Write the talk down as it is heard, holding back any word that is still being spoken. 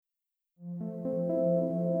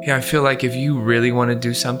Yeah, I feel like if you really want to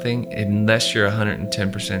do something, unless you're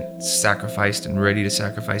 110% sacrificed and ready to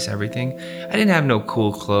sacrifice everything. I didn't have no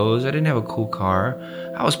cool clothes. I didn't have a cool car.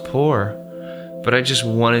 I was poor. But I just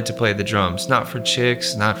wanted to play the drums. Not for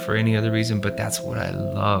chicks, not for any other reason, but that's what I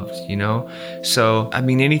loved, you know? So, I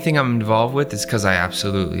mean, anything I'm involved with is because I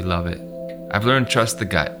absolutely love it. I've learned to trust the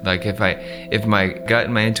gut. Like if my gut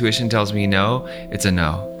and my intuition tells me no, it's a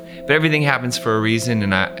no. But everything happens for a reason,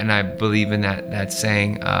 and I believe in that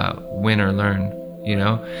saying, win or learn, you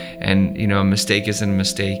know? And, you know, a mistake isn't a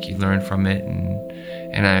mistake. You learn from it,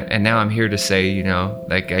 and now I'm here to say, you know,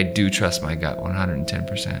 like I do trust my gut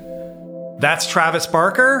 110%. That's Travis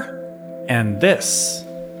Barker, and this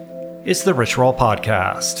is the Rich Roll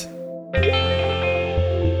Podcast.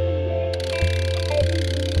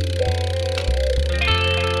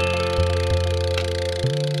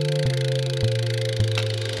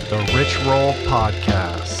 The Rich Roll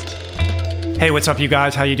Podcast. Hey, what's up, you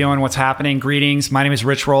guys? How you doing? What's happening? Greetings. My name is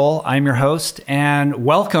Rich Roll. I'm your host, and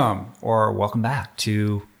welcome back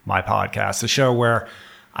to my podcast, the show where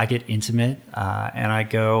I get intimate and I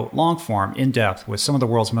go long form, in depth with some of the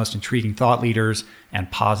world's most intriguing thought leaders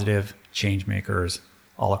and positive change makers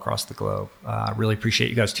all across the globe. Really appreciate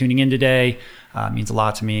you guys tuning in today. It means a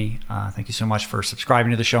lot to me. Thank you so much for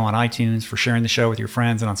subscribing to the show on iTunes, for sharing the show with your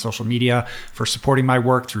friends and on social media, for supporting my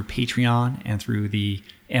work through Patreon and through the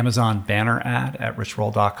Amazon banner ad at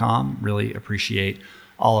richroll.com. Really appreciate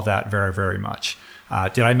all of that very, very much.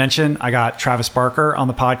 Did I mention I got Travis Barker on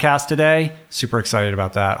the podcast today? Super excited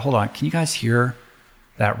about that. Hold on. Can you guys hear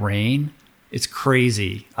that rain? It's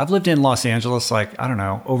crazy. I've lived in Los Angeles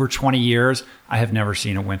over 20 years. I have never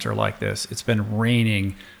seen a winter like this. It's been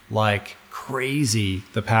raining like crazy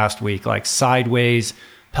the past week, like sideways,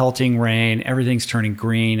 pelting rain. Everything's turning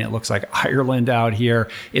green. It looks like Ireland out here.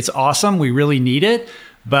 It's awesome. We really need it.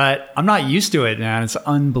 But I'm not used to it, man. It's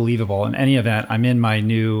unbelievable. In any event, I'm in my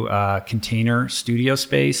new container studio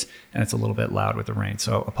space, and it's a little bit loud with the rain.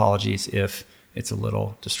 So apologies if it's a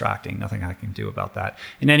little distracting. Nothing I can do about that.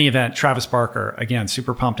 In any event, Travis Barker, again,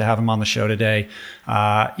 super pumped to have him on the show today.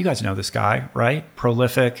 You guys know this guy, right?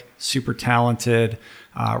 Prolific, super talented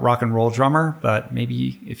rock and roll drummer. But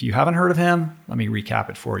maybe if you haven't heard of him, let me recap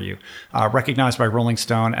it for you. Recognized by Rolling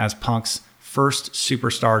Stone as punk's first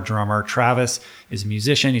superstar drummer. Travis is a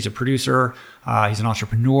musician. He's a producer. He's an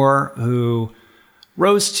entrepreneur who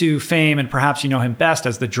rose to fame, and perhaps you know him best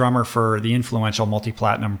as the drummer for the influential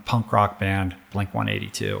multi-platinum punk rock band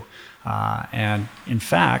Blink-182. And in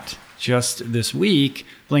fact, just this week,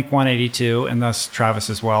 Blink-182, and thus Travis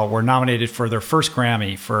as well, were nominated for their first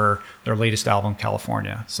Grammy for their latest album,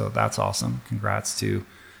 California. So that's awesome. Congrats to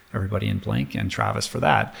everybody in Blink and Travis for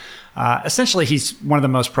that. Essentially, he's one of the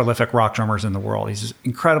most prolific rock drummers in the world. He's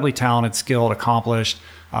incredibly talented, skilled, accomplished,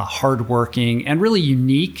 hardworking, and really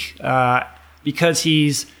unique because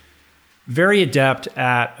he's very adept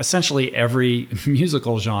at essentially every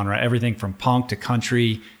musical genre, everything from punk to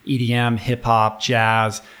country, EDM, hip hop,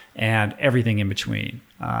 jazz, and everything in between.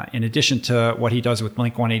 In addition to what he does with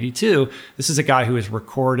Blink-182, this is a guy who has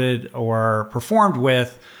recorded or performed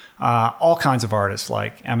with all kinds of artists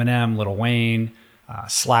like Eminem, Lil Wayne,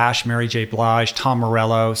 Slash, Mary J. Blige, Tom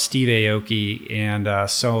Morello, Steve Aoki, and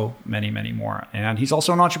so many, many more. And he's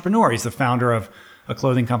also an entrepreneur. He's the founder of a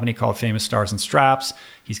clothing company called Famous Stars and Straps.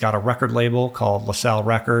 He's got a record label called LaSalle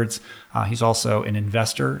Records. He's also an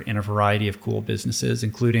investor in a variety of cool businesses,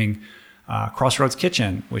 including Crossroads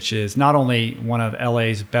Kitchen, which is not only one of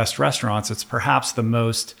LA's best restaurants, it's perhaps the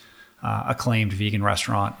most acclaimed vegan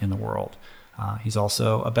restaurant in the world. He's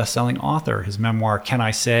also a best-selling author. His memoir, Can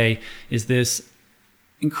I Say, is this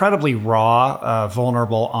incredibly raw,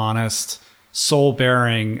 vulnerable, honest,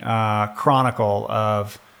 soul-bearing chronicle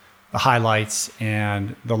of the highlights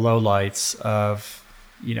and the lowlights of,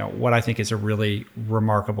 you know, what I think is a really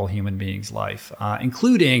remarkable human being's life,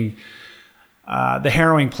 including the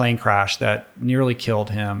harrowing plane crash that nearly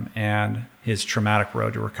killed him and his traumatic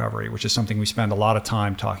road to recovery, which is something we spend a lot of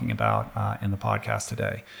time talking about in the podcast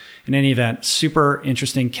today. In any event, super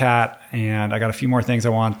interesting cat, and I got a few more things I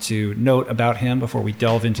want to note about him before we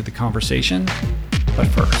delve into the conversation. But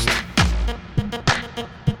first,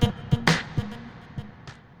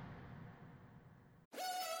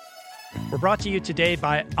 we're brought to you today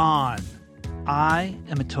by On. I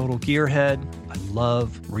am a total gearhead. I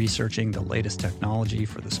love researching the latest technology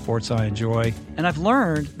for the sports I enjoy. And I've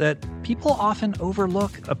learned that people often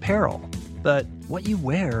overlook apparel. But what you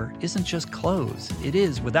wear isn't just clothes. It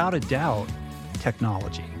is, without a doubt,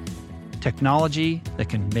 technology. Technology that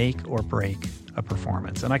can make or break a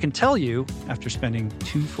performance. And I can tell you, after spending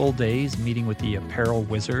 2 full days meeting with the apparel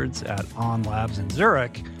wizards at On Labs in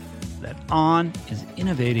Zurich, that On is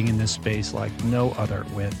innovating in this space like no other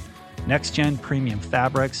with next-gen premium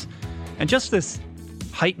fabrics and just this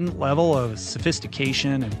heightened level of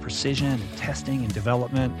sophistication and precision and testing and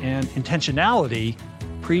development and intentionality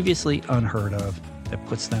previously unheard of that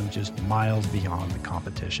puts them just miles beyond the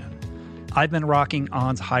competition. I've been rocking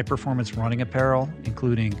On's high-performance running apparel,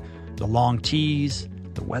 including the long tees,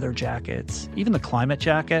 the weather jackets, even the climate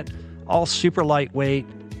jacket, all super lightweight,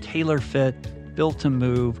 tailor-fit, built to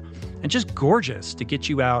move, and just gorgeous to get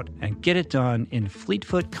you out and get it done in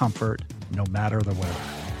fleet-foot comfort no matter the weather.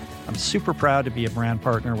 I'm super proud to be a brand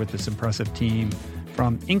partner with this impressive team,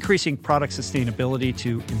 from increasing product sustainability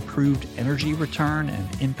to improved energy return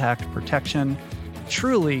and impact protection.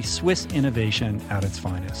 Truly Swiss innovation at its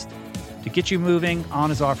finest. To get you moving,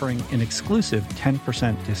 On is offering an exclusive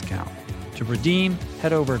 10% discount. To redeem,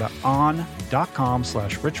 head over to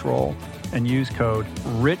on.com/richroll and use code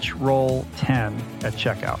RICHROLL10 at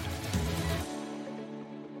checkout.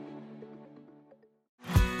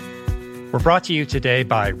 We're brought to you today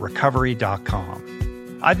by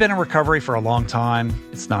recovery.com. I've been in recovery for a long time.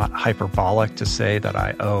 It's not hyperbolic to say that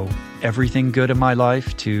I owe everything good in my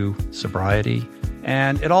life to sobriety.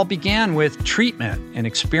 And it all began with treatment, an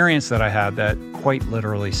experience that I had that quite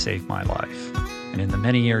literally saved my life. And in the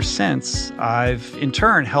many years since, I've in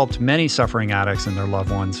turn helped many suffering addicts and their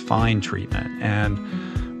loved ones find treatment. And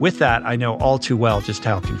with that, I know all too well just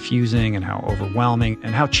how confusing and how overwhelming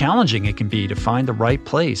and how challenging it can be to find the right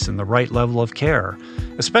place and the right level of care,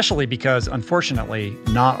 especially because, unfortunately,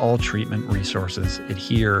 not all treatment resources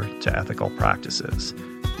adhere to ethical practices.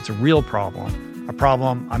 It's a real problem, a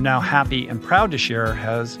problem I'm now happy and proud to share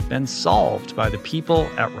has been solved by the people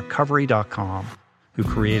at recovery.com, who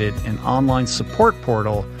created an online support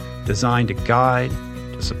portal designed to guide,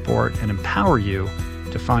 to support, and empower you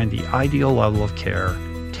to find the ideal level of care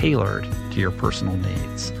tailored to your personal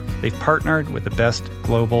needs. They've partnered with the best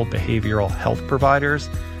global behavioral health providers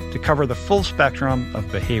to cover the full spectrum of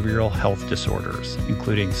behavioral health disorders,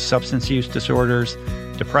 including substance use disorders,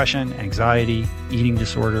 depression, anxiety, eating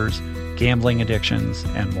disorders, gambling addictions,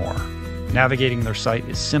 and more. Navigating their site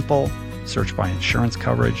is simple. Search by insurance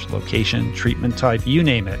coverage, location, treatment type, you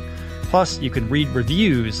name it. Plus, you can read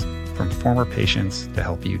reviews from former patients to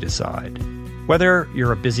help you decide. Whether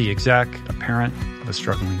you're a busy exec, a parent of a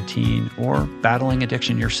struggling teen, or battling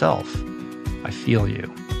addiction yourself, I feel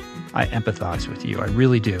you. I empathize with you. I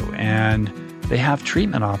really do. And they have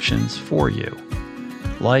treatment options for you.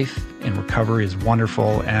 Life in recovery is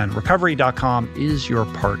wonderful, and recovery.com is your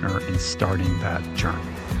partner in starting that journey.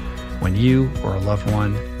 When you or a loved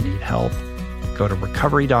one need help, go to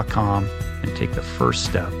recovery.com and take the first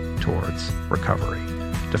step towards recovery.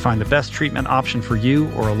 To find the best treatment option for you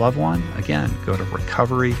or a loved one, again, go to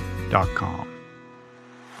recovery.com.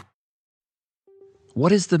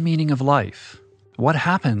 What is the meaning of life? What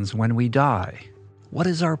happens when we die? What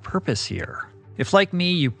is our purpose here? If, like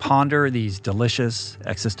me, you ponder these delicious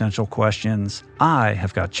existential questions, I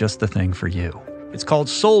have got just the thing for you. It's called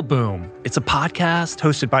Soul Boom. It's a podcast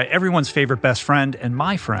hosted by everyone's favorite best friend and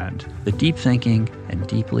my friend, the deep thinking and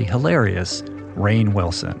deeply hilarious Rainn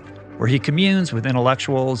Wilson, where he communes with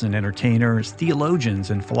intellectuals and entertainers, theologians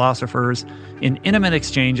and philosophers in intimate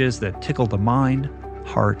exchanges that tickle the mind,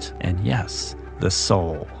 heart, and yes, the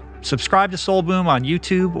soul. Subscribe to Soul Boom on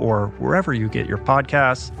YouTube or wherever you get your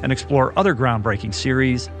podcasts, and explore other groundbreaking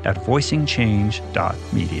series at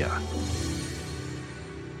voicingchange.media.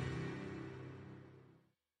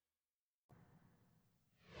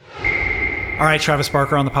 All right, Travis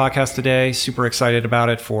Barker on the podcast today. Super excited about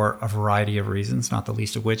it for a variety of reasons, not the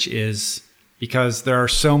least of which is because there are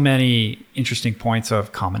so many interesting points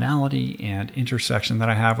of commonality and intersection that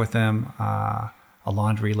I have with him. A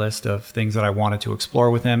laundry list of things that I wanted to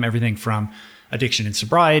explore with him, everything from addiction and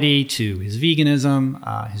sobriety to his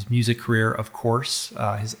veganism, his music career, of course,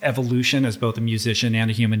 his evolution as both a musician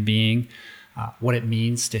and a human being, what it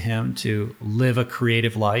means to him to live a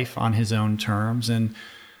creative life on his own terms, and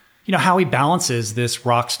how he balances this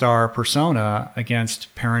rock star persona against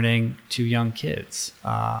parenting two young kids.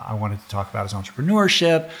 I wanted to talk about his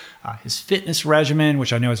entrepreneurship, his fitness regimen,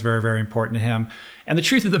 which I know is very, very important to him. And the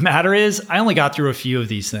truth of the matter is, I only got through a few of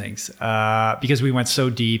these things because we went so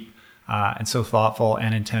deep and so thoughtful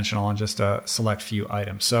and intentional on just a select few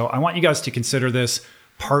items. So I want you guys to consider this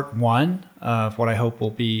part one of what I hope will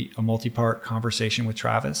be a multi-part conversation with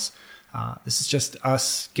Travis. This is just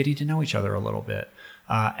us getting to know each other a little bit.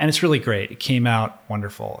 And it's really great. It came out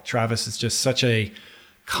wonderful. Travis is just such a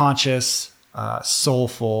conscious,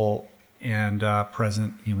 soulful, and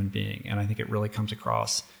present human being. And I think it really comes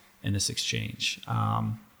across in this exchange.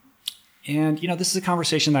 And this is a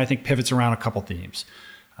conversation that I think pivots around a couple themes.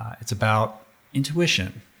 It's about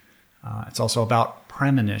intuition. It's also about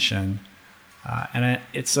premonition. And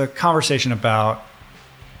it's a conversation about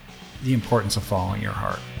the importance of following your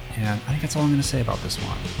heart. And I think that's all I'm going to say about this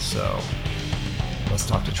one. So let's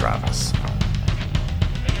talk to Travis.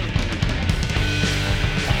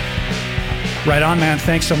 Right on, man.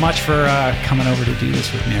 Thanks so much for coming over to do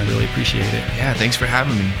this with me. I really appreciate it. Yeah, thanks for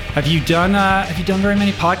having me. Have you done very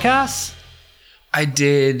many podcasts? I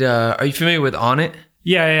did. Are you familiar with On It?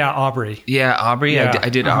 Yeah, Aubrey. Yeah, Aubrey. Yeah. I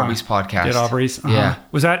did Aubrey's podcast. Did Aubrey's? Yeah.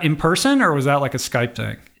 Was that in person or was that like a Skype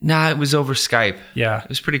thing? Nah, it was over Skype. Yeah. It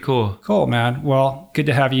was pretty cool. Cool, man. Well, good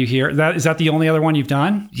to have you here. Is that the only other one you've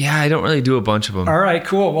done? Yeah, I don't really do a bunch of them. All right,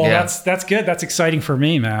 cool. Well, that's good. That's exciting for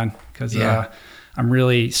me, man, because I'm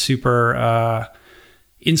really super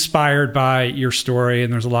inspired by your story,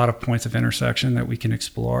 and there's a lot of points of intersection that we can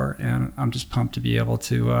explore, and I'm just pumped to be able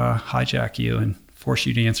to hijack you and force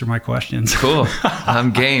you to answer my questions. Cool.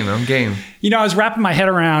 I'm game. I was wrapping my head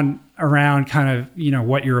around kind of,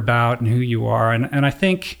 what you're about and who you are. And I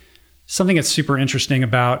think something that's super interesting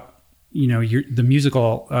about, the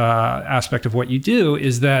musical aspect of what you do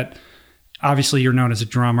is that obviously you're known as a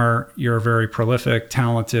drummer. You're a very prolific,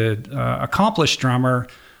 talented, accomplished drummer,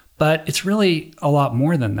 but it's really a lot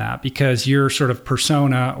more than that because your sort of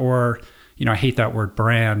persona or, I hate that word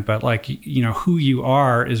brand, but like, who you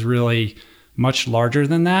are is really much larger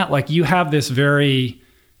than that. Like you have this very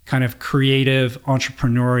kind of creative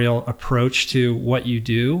entrepreneurial approach to what you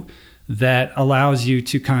do that allows you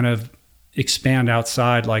to kind of expand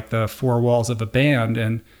outside like the four walls of a band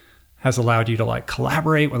and has allowed you to like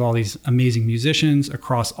collaborate with all these amazing musicians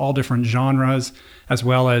across all different genres, as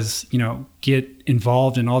well as, get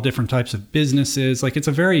involved in all different types of businesses. Like it's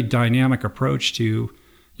a very dynamic approach to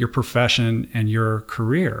your profession and your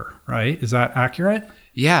career, right? Is that accurate?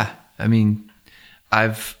 Yeah. I mean,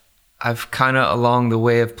 I've kind of along the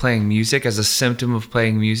way of playing music, as a symptom of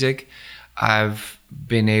playing music, I've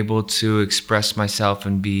been able to express myself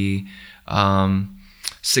and be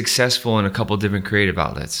successful in a couple different creative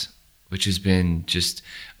outlets, which has been just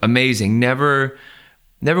amazing. Never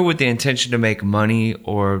with the intention to make money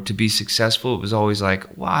or to be successful. It was always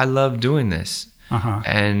like, wow, I love doing this.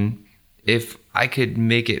 And if I could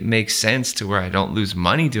make it make sense to where I don't lose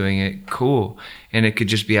money doing it, cool. And it could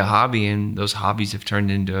just be a hobby, and those hobbies have turned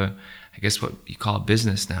into, I guess, what you call a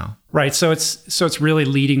business now. Right. So it's really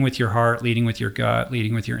leading with your heart, leading with your gut,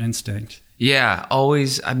 leading with your instinct. Yeah,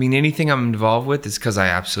 always. I mean, anything I'm involved with is because I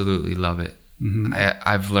absolutely love it. Mm-hmm.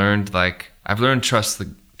 I've learned trust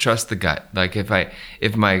the gut. Like if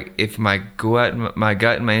my gut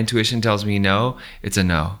and my intuition tells me no, it's a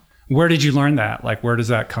no. Where did you learn that? Like, where does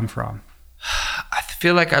that come from? I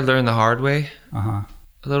feel like I learned the hard way a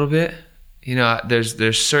little bit. There's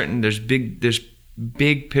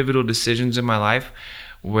big pivotal decisions in my life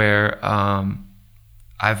where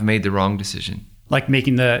I've made the wrong decision. Like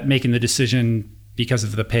making the decision because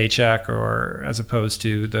of the paycheck, or as opposed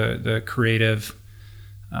to the creative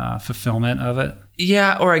fulfillment of it.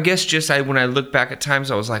 Yeah, or I guess just when I look back at times,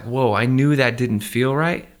 I was like, whoa, I knew that didn't feel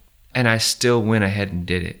right, and I still went ahead and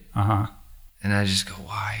did it. And I just go,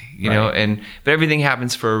 why? You know, but everything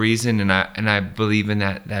happens for a reason, and I believe in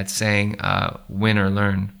that saying, win or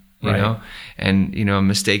learn. You know, and a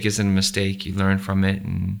mistake isn't a mistake. You learn from it,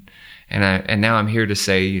 and now I'm here to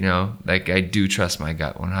say, like I do trust my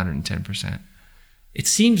gut 110%. It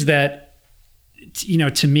seems that,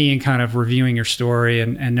 to me, and kind of reviewing your story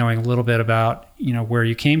and knowing a little bit about where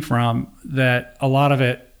you came from, that a lot of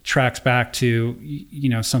it tracks back to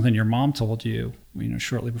something your mom told you.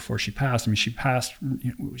 Shortly before she passed. I mean, she passed.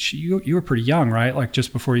 You were pretty young, right? Like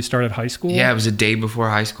just before you started high school. Yeah, it was a day before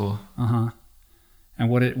high school. And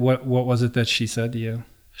what was it that she said to you?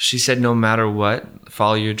 She said, no matter what,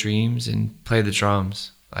 follow your dreams and play the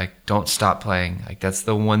drums. Like, don't stop playing. Like, that's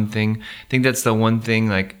the one thing. I think that's the one thing.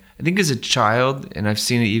 Like, I think as a child, and I've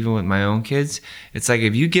seen it even with my own kids, it's like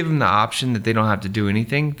if you give them the option that they don't have to do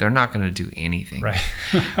anything, they're not going to do anything. Right.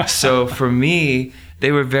 So for me,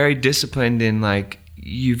 they were very disciplined in like,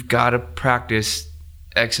 you've got to practice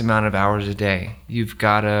X amount of hours a day. You've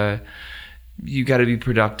got to be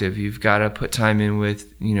productive. You've got to put time in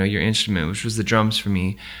with, your instrument, which was the drums for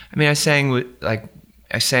me. I mean, I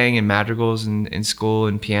sang in madrigals in school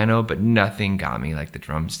and piano, but nothing got me like the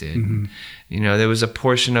drums did. Mm-hmm. There was a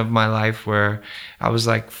portion of my life where I was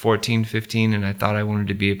like 14, 15, and I thought I wanted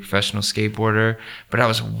to be a professional skateboarder, but I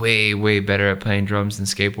was way, way better at playing drums than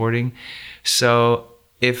skateboarding. So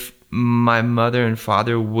if my mother and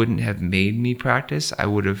father wouldn't have made me practice, I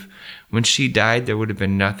would have, when she died, there would have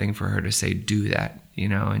been nothing for her to say, do that,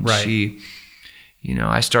 and she,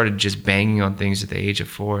 I started just banging on things at the age of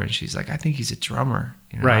 4, and she's like, I think he's a drummer.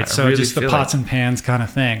 Right. So really just the pots and pans kind of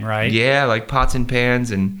thing, right? Yeah, like pots and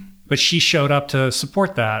pans. But she showed up to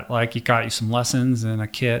support that. Like, you got you some lessons and a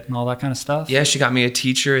kit and all that kind of stuff? Yeah, she got me a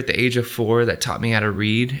teacher at the age of 4 that taught me how to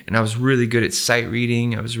read. And I was really good at sight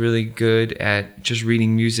reading. I was really good at just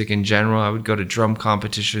reading music in general. I would go to drum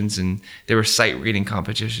competitions, and there were sight reading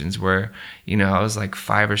competitions where, I was like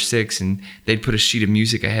 5 or 6, and they'd put a sheet of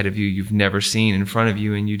music ahead of you you've never seen in front of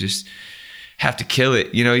you, and you just have to kill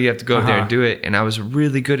it. You have to go up there and do it. And I was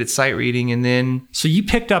really good at sight reading. And then... So you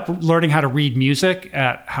picked up learning how to read music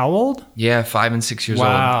at how old? Yeah, 5 and 6 years old.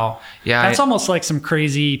 Wow. Yeah. That's almost like some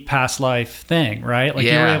crazy past life thing, right? Like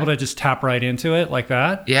you were able to just tap right into it like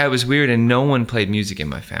that? Yeah, it was weird. And no one played music in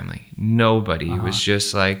my family. Nobody. It was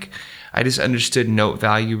just like... I just understood note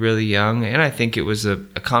value really young. And I think it was a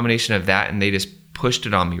combination of that, and they just pushed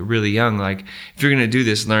it on me really young. Like, if you're going to do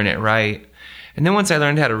this, learn it right. And then once I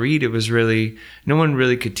learned how to read, it was really, no one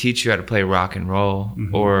really could teach you how to play rock and roll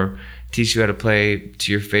or teach you how to play to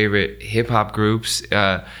your favorite hip hop groups.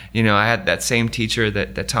 I had that same teacher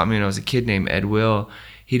that taught me when I was a kid named Ed Will.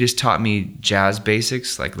 He just taught me jazz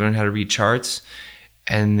basics, like learn how to read charts.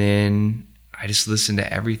 And then I just listened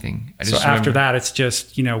to everything. So after that, it's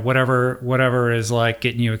just, whatever is like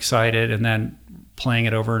getting you excited, and then playing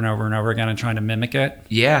it over and over and over again and trying to mimic it?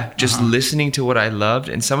 Yeah, just listening to what I loved.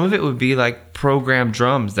 And some of it would be like programmed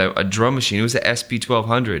drums, a drum machine. It was a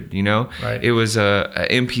SP1200, Right. It was a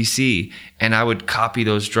MPC. And I would copy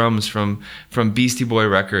those drums from Beastie Boy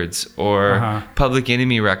records or Public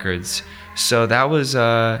Enemy records. So that was,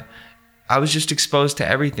 I was just exposed to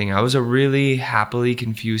everything. I was a really happily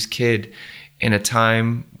confused kid in a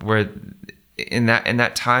time where in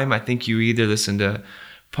that time, I think you either listened to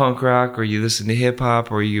punk rock or you listened to hip hop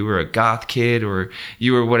or you were a goth kid or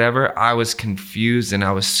you were whatever. I was confused, and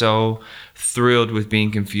I was so thrilled with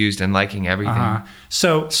being confused and liking everything.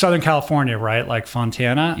 So Southern California, right? Like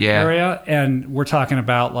Fontana area. And we're talking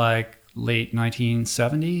about like late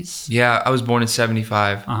 1970s. Yeah. I was born in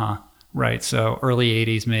 75. Right. So early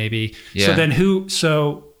 80s maybe. Yeah. So then who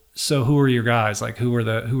were your guys? Like who were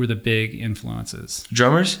the big influences?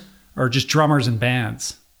 Drummers? Or just drummers and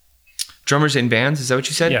bands? Drummers in bands, is that what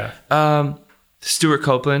you said? Yeah. Stuart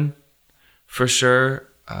Copeland, for sure.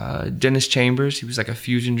 Dennis Chambers, he was like a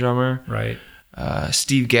fusion drummer. Right.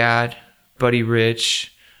 Steve Gadd, Buddy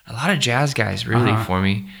Rich, a lot of jazz guys really for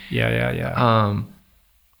me. Yeah.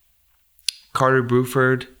 Carter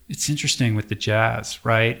Bruford. It's interesting with the jazz,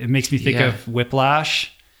 right? It makes me think of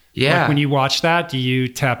Whiplash. Yeah. Like when you watch that, do you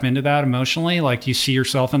tap into that emotionally? Like, do you see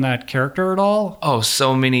yourself in that character at all? Oh,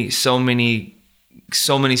 so many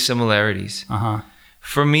similarities.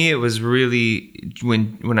 For me, it was really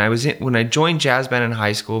when I joined jazz band in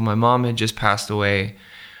high school. My mom had just passed away.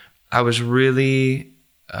 I was really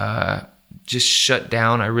just shut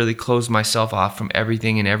down. I really closed myself off from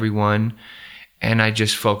everything and everyone, and I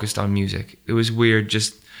just focused on music. It was weird.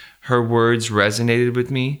 Just her words resonated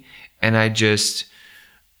with me, and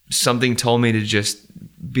something told me to just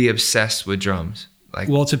be obsessed with drums.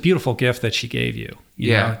 Well, it's a beautiful gift that she gave you.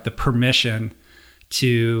 You know, the permission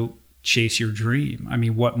to chase your dream. I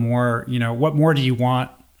mean, what more do you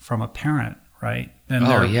want from a parent, right? Than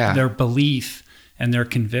their belief and their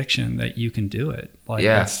conviction that you can do it. Like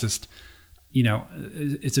that's just,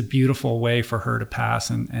 it's a beautiful way for her to pass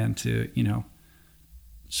and to,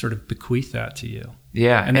 sort of bequeath that to you.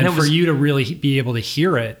 Yeah. And then for you to really be able to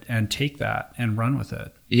hear it and take that and run with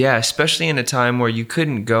it. Yeah, especially in a time where you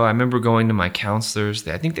couldn't go. I remember going to my counselors.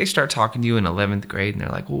 I think they start talking to you in 11th grade, and they're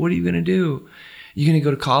like, well, what are you going to do? You going to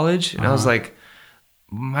go to college? And I was like,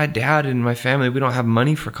 my dad and my family, we don't have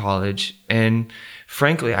money for college. And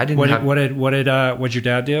frankly, I didn't What did your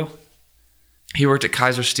dad do? He worked at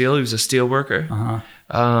Kaiser Steel. He was a steel worker.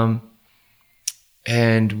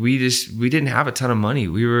 And we didn't have a ton of money.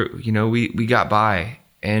 We were, we got by.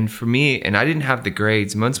 And for me, and I didn't have the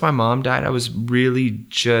grades. Once my mom died, I was really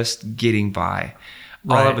just getting by.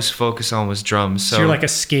 Right. All I was focused on was drums. So you're like a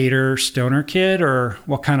skater, stoner kid, or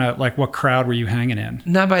what crowd were you hanging in?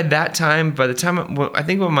 Not by that time. By the time, I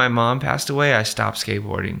think when my mom passed away, I stopped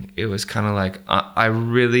skateboarding. It was kind of like, I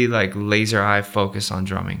really like laser eye focus on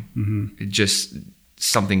drumming. It just,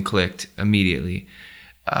 something clicked immediately.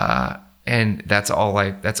 And that's all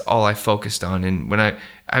I focused on. And when I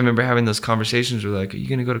remember having those conversations with like, are you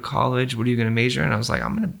going to go to college? What are you going to major in? And I was like,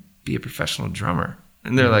 I'm going to be a professional drummer.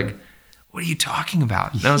 And they're like, what are you talking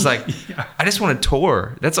about? And I was like, I just want to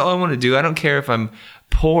tour. That's all I want to do. I don't care if I'm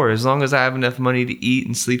poor, as long as I have enough money to eat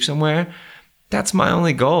and sleep somewhere. That's my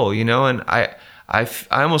only goal, And I I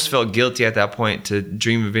almost felt guilty at that point to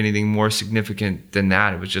dream of anything more significant than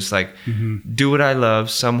that. It was just like, do what I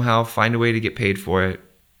love, somehow find a way to get paid for it.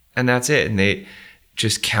 And that's it. And they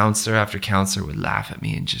just counselor after counselor would laugh at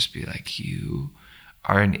me and just be like, you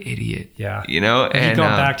are an idiot. Yeah. You know? Have you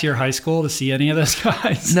gone back to your high school to see any of those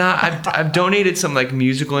guys? Nah, I've donated some like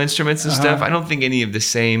musical instruments and stuff. I don't think any of the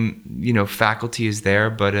same, you know, faculty is there,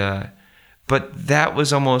 but that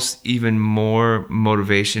was almost even more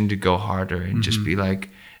motivation to go harder and just be like,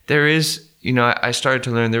 there is, you know, I started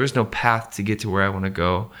to learn there is no path to get to where I want to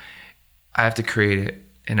go. I have to create it.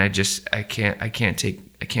 And I can't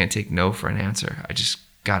take no for an answer. I just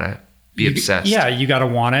gotta be obsessed. Yeah, you gotta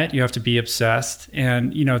want it. You have to be obsessed.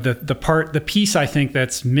 And you know, the piece I think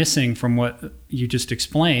that's missing from what you just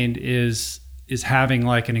explained is having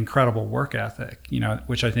like an incredible work ethic, you know,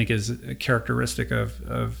 which I think is a characteristic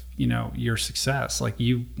of you know, your success. Like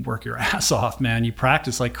you work your ass off, man. You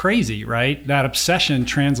practice like crazy, right? That obsession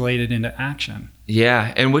translated into action.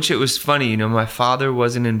 Yeah, and which it was funny, you know, my father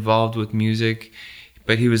wasn't involved with music,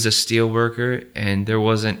 but he was a steel worker, and there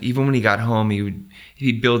wasn't, even when he got home, he'd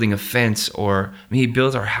be building a fence, or I mean, he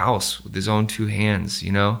built our house with his own 2 hands,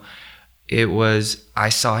 you know. I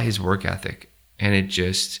saw his work ethic, and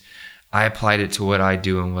I applied it to what I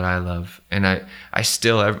do and what I love. And I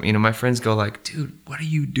still, you know, my friends go like, dude, what are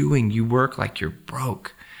you doing? You work like you're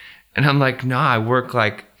broke. And I'm like, nah, I work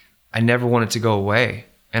like I never want it to go away.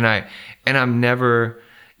 And I'm never,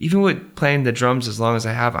 even with playing the drums as long as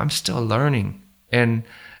I have, I'm still learning. And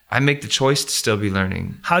I make the choice to still be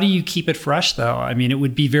learning. How do you keep it fresh though? I mean, it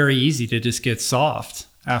would be very easy to just get soft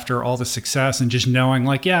after all the success and just knowing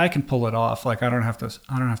like, yeah, I can pull it off. Like I don't have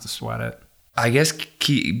to sweat it. I guess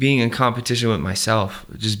being in competition with myself,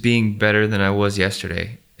 just being better than I was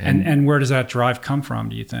yesterday. And where does that drive come from,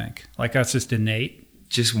 do you think? Like that's just innate?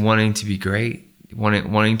 Just wanting to be great,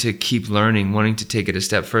 wanting to keep learning, wanting to take it a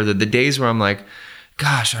step further. The days where I'm like,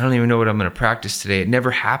 gosh, I don't even know what I'm going to practice today. It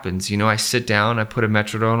never happens. You know, I sit down, I put a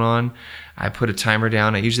metronome on, I put a timer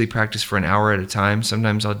down. I usually practice for an hour at a time.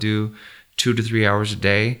 Sometimes I'll do 2 to 3 hours a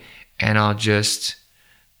day, and I'll just,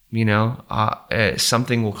 you know,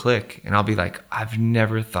 something will click and I'll be like, I've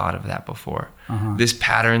never thought of that before. This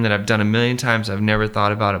pattern that I've done a million times, I've never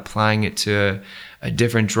thought about applying it to a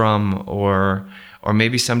different drum, or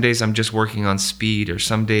maybe some days I'm just working on speed, or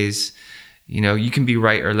some days, you know, you can be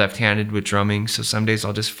right or left-handed with drumming. So some days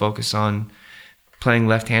I'll just focus on playing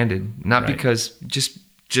left-handed, not because just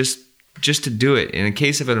to do it. In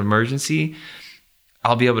case of an emergency,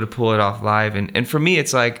 I'll be able to pull it off live. And for me,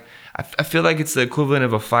 it's like, I feel like it's the equivalent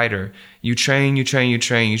of a fighter. You train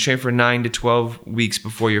for 9 to 12 weeks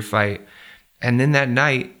before your fight. And then that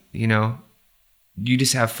night, you know, you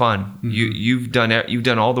just have fun. You've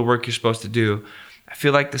done all the work you're supposed to do. I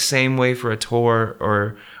feel like the same way for a tour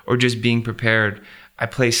or just being prepared. I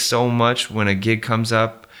play so much when a gig comes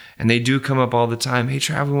up, and they do come up all the time. Hey,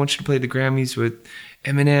 Trav, we want you to play the Grammys with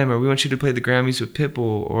Eminem, or we want you to play the Grammys with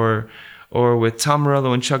Pitbull, or with Tom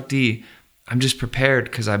Morello and Chuck D. I'm just prepared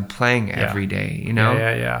because I'm playing every day, you know?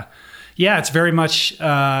 Yeah, it's very much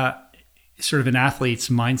sort of an athlete's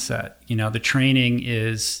mindset. You know, the training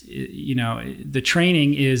is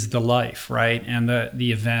the life, right? And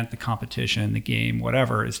the event, the competition, the game,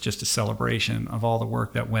 whatever, is just a celebration of all the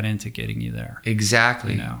work that went into getting you there.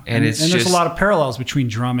 Exactly. You know? And there's a lot of parallels between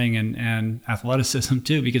drumming and athleticism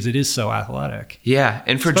too, because it is so athletic. Yeah.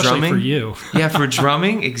 And for especially drumming, for you. Yeah, for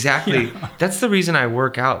drumming, exactly. Yeah. That's the reason I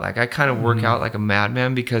work out. Like I kind of work out like a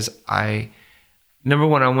madman, because number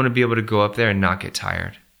one, I want to be able to go up there and not get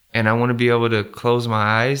tired. And I want to be able to close my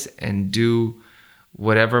eyes and do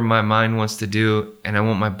whatever my mind wants to do. And I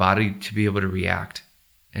want my body to be able to react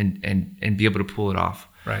and be able to pull it off.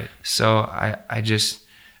 Right. So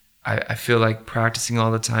I feel like practicing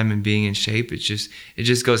all the time and being in shape, it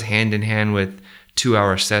just goes hand in hand with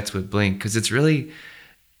 2-hour sets with Blink. Cause it's really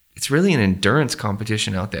an endurance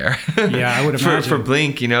competition out there. Yeah, I would imagine. for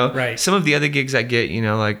Blink, you know, right. Some of the other gigs I get, you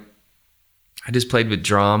know, like, I just played with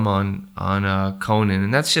drum on Conan,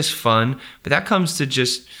 and that's just fun. But that comes to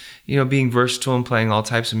just, you know, being versatile and playing all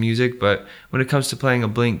types of music. But when it comes to playing a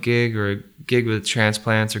Blink gig or a gig with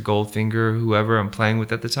Transplants or Goldfinger or whoever I'm playing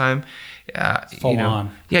with at the time, full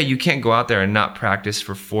on. Yeah, you can't go out there and not practice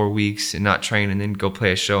for 4 weeks and not train and then go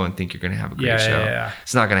play a show and think you're going to have a great show. Yeah.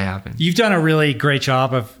 It's not going to happen. You've done a really great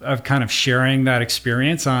job of kind of sharing that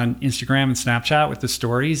experience on Instagram and Snapchat with the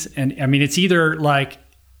stories. And I mean, it's either like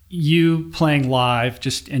you playing live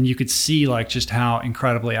and you could see like just how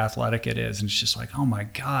incredibly athletic it is. And it's just like, oh my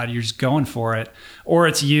God, you're just going for it. Or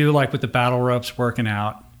it's you like with the battle ropes working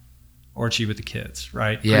out. or achieve with the kids,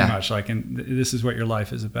 right? Yeah. Pretty much like, and this is what your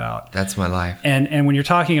life is about. That's my life. And when you're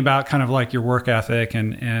talking about kind of like your work ethic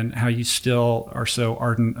and how you still are so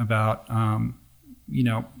ardent about,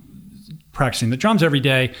 practicing the drums every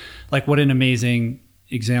day, like what an amazing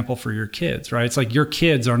example for your kids, right? It's like your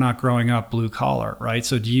kids are not growing up blue collar, right?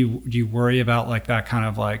 So do you worry about like that kind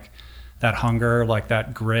of like that hunger, like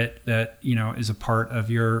that grit that, is a part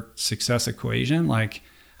of your success equation? Like,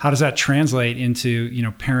 how does that translate into,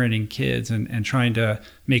 parenting kids and trying to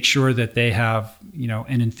make sure that they have,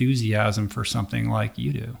 an enthusiasm for something like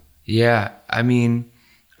you do? Yeah. I mean,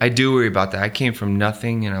 I do worry about that. I came from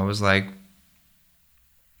nothing and I was like,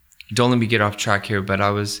 don't let me get off track here, but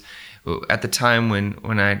I was at the time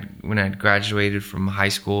when I graduated from high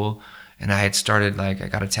school and I had started, like, I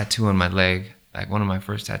got a tattoo on my leg, like one of my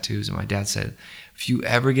first tattoos. And my dad said, if you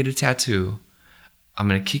ever get a tattoo, I'm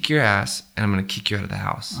going to kick your ass and I'm going to kick you out of the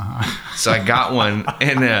house. Uh-huh. So I got one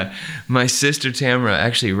and my sister Tamara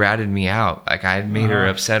actually ratted me out. Like I had made her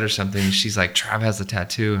upset or something. And she's like, Trav has a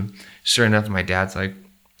tattoo. And sure enough, my dad's like,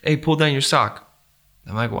 hey, pull down your sock.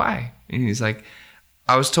 I'm like, why? And he's like,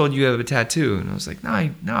 I was told you have a tattoo. And I was like,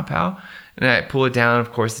 no, pal. And I pull it down.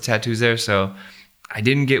 Of course, the tattoo's there. So I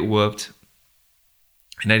didn't get whooped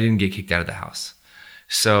and I didn't get kicked out of the house.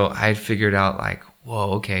 So I had figured out like,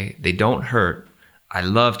 whoa, okay, they don't hurt. I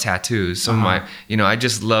love tattoos. Some of my, I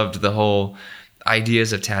just loved the whole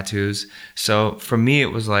ideas of tattoos. So for me,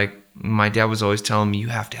 it was like, my dad was always telling me, you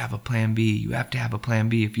have to have a plan B. You have to have a plan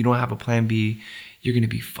B. If you don't have a plan B, you're going to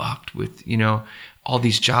be fucked with, all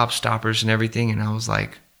these job stoppers and everything. And I was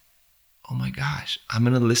like, oh my gosh, I'm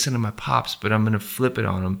going to listen to my pops, but I'm going to flip it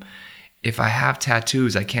on them. If I have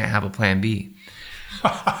tattoos, I can't have a plan B.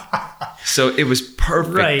 So it was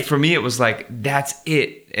perfect. Right. For me, it was like, that's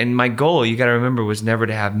it. And my goal, you got to remember, was never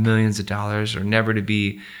to have millions of dollars or never to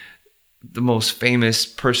be the most famous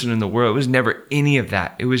person in the world. It was never any of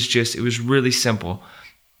that. It was really simple.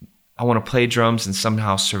 I want to play drums and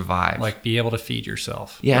somehow survive. Like be able to feed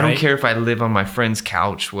yourself. Yeah, right? I don't care if I live on my friend's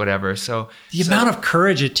couch, whatever. So the amount of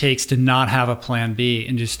courage it takes to not have a plan B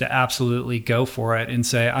and just to absolutely go for it and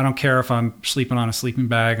say, I don't care if I'm sleeping on a sleeping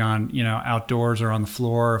bag on, outdoors or on the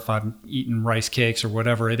floor, if I'm eating rice cakes or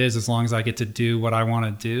whatever it is, as long as I get to do what I want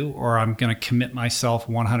to do, or I'm going to commit myself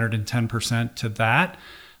 110% to that.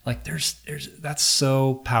 Like that's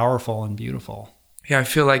so powerful and beautiful. Yeah, I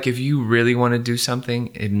feel like if you really want to do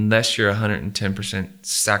something, unless you're 110%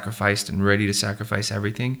 sacrificed and ready to sacrifice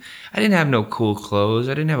everything. I didn't have no cool clothes.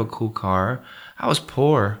 I didn't have a cool car. I was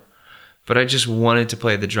poor, but I just wanted to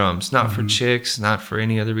play the drums. Not for chicks, not for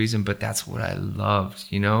any other reason, but that's what I loved,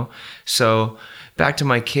 So back to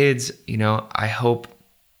my kids, I hope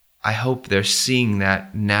they're seeing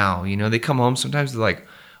that now. They come home sometimes, they're like,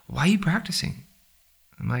 why are you practicing?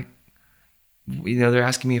 I'm like, they're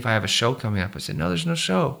asking me if I have a show coming up. I said, no, there's no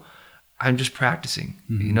show. I'm just practicing.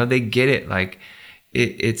 Mm-hmm. They get it. Like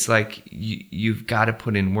it's like you've got to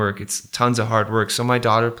put in work. It's tons of hard work. So my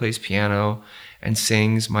daughter plays piano and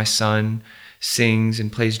sings. My son sings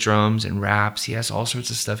and plays drums and raps. He has all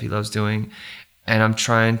sorts of stuff he loves doing. And I'm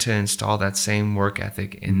trying to install that same work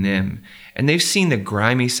ethic in them. And they've seen the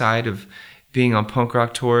grimy side of being on punk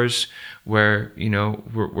rock tours where,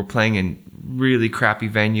 we're playing in really crappy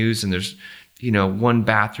venues and there's, one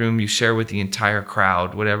bathroom you share with the entire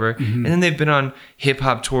crowd, whatever. Mm-hmm. And then they've been on hip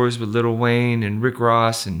hop tours with Lil Wayne and Rick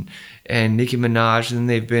Ross and Nicki Minaj. And then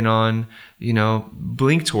they've been on,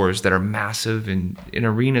 Blink tours that are massive and in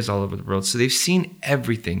arenas all over the world. So they've seen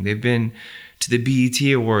everything. They've been to the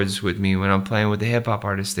BET Awards with me when I'm playing with the hip hop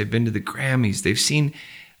artists. They've been to the Grammys. They've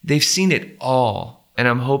seen it all. And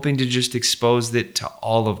I'm hoping to just expose it to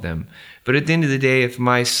all of them. But at the end of the day, if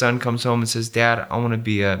my son comes home and says, Dad, I want to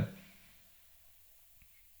be a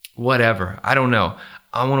whatever, I don't know,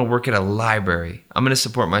 I want to work at a library, I'm going to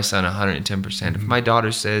support my son 110%. Mm-hmm. If my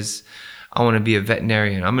daughter says, I want to be a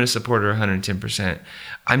veterinarian, I'm going to support her 110%.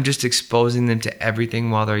 I'm just exposing them to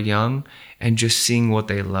everything while they're young and just seeing what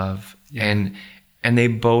they love. Yeah. And they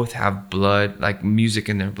both have blood, like music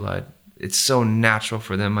in their blood. It's so natural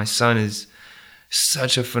for them. My son is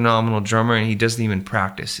such a phenomenal drummer and he doesn't even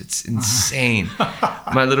practice. It's insane.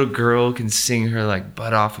 My little girl can sing her like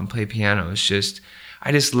butt off and play piano.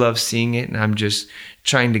 I just love seeing it and I'm just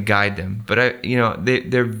trying to guide them. But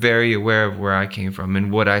they're very aware of where I came from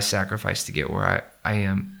and what I sacrificed to get where I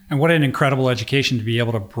am. And what an incredible education to be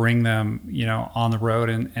able to bring them, on the road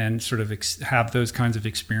and sort of have those kinds of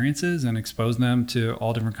experiences and expose them to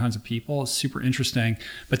all different kinds of people is super interesting.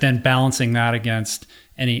 But then balancing that against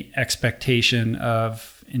any expectation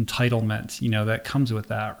of entitlement, that comes with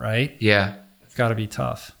that, right? Yeah. It's got to be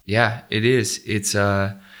tough. Yeah, it is. It's,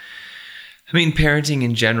 parenting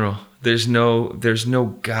in general, there's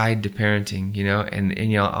no guide to parenting, you know,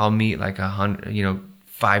 and I'll meet like 100,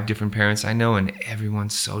 5 different parents I know, and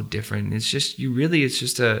everyone's so different. It's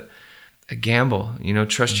just a gamble,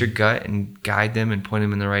 trust your gut and guide them and point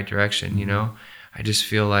them in the right direction. I just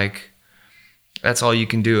feel like that's all you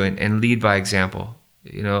can do, and lead by example.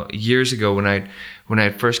 Years ago when I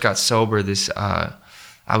first got sober,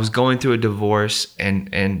 I was going through a divorce,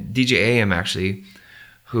 and DJ AM actually,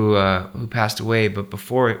 who passed away, but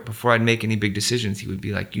before I'd make any big decisions, he would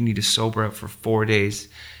be like, you need to sober up for 4 days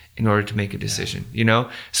in order to make a decision,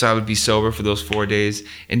 So I would be sober for those 4 days.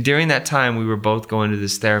 And during that time, we were both going to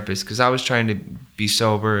this therapist because I was trying to be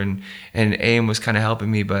sober, and AM was kind of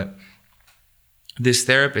helping me. But this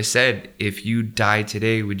therapist said, if you died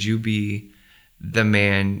today, would you be the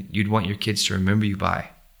man you'd want your kids to remember you by?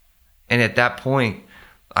 And at that point,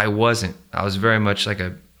 I wasn't. I was very much like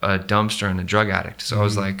a dumpster and a drug addict. So I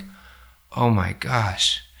was like, oh my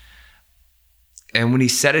gosh. And when he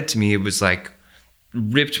said it to me, it was like,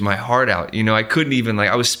 ripped my heart out. I couldn't even,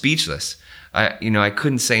 I was speechless. I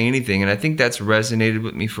couldn't say anything. And I think that's resonated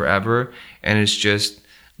with me forever. And it's just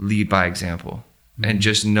lead by example, and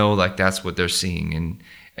just know that's what they're seeing,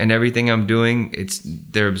 and everything I'm doing,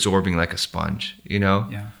 they're absorbing like a sponge,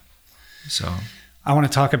 Yeah. So I want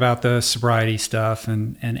to talk about the sobriety stuff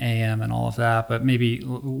and AM and all of that, but maybe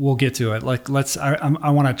we'll get to it.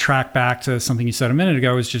 I want to track back to something you said a minute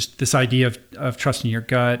ago, is just this idea of trusting your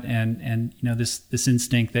gut and this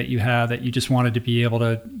instinct that you have, that you just wanted to be able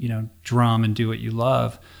to, drum and do what you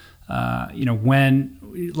love. When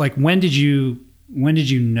did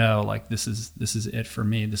you know, this is it for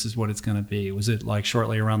me, this is what it's going to be? Was it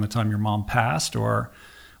shortly around the time your mom passed, or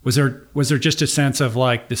was there just a sense of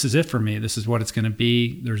this is it for me, this is what it's going to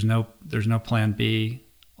be, there's no plan B,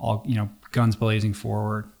 all guns blazing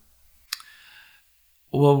forward?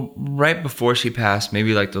 Well, right before she passed,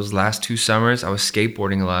 maybe those last 2 summers, I was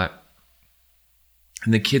skateboarding a lot,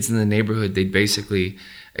 and the kids in the neighborhood,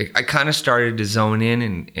 I kind of started to zone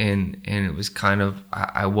in, and it was kind of,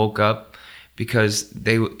 I woke up because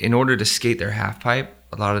in order to skate their half pipe,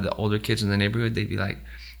 a lot of the older kids in the neighborhood, they'd be like,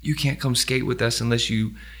 you can't come skate with us unless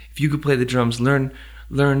if you could play the drums, learn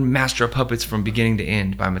Master of Puppets from beginning to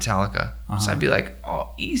end by Metallica. So I'd be like, oh,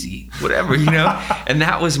 easy, whatever, And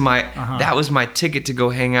that was my ticket to go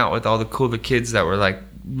hang out with all the cooler kids that were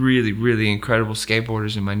really, really incredible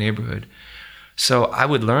skateboarders in my neighborhood. So I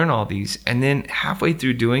would learn all these, and then halfway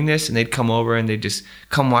through doing this, and they'd come over and they'd just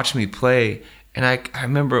come watch me play. And I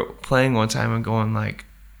remember playing one time and going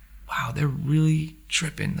wow, they're really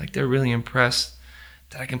tripping. They're really impressed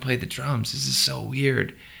that I can play the drums. This is so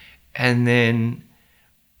weird. And then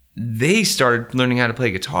they started learning how to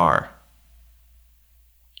play guitar.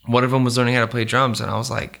 One of them was learning how to play drums, and I was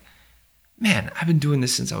like, man, I've been doing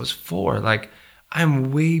this since I was 4.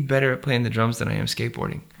 I'm way better at playing the drums than I am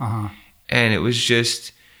skateboarding. And it was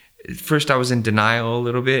just, at first I was in denial a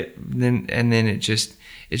little bit, and then it just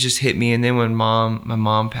hit me. And then when my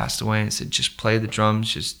mom passed away, and it said, just play the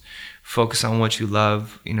drums, just focus on what you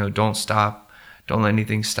love, don't stop, don't let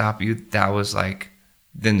anything stop you. That was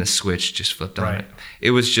then the switch just flipped on. Right.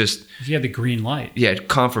 It was just, you had the green light. Yeah,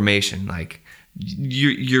 confirmation.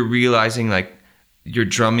 You're realizing your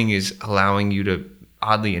drumming is allowing you to,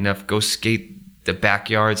 oddly enough, go skate the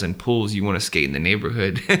backyards and pools you want to skate in the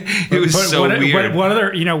neighborhood. It was weird. What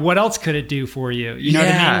other, what else could it do for you? You know what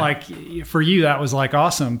I mean? For you, that was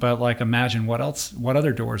awesome, but imagine what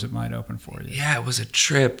other doors it might open for you. Yeah, it was a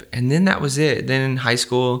trip. And then that was it. Then in high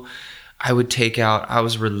school, I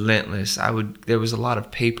was relentless. There was a lot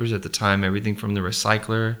of papers at the time, everything from the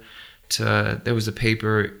recycler to, there was a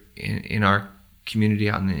paper in our community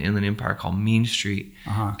out in the Inland Empire called Mean Street.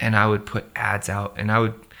 And I would put ads out, and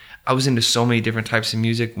I was into so many different types of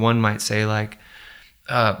music. One might say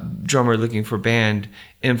drummer looking for band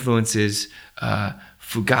influences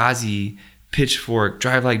Fugazi, Pitchfork,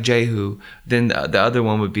 Drive Like Jehu. Then the other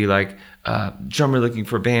one would be drummer looking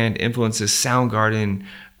for band influences Soundgarden,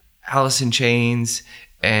 Alice in Chains,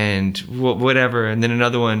 and whatever. And then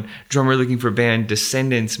another one, drummer looking for band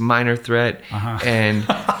Descendants, Minor Threat, and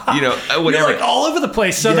whatever. You're all over the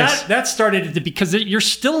place. So yes. that started to, because you're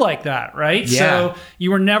still like that, right? Yeah. So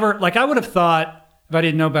you were never, I would have thought, if I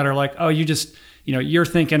didn't know better, you just, you're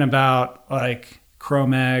thinking about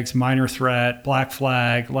Cro-Mags, Minor Threat, Black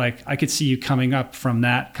Flag. I could see you coming up from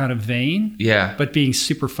that kind of vein. Yeah. But being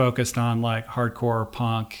super focused on hardcore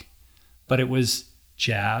punk, but it was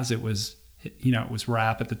jazz, it was it was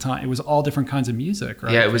rap at the time. It was all different kinds of music,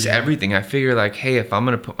 right? Yeah, it was everything. I figured hey, if I'm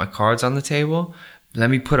going to put my cards on the table, let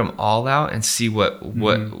me put them all out and see what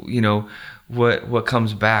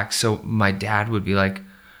comes back. So my dad would be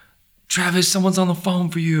Travis, someone's on the phone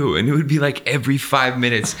for you. And it would be like every 5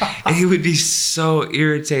 minutes. And he would be so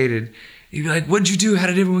irritated. He'd be like, what'd you do? How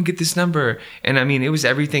did everyone get this number? And I mean, it was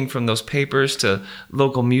everything from those papers to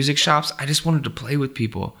local music shops. I just wanted to play with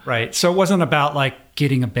people. Right. So it wasn't about like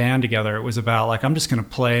getting a band together. It was about like, I'm just going to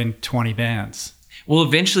play in 20 bands. We'll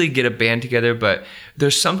eventually get a band together, but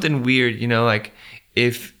there's something weird, you know, like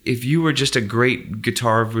if you were just a great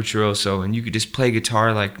guitar virtuoso and you could just play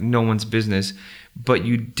guitar like no one's business, but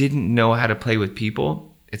you didn't know how to play with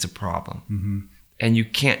people, it's a problem. Mm-hmm. And you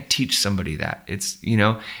can't teach somebody that. It's, you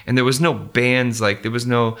know, and there was no bands, like there was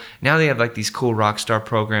no, now they have like these cool rock star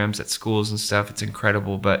programs at schools and stuff. It's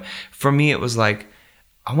incredible. But for me, it was like,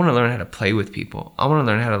 I want to learn how to play with people. I want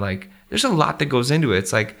to learn how to like, there's a lot that goes into it.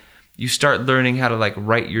 It's like you start learning how to like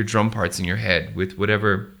write your drum parts in your head with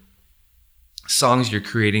whatever songs you're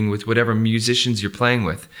creating, with whatever musicians you're playing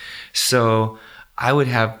with. So I would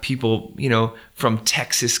have people, you know, from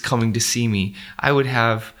Texas coming to see me. I would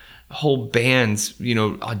have whole bands, you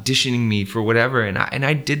know, auditioning me for whatever. And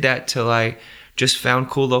I did that till I just found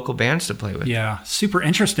cool local bands to play with. Yeah. Super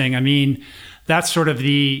interesting. I mean, that's sort of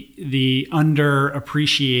the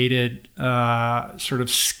underappreciated sort of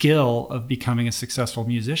skill of becoming a successful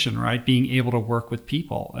musician, right? Being able to work with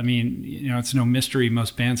people. I mean, you know, it's no mystery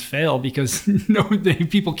most bands fail because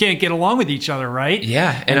people can't get along with each other, right?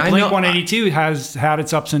 Yeah. And Blink-182 has had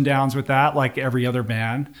its ups and downs with that, like every other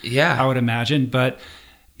band. Yeah. I would imagine. But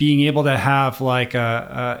being able to have like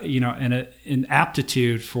an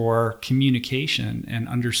aptitude for communication and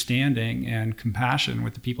understanding and compassion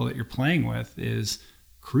with the people that you're playing with is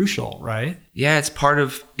crucial, right? Yeah, it's part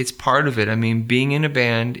of it. I mean, being in a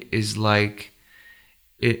band is like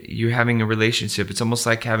you're having a relationship. It's almost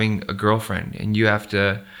like having a girlfriend, and you have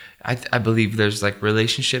to. I believe there's like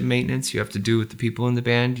relationship maintenance you have to do with the people in the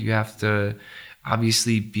band. You have to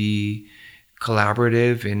obviously be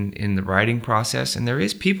collaborative in the writing process. And there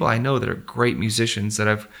is people I know that are great musicians that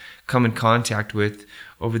I've come in contact with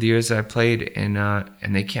over the years that I played, and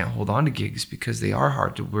they can't hold on to gigs because they are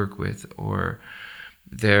hard to work with, or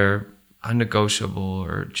they're unnegotiable,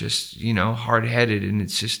 or just, you know, hard-headed. And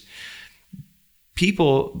it's just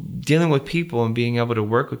dealing with people and being able to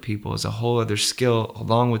work with people is a whole other skill,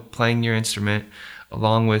 along with playing your instrument,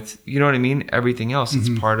 along with, you know what I mean, everything else.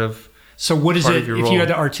 Mm-hmm. It's part of. So what is it, if role. you had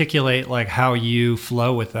to articulate like how you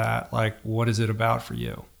flow with that, like what is it about for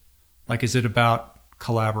you? Like, is it about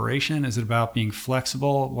collaboration? Is it about being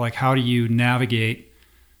flexible? Like, how do you navigate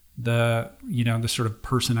the sort of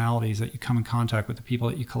personalities that you come in contact with, the people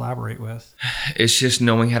that you collaborate with? It's just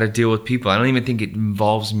knowing how to deal with people. I don't even think it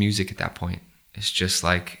involves music at that point. It's just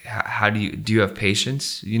like, how do you have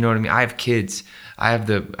patience? You know what I mean? I have kids.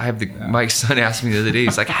 My son asked me the other day,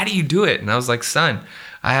 he's like, how do you do it? And I was like, son,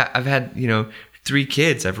 I've had, 3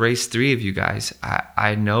 kids. I've raised 3 of you guys.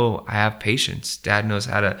 I know I have patience. Dad knows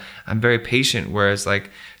I'm very patient. Whereas like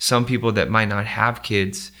some people that might not have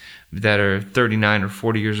kids that are 39 or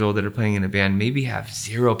 40 years old that are playing in a band maybe have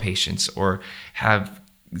zero patience or have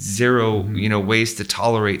zero, ways to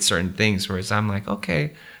tolerate certain things. Whereas I'm like,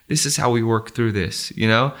 okay, this is how we work through this,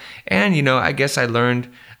 And, I guess I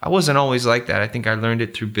wasn't always like that. I think I learned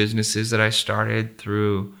it through businesses that I started,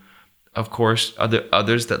 through, of course,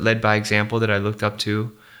 others that led by example that I looked up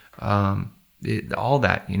to, all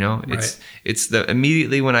that, Right. It's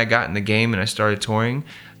immediately when I got in the game and I started touring,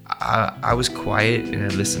 I was quiet and I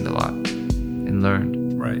listened a lot and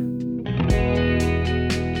learned. Right.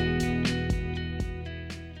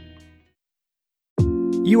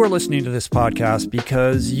 You are listening to this podcast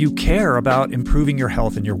because you care about improving your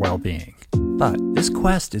health and your well-being. But this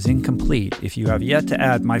quest is incomplete if you have yet to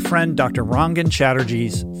add my friend Dr. Rangan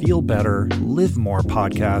Chatterjee's Feel Better, Live More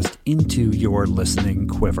podcast into your listening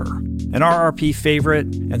quiver. An RRP favorite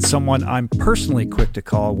and someone I'm personally quick to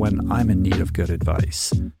call when I'm in need of good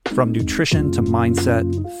advice. From nutrition to mindset,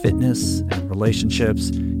 fitness, and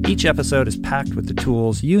relationships, each episode is packed with the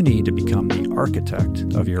tools you need to become the architect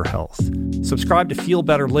of your health. Subscribe to Feel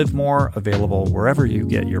Better, Live More, available wherever you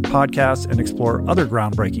get your podcasts, and explore other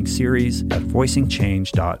groundbreaking series at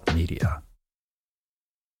voicingchange.media.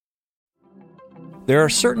 There are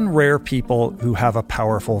certain rare people who have a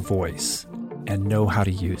powerful voice and know how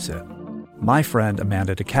to use it. My friend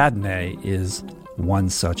Amanda Decadene is one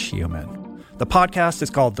such human. The podcast is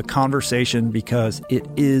called The Conversation because it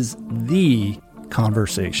is the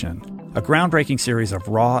conversation. A groundbreaking series of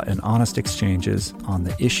raw and honest exchanges on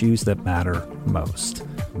the issues that matter most.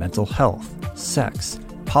 Mental health, sex,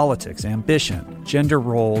 politics, ambition, gender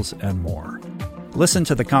roles, and more. Listen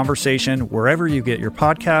to The Conversation wherever you get your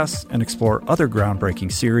podcasts and explore other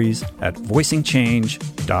groundbreaking series at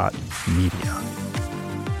voicingchange.media.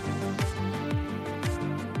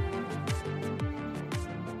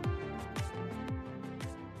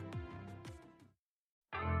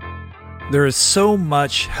 There is so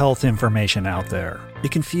much health information out there.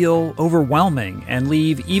 It can feel overwhelming and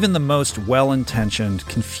leave even the most well-intentioned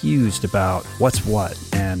confused about what's what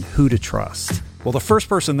and who to trust. Well, the first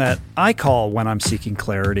person that I call when I'm seeking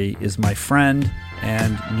clarity is my friend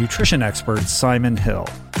and nutrition expert, Simon Hill,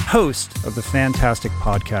 host of the fantastic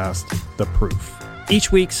podcast, The Proof. Each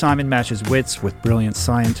week, Simon matches wits with brilliant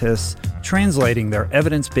scientists, translating their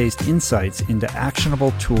evidence-based insights into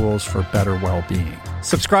actionable tools for better well-being.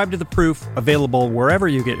 Subscribe to The Proof, available wherever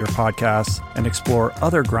you get your podcasts, and explore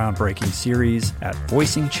other groundbreaking series at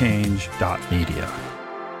voicingchange.media.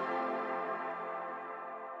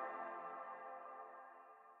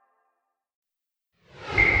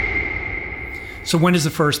 So when does the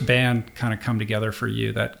first band kind of come together for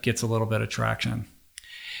you that gets a little bit of traction?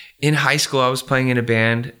 In high school, I was playing in a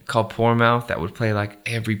band called Poor Mouth that would play like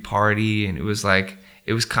every party, and it was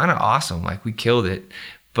kind of awesome. Like, we killed it,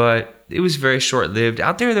 but it was very short-lived.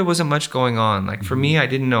 Out there wasn't much going on. Like, for me, I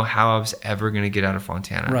didn't know how I was ever going to get out of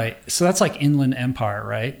Fontana. Right. So that's like Inland Empire,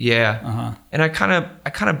 right? Yeah. Uh-huh. And I kind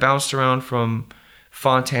of bounced around from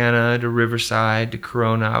Fontana to Riverside to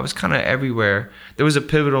Corona. I was kind of everywhere. There was a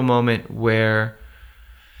pivotal moment where,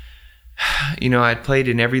 I'd played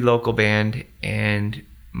in every local band, and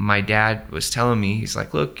my dad was telling me, he's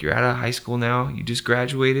like, look, you're out of high school now. You just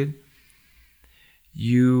graduated.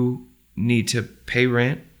 You need to pay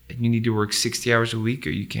rent, and you need to work 60 hours a week, or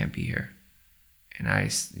you can't be here. And I,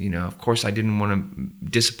 of course, I didn't want to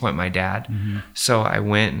disappoint my dad. Mm-hmm. So I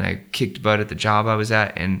went and I kicked butt at the job I was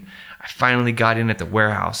at, and I finally got in at the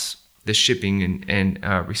warehouse, the shipping and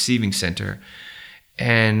receiving center,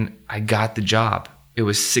 and I got the job. It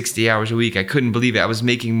was 60 hours a week. I couldn't believe it. I was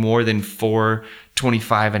making more than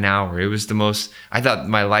 $4.25 an hour. It was the most, I thought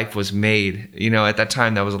my life was made. At that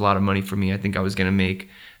time, that was a lot of money for me. I think I was going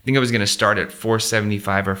to start at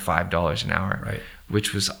 $4.75 or $5 an hour, right,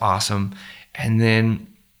 which was awesome. And then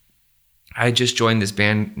I just joined this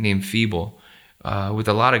band named Feeble with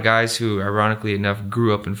a lot of guys who, ironically enough,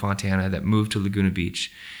 grew up in Fontana that moved to Laguna Beach.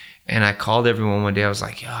 And I called everyone one day. I was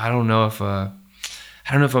like, I don't know if I'm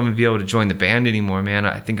going to be able to join the band anymore, man.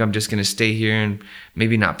 I think I'm just going to stay here and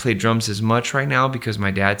maybe not play drums as much right now because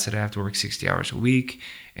my dad said I have to work 60 hours a week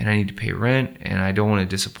and I need to pay rent and I don't want to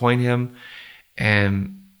disappoint him.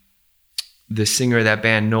 And the singer of that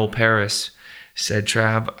band, Noel Paris, said,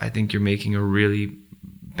 Trav, I think you're making a really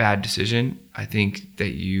bad decision. I think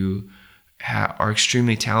that you are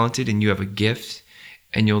extremely talented and you have a gift,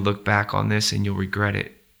 and you'll look back on this and you'll regret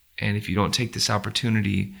it. And if you don't take this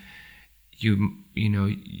opportunity, you'll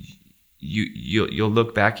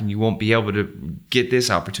look back and you won't be able to get this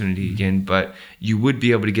opportunity again, but you would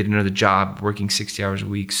be able to get another job working 60 hours a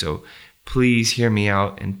week. So please hear me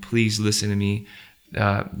out and please listen to me.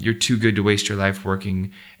 You're too good to waste your life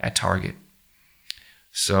working at Target.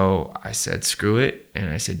 So I said, screw it. And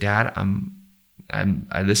I said, Dad,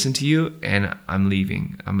 I listened to you and I'm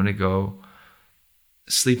leaving. I'm going to go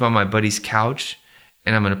sleep on my buddy's couch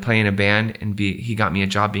and I'm going to play in a band and he got me a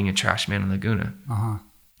job being a trash man in Laguna. Uh-huh.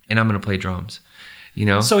 And I'm going to play drums,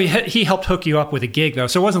 So he helped hook you up with a gig though.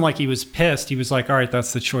 So it wasn't like he was pissed. He was like, all right,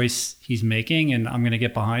 that's the choice he's making and I'm going to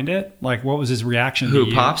get behind it. Like, what was his reaction to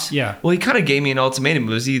you? Pops? Yeah. Well, he kind of gave me an ultimatum.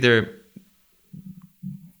 It was either,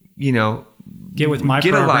 get with my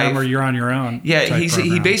program or you're on your own. Yeah,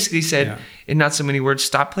 he basically said, in not so many words,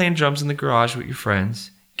 stop playing drums in the garage with your friends,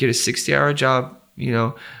 get a 60-hour job,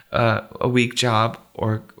 a week job,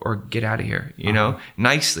 or get out of here,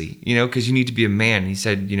 nicely, because you need to be a man. He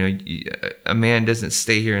said, a man doesn't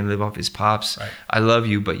stay here and live off his pops. Right. I love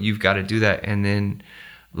you, but you've got to do that. And then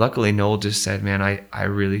luckily Noel just said, man, I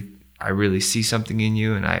really see something in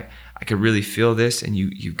you and I could really feel this and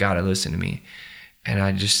you've got to listen to me. And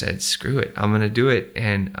I just said, screw it, I'm going to do it.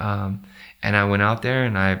 And I went out there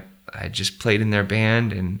and I just played in their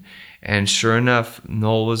band and sure enough,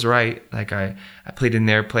 Noel was right. Like I played in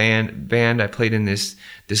their band. I played in this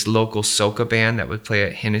local soca band that would play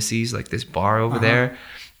at Hennessy's, like this bar over there.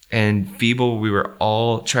 And Feeble, we were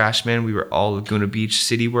all trash men. We were all Laguna Beach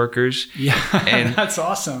city workers. Yeah, and that's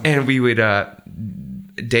awesome. And we would,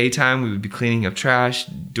 daytime, we would be cleaning up trash,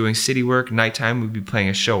 doing city work. Nighttime, we'd be playing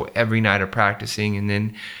a show every night or practicing. And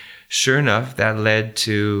then sure enough, that led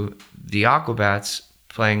to the Aquabats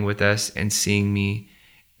playing with us and seeing me.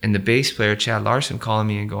 And the bass player, Chad Larson, calling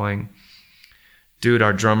me and going, dude,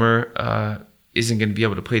 our drummer isn't going to be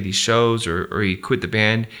able to play these shows or he quit the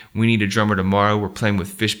band. We need a drummer tomorrow. We're playing with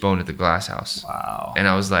Fishbone at the Glass House. Wow. And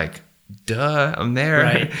I was like, duh, I'm there.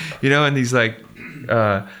 Right. And he's like, gave me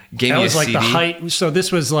a CD. That was like the height. So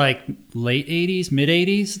this was like late 80s, mid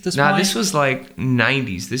 80s at this point? This was like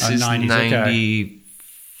 90s. This is 90s,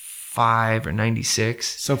 95 or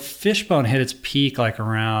 96. So Fishbone hit its peak like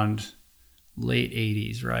around late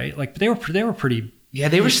 80s, right? Like they were pretty. Yeah,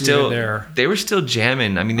 they were still there. They were still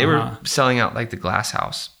jamming. I mean, they were selling out like the Glass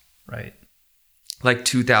House. Right. Like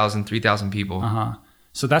 2,000, 3,000 people.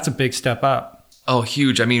 So that's a big step up. Oh,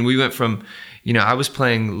 huge. I mean, we went from, I was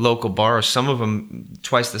playing local bars, some of them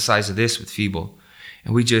twice the size of this with Feeble.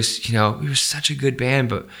 And we just, we were such a good band,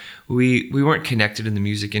 but we weren't connected in the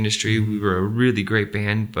music industry. We were a really great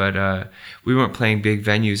band, but we weren't playing big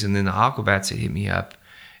venues. And then the Aquabats had hit me up,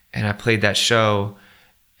 and I played that show,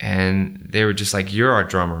 and they were just like, "You're our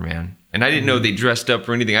drummer, man." And I didn't know they dressed up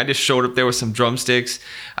or anything. I just showed up there with some drumsticks.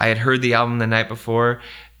 I had heard the album the night before,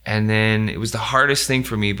 and then it was the hardest thing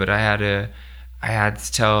for me, but I had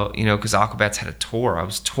to tell, because Aquabats had a tour. I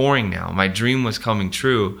was touring now. My dream was coming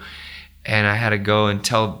true. And I had to go and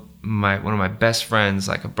tell one of my best friends,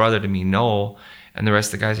 like a brother to me, Noel, and the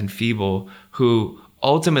rest of the guys in Feeble, who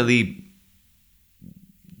ultimately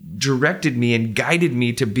directed me and guided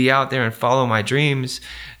me to be out there and follow my dreams,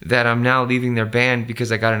 that I'm now leaving their band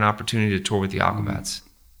because I got an opportunity to tour with the Aquabats.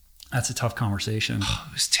 That's a tough conversation. Oh,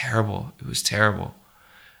 it was terrible. It was terrible.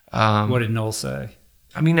 What did Noel say?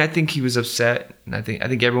 I mean, I think he was upset, and I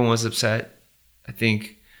think everyone was upset. I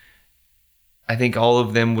think all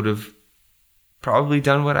of them would have probably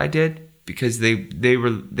done what I did, because they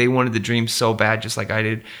wanted the dream so bad, just like I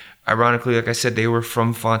did. Ironically, like I said, they were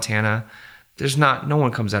from Fontana. No one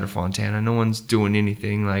comes out of Fontana. No one's doing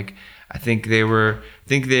anything. Like, I think they were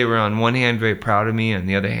on one hand very proud of me, and on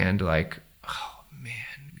the other hand, like, oh man,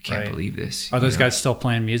 we can't believe this. Are those guys still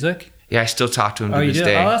playing music? Yeah, I still talk to him to this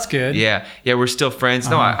day. Oh, that's good. Yeah, we're still friends.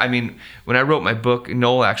 No, I mean, when I wrote my book,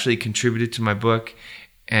 Noel actually contributed to my book,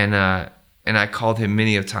 and I called him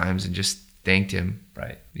many of times and just thanked him.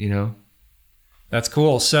 Right. That's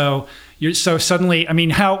cool. So suddenly, I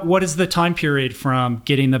mean, what is the time period from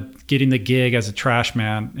getting the gig as a trash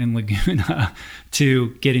man in Laguna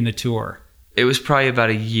to getting the tour? It was probably about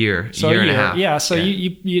a year and a half. Yeah. So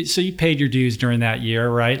you paid your dues during that year,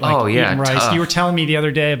 right? Like, eating rice. Tough. You were telling me the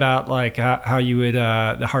other day about like how you would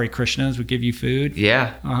the Hare Krishnas would give you food.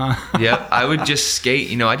 Yeah. Yep. I would just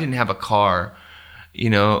skate. I didn't have a car.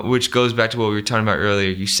 Which goes back to what we were talking about earlier.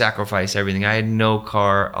 You sacrifice everything. I had no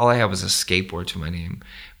car. All I had was a skateboard to my name.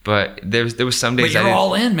 But there was some days. But you're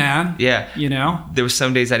all in, man. Yeah. There was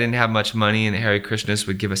some days I didn't have much money, and the Hare Krishnas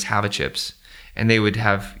would give us Hava chips, and they would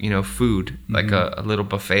have food, like a little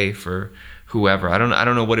buffet for whoever. I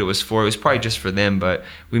don't know what it was for. It was probably just for them. But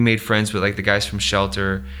we made friends with like the guys from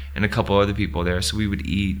Shelter and a couple other people there, so we would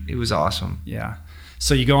eat. It was awesome. Yeah.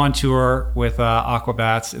 So you go on tour with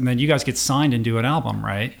Aquabats, and then you guys get signed and do an album,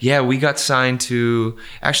 right? Yeah, we got signed to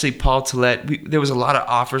actually Paul Tillett. There was a lot of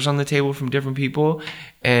offers on the table from different people,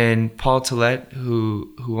 and Paul Tillett,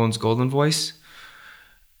 who owns Golden Voice,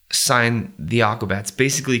 signed the Aquabats.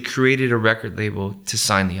 Basically, created a record label to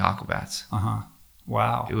sign the Aquabats.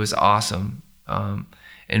 Wow, it was awesome.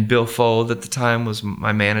 And Bill Fold at the time was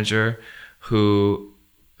my manager, who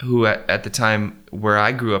at the time where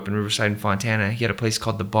I grew up in Riverside and Fontana, he had a place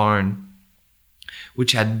called The Barn,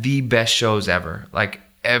 which had the best shows ever. Like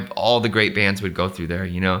all the great bands would go through there.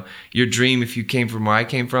 Your dream, if you came from where I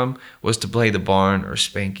came from, was to play The Barn or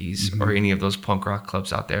Spanky's or any of those punk rock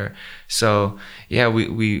clubs out there. So yeah,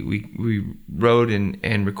 we wrote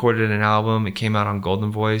and recorded an album. It came out on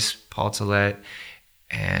Golden Voice, Paul Tillett.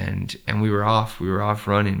 And we were off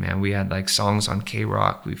running, man. We had like songs on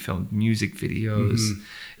K-Rock. We filmed music videos.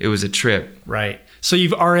 It was a trip. Right. So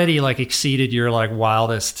you've already like exceeded your like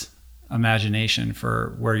wildest imagination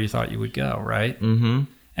for where you thought you would go, right? Mm-hmm.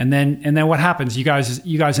 And then what happens? You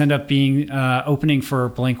guys end up being opening for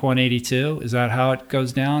Blink-182. Is that how it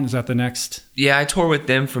goes down? Is that the next? Yeah, I toured with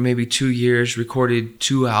them for maybe 2 years, recorded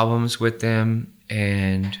 2 albums with them,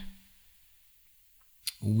 and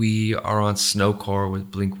we are on Snowcore with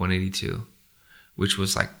Blink-182, which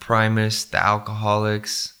was like Primus, The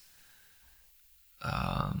Alcoholics,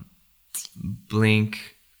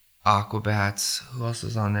 Blink, Aquabats. Who else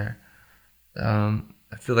was on there?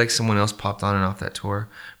 I feel like someone else popped on and off that tour.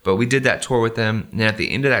 But we did that tour with them. And then at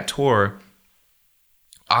the end of that tour,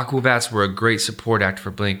 Aquabats were a great support act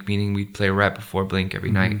for Blink, meaning we'd play right before Blink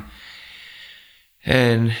every night.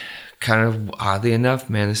 And kind of oddly enough,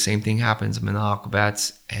 man, the same thing happens. I'm in the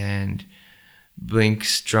Aquabats, and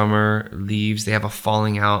Blink's drummer leaves. They have a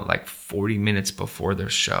falling out like 40 minutes before their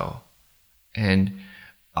show. And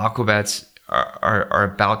Aquabats are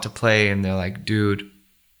about to play, and they're like, dude,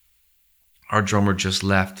 our drummer just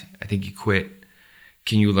left. I think he quit.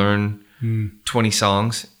 Can you learn 20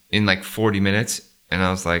 songs in like 40 minutes? And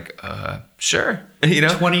I was like, sure.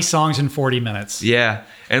 20 songs in 40 minutes. Yeah.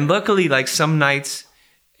 And luckily, like some nights,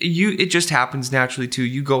 it just happens naturally too.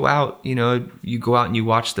 You go out, and you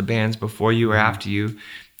watch the bands before you or after you,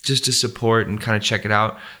 just to support and kind of check it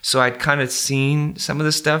out. So I'd kind of seen some of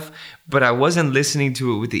the stuff, but I wasn't listening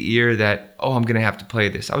to it with the ear that, oh, I'm going to have to play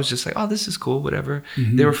this. I was just like, oh, this is cool, whatever.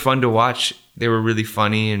 Mm-hmm. They were fun to watch. They were really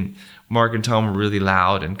funny, and Mark and Tom were really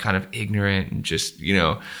loud and kind of ignorant and just,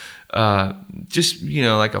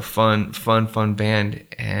 like a fun band.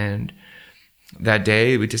 And that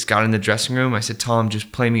day we just got in the dressing room. I said, Tom,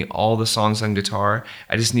 just play me all the songs on guitar.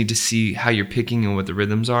 I just need to see how you're picking and what the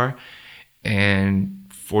rhythms are. And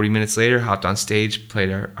 40 minutes later, hopped on stage, played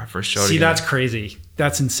our first show together. That's crazy.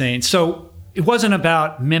 That's insane. So it wasn't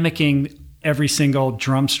about mimicking every single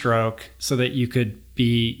drum stroke so that you could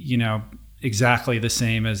be, exactly the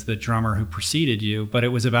same as the drummer who preceded you, but it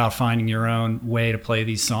was about finding your own way to play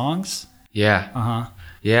these songs. Yeah. Uh-huh.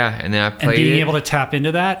 Yeah, and then I played and being able to tap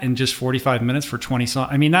into that in just 45 minutes for 20 songs.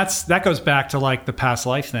 I mean, that goes back to like the past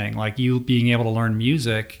life thing, like you being able to learn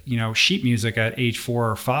music, sheet music at age 4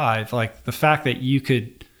 or 5. Like the fact that you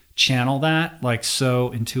could channel that like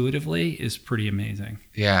so intuitively is pretty amazing.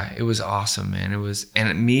 Yeah, it was awesome, man.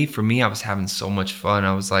 For me, I was having so much fun.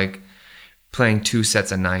 I was like playing 2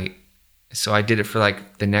 sets a night. So I did it for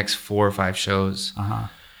like the next 4 or 5 shows. Uh-huh.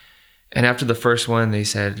 And after the first one, they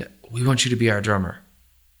said, we want you to be our drummer.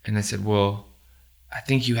 And I said, well, I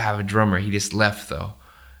think you have a drummer. He just left though.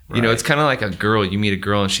 Right. It's kind of like a girl. You meet a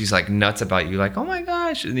girl and she's like nuts about you. Like, oh my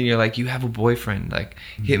gosh. And then you're like, you have a boyfriend. Like,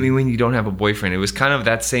 hit me when you don't have a boyfriend. It was kind of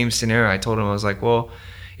that same scenario. I told him, I was like, well,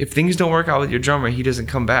 if things don't work out with your drummer, he doesn't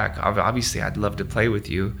come back. Obviously, I'd love to play with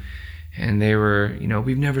you. And they were,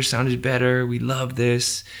 we've never sounded better. We love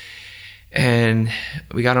this. And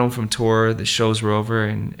we got home from tour. The shows were over.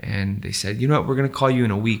 And they said, you know what? We're going to call you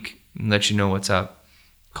in a week and let you know what's up.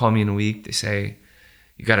 Call me in a week. They say,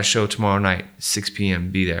 you got a show tomorrow night, 6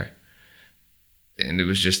 p.m. Be there. And it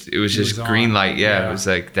was just green light. Yeah, it was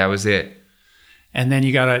like, that was it. And then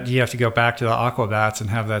you have to go back to the Aquabats and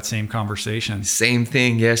have that same conversation. Same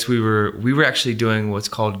thing. Yes, we were actually doing what's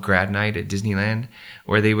called grad night at Disneyland,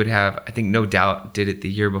 where they would have, I think No Doubt did it the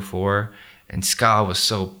year before. And ska was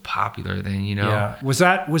so popular then, Yeah. Was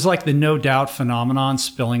like the No Doubt phenomenon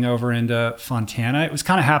spilling over into Fontana? It was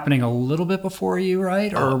kind of happening a little bit before you,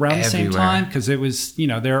 right? Or around the same time? Because it was,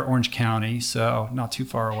 they're Orange County, so not too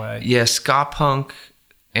far away. Yeah, ska punk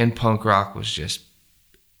and punk rock was just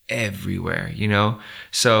everywhere,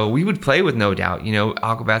 So we would play with No Doubt.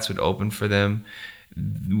 Aquabats would open for them.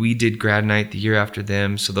 We did grad night the year after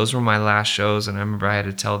them. So those were my last shows. And I remember I had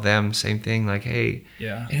to tell them same thing, like, hey,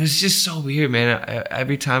 yeah. And it was just so weird, man.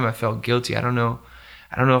 Every time I felt guilty. I don't know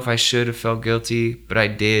if I should have felt guilty, but I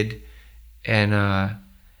did. And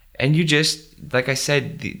you just, like I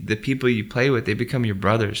said, the people you play with, they become your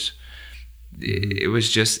brothers.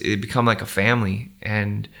 It become like a family.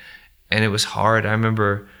 And it was hard. I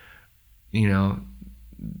remember,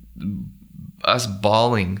 us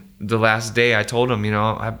bawling the last day. I told them,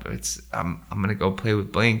 I'm gonna go play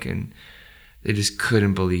with Blink, and they just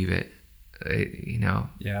couldn't believe it.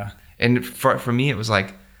 Yeah. And for me, it was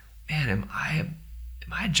like, man, am I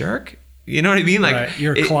a jerk? You know what I mean? Like, right.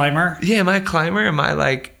 You're a climber. Yeah, am I a climber? Am I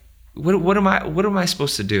like, what am I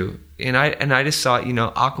supposed to do? And I just saw,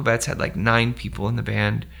 Aquabats had like 9 people in the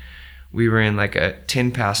band. We were in like a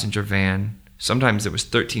 10-passenger van. Sometimes there was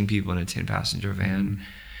 13 people in a 10-passenger van.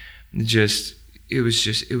 Mm-hmm. It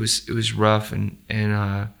was rough, and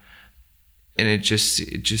it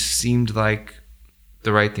just seemed like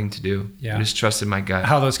the right thing to do. Yeah. I just trusted my gut.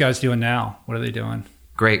 How are those guys doing now? What are they doing?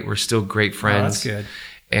 Great. We're still great friends. Oh, that's good.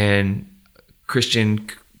 And Christian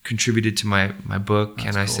contributed to my book.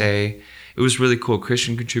 That's cool. I say it was really cool.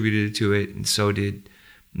 Christian contributed to it, and so did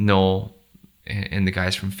Noel and the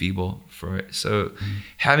guys from Feeble for it. So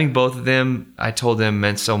having both of them, I told them,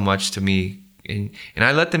 meant so much to me. And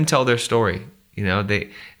I let them tell their story.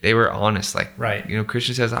 They were honest. Like, right.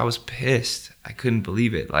 Christian says, I was pissed. I couldn't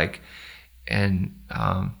believe it. Like, and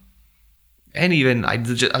even I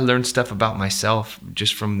learned stuff about myself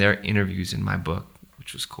just from their interviews in my book,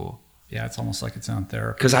 which was cool. Yeah, it's almost like its own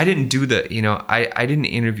therapy. Because I didn't do I didn't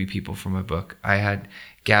interview people for my book. I had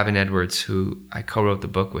Gavin Edwards, who I co-wrote the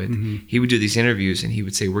book with. Mm-hmm. He would do these interviews, and he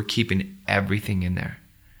would say, we're keeping everything in there.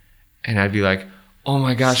 And I'd be like, oh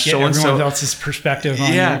my gosh, so and so. Everyone else's perspective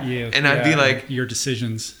on you. And I'd be like, your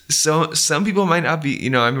decisions. So some people might not be,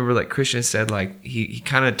 I remember like Christian said, like he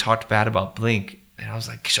kind of talked bad about Blink. And I was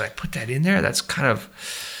like, should I put that in there? That's kind of,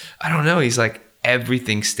 I don't know. He's like,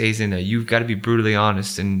 everything stays in there. You've got to be brutally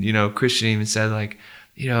honest. And, Christian even said like,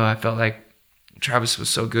 I felt like Travis was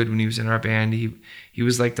so good when he was in our band. He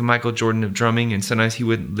was like the Michael Jordan of drumming, and sometimes he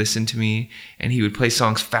would listen to me and he would play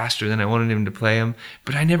songs faster than I wanted him to play them.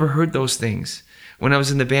 But I never heard those things when I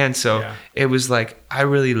was in the band. So it was like I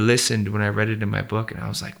really listened when I read it in my book, and I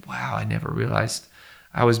was like, wow, I never realized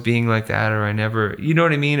I was being like that, or I never, you know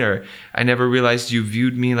what I mean? Or I never realized you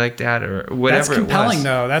viewed me like that, or whatever. That's compelling,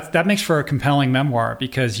 though. That makes for a compelling memoir,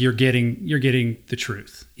 because you're getting the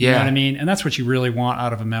truth. You know what I mean? And that's what you really want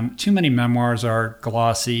out of a memoir. Too many memoirs are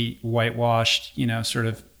glossy, whitewashed, sort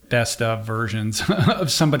of best of versions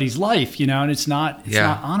of somebody's life, and it's not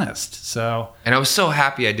honest. So, and I was so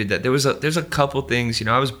happy I did that. There's a couple things,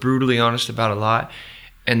 I was brutally honest about a lot.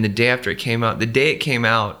 And the day it came out,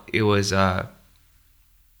 it was,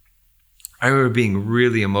 I remember being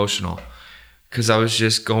really emotional, because I was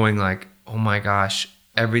just going like, oh my gosh,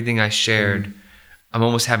 everything I shared, I'm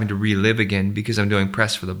almost having to relive again because I'm doing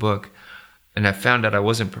press for the book. And I found out I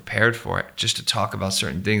wasn't prepared for it, just to talk about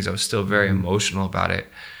certain things. I was still very emotional about it.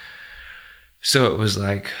 So it was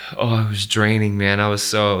like, it was draining, man. It was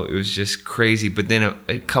just crazy. But then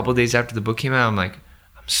a couple of days after the book came out, I'm like,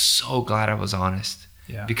 I'm so glad I was honest.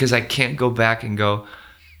 Yeah. Because I can't go back and go,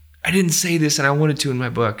 I didn't say this and I wanted to in my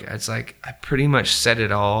book. It's like I pretty much said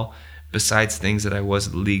it all, besides things that I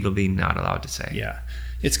was legally not allowed to say. Yeah.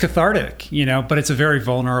 It's cathartic, but it's a very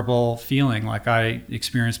vulnerable feeling. Like I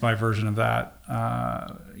experienced my version of that,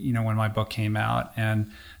 when my book came out,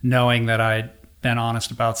 and knowing that I'd been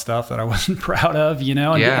honest about stuff that I wasn't proud of,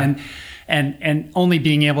 and only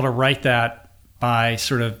being able to write that by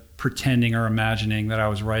sort of pretending or imagining that I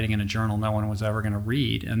was writing in a journal no one was ever going to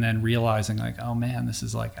read, and then realizing like, oh man, this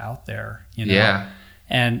is like out there, and I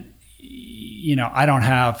don't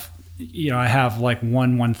have, I have like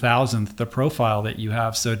 1/1000th the profile that you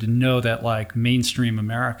have. So to know that like mainstream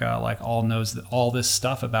America like all knows that all this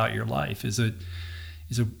stuff about your life is an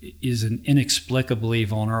inexplicably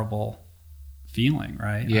vulnerable feeling,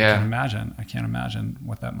 right? Yeah. I can't imagine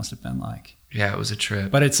what that must have been like. Yeah, it was a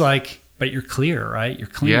trip. But it's like, but you're clear, right? You're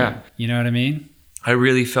clean. Yeah. You know what I mean? I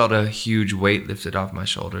really felt a huge weight lifted off my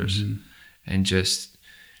shoulders, and just,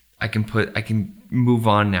 I can move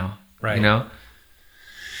on now, right?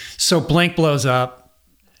 So Blank blows up,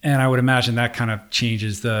 and I would imagine that kind of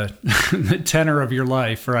changes the the tenor of your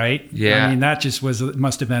life, right? Yeah. I mean, that just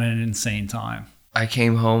must have been an insane time. I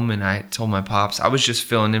came home and I told my pops, I was just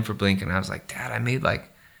filling in for Blink, and I was like, Dad, I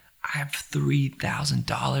have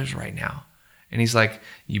 $3,000 right now. And he's like,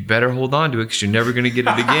 you better hold on to it, because you're never going to get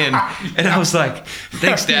it again. And I was like,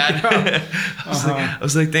 thanks, Dad. I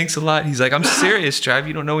was like, thanks a lot. He's like, I'm serious, Trav.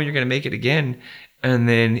 You don't know when you're going to make it again. And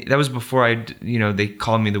then that was before they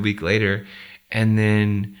called me the week later. And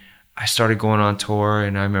then I started going on tour.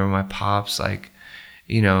 And I remember my pops, like,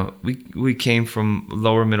 we came from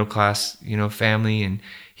lower middle class, family. And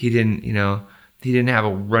he didn't have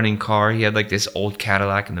a running car. He had like this old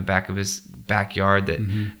Cadillac in the back of his backyard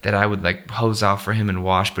that I would like hose off for him and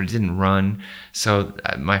wash, but it didn't run. So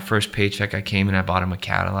my first paycheck, I came and I bought him a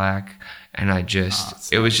Cadillac, and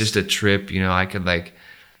it was just a trip. I could like,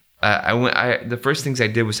 the first things I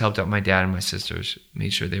did was helped out my dad and my sisters, made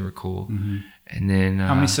sure they were cool. And then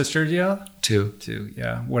how many sisters do you have? Two.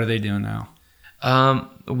 Yeah. What are they doing now?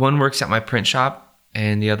 One works at my print shop,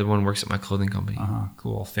 and the other one works at my clothing company.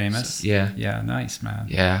 Cool. Famous? So, yeah. Yeah, nice, man.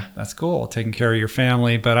 Yeah. That's cool, taking care of your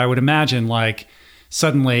family. But I would imagine, like,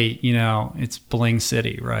 suddenly, it's Bling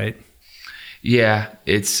City, right? Yeah,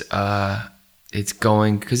 it's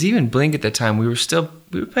going, because even Blink at the time, we were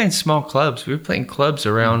playing small clubs. We were playing clubs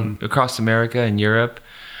around across America and Europe.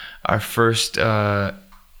 Our first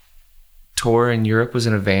tour in Europe was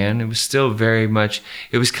in a van. It was still very much,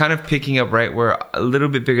 it was kind of picking up right where, a little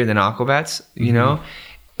bit bigger than Aquabats,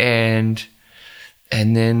 and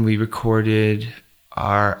then we recorded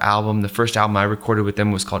our album. The first album I recorded with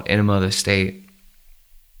them was called Enema of the State,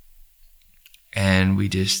 and we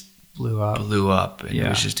just blew up, and it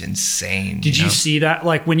was just insane. Did you see that,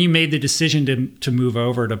 like, when you made the decision to move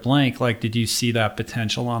over to Blank, like, did you see that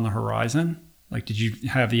potential on the horizon? Like, did you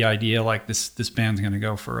have the idea, like, this band's going to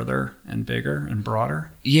go further and bigger and broader?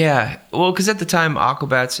 Yeah. Well, because at the time,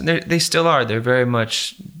 Aquabats, and they still are, they're very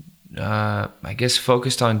much, I guess,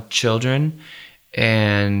 focused on children.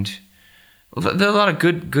 And there are a lot of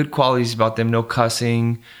good qualities about them. No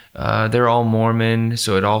cussing. They're all Mormon,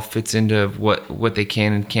 so it all fits into what they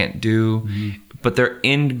can and can't do. But their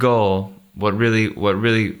end goal, what really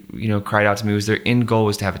cried out to me, was their end goal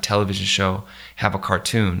was to have a television show, have a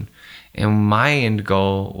cartoon. And my end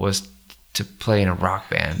goal was to play in a rock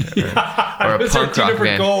band or a punk rock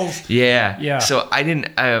band. Goals. Yeah. So I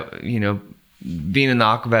didn't, being in the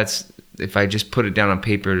Aquabats, if I just put it down on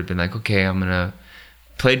paper, it would have been like, okay, I'm going to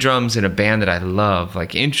play drums in a band that I love,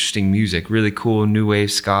 like interesting music, really cool, new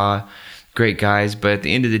wave ska, great guys. But at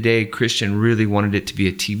the end of the day, Christian really wanted it to be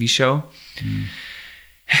a TV show.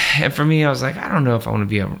 And for me, I was like, I don't know if I want to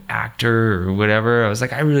be an actor or whatever. I was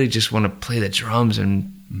like, I really just want to play the drums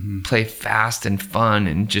and play fast and fun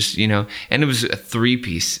and just, you know, and it was a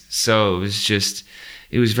 3-piece. So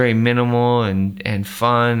it was very minimal and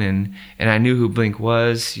fun. And I knew who Blink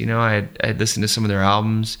was, you know, I had listened to some of their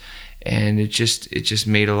albums, and it just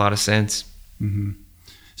made a lot of sense. Mm-hmm.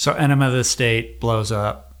 So Enema of the State blows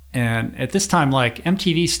up. And at this time, like,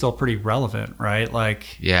 MTV's still pretty relevant, right?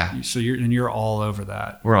 Like, yeah. So you're all over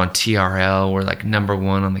that. We're on TRL. We're like number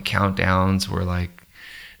 1 on the countdowns. We're like,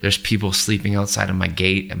 there's people sleeping outside of my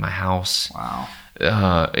gate at my house. Wow.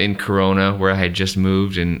 In Corona, where I had just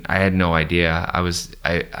moved, and I had no idea.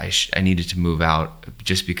 I needed to move out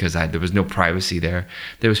just because there was no privacy there.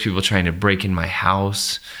 There was people trying to break in my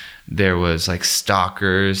house. There was like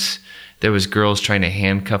stalkers. There was girls trying to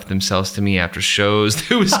handcuff themselves to me after shows.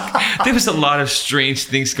 There was a lot of strange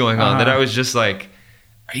things going on that I was just like,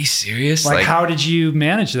 are you serious? Like, how did you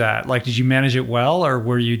manage that? Like, did you manage it well, or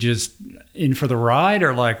were you just in for the ride,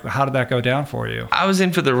 or like, how did that go down for you? I was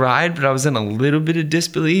in for the ride, but I was in a little bit of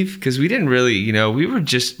disbelief because we didn't really, you know, we were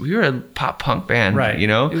a pop punk band, right? You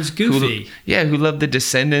know, it was goofy. Who loved the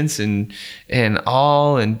Descendants and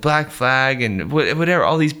All and Black Flag and whatever,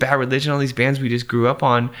 all these Bad Religion, all these bands we just grew up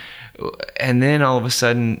on. And then all of a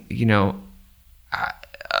sudden, you know,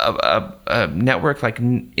 a network like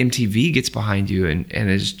MTV gets behind you and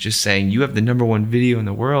is just saying, you have the number 1 video in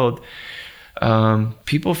the world.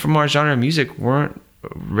 People from our genre of music weren't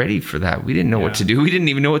ready for that. We didn't know what to do. We didn't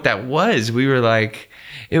even know what that was. We were like,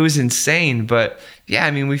 it was insane. But yeah,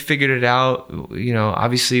 I mean, we figured it out. You know,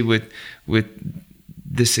 obviously with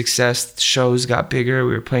the success, shows got bigger.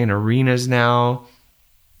 We were playing arenas now.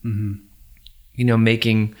 Mm-hmm. You know,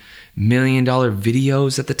 making $1 million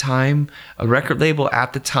videos at the time. A record label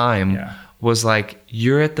at the time was like,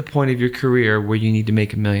 you're at the point of your career where you need to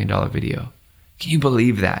make $1 million video. Can you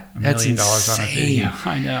believe that? That's $1 million on a video.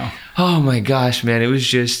 I know. Oh my gosh, man. It was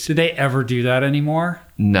just... Did they ever do that anymore?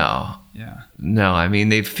 No. Yeah. No, I mean,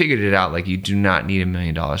 they've figured it out. Like, you do not need $1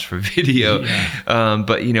 million for video. Yeah.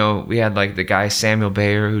 But, you know, we had like the guy Samuel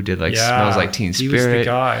Bayer who did like Smells Like Teen Spirit. He was the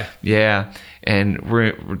guy. Yeah. And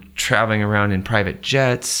we're traveling around in private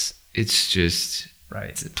jets. It's just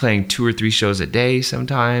playing 2 or 3 shows a day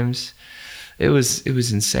sometimes. It was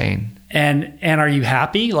insane. And are you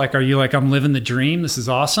happy? Like, are you like, I'm living the dream, this is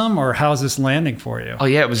awesome? Or how's this landing for you? Oh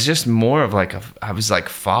yeah, it was just more of like I was like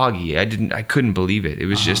foggy. I couldn't believe it. It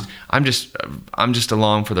was just I'm just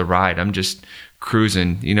along for the ride. I'm just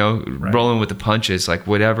cruising, you know, rolling with the punches. Like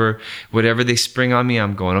whatever they spring on me,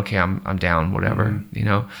 I'm going, okay, I'm down, whatever, you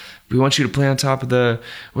know. We want you to play on top of the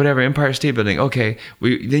whatever Empire State Building. Okay,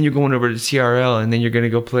 then you're going over to TRL, and then you're going to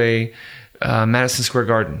go play Madison Square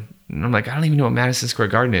Garden. And I'm like, I don't even know what Madison Square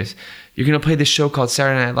Garden is. You're going to play this show called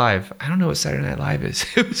Saturday Night Live. I don't know what Saturday Night Live is.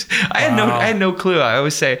 I had no clue. I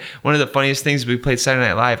always say one of the funniest things we played Saturday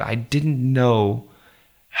Night Live. I didn't know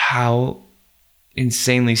how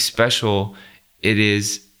insanely special it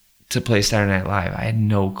is to play Saturday Night Live. I had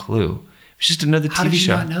no clue. It's just another TV show. How did you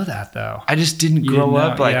not know that, though? I just didn't grow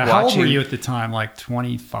up like watching. How old were you at the time? Like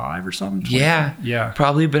 25 or something? 25? Yeah,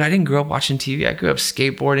 probably. But I didn't grow up watching TV. I grew up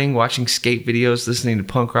skateboarding, watching skate videos, listening to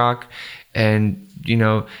punk rock, and you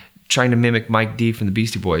know, trying to mimic Mike D from the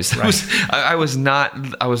Beastie Boys. Right. I was not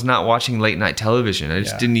watching late night television. I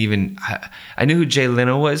just didn't even. I knew who Jay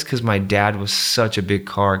Leno was because my dad was such a big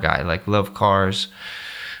car guy, like loved cars.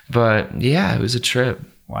 But yeah, it was a trip.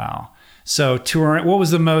 Wow. So touring, what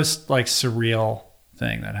was the most like surreal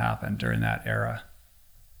thing that happened during that era?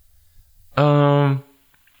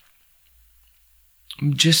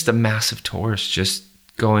 Just the massive tours, just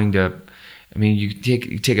going to, I mean, you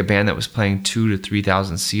take a band that was playing 2,000 to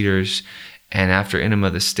 3,000 seaters, and after Enema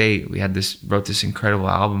of the State, we wrote this incredible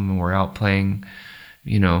album, and we're out playing,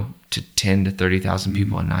 you know, to 10 to 30,000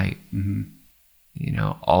 people a night, you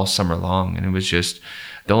know, all summer long. And it was just,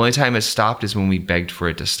 the only time it stopped is when we begged for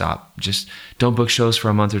it to stop. Just don't book shows for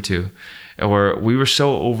a month or two. Or we were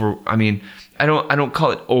so I mean, I don't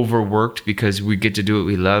call it overworked because we get to do what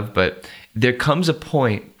we love, but there comes a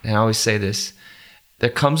point, and I always say this,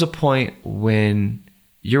 there comes a point when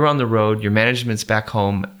you're on the road, your management's back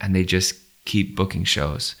home, and they just keep booking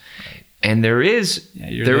shows. Right. And there is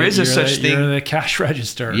a such thing. You're the cash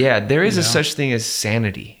register. Yeah, there is a such thing as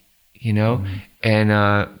sanity, you know? And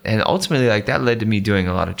ultimately, like, that led to me doing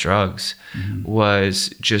a lot of drugs. Was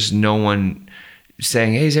just no one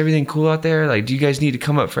saying, hey, is everything cool out there? Like, do you guys need to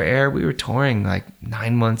come up for air? We were touring like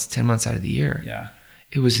 9 months, 10 months out of the year. Yeah.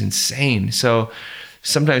 It was insane. So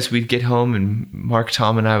sometimes we'd get home and Mark,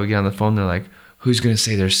 Tom, and I would get on the phone. They're like, who's going to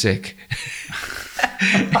say they're sick?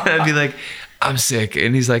 And I'd be like, I'm sick.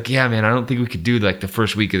 And he's like, yeah, man, I don't think we could do like the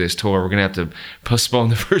first week of this tour. We're going to have to postpone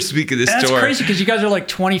the first week of this tour. That's crazy because you guys are like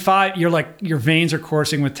 25. You're like, your veins are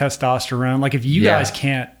coursing with testosterone. Like if you guys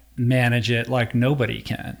can't manage it, like nobody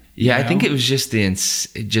can. Yeah, I think it was just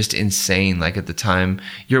just insane. Like at the time,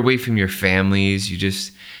 you're away from your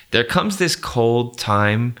families. There comes this cold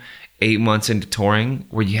time 8 months into touring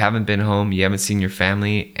where you haven't been home, you haven't seen your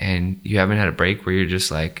family, and you haven't had a break where you're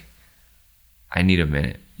just like, I need a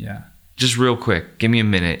minute. Yeah. Just real quick, give me a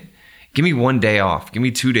minute. Give me 1 day off. Give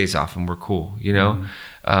me 2 days off and we're cool, you know?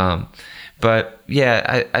 But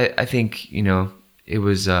yeah, I think, you know, it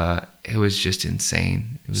was just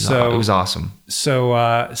insane. It was awesome. So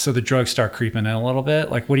the drugs start creeping in a little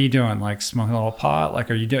bit. Like, what are you doing? Like smoking a little pot? Like,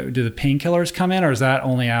 do the painkillers come in, or is that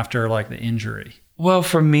only after like the injury? Well,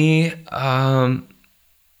 for me, I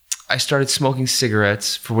started smoking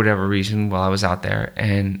cigarettes for whatever reason while I was out there,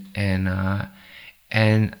 and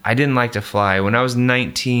I didn't like to fly. When I was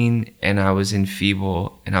 19 and I was in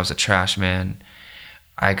Feeble and I was a trash man,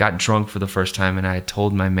 I got drunk for the first time and I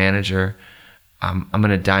told my manager, I'm going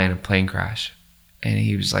to die in a plane crash. And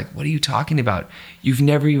he was like, what are you talking about? You've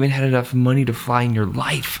never even had enough money to fly in your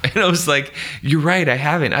life. And I was like, you're right, I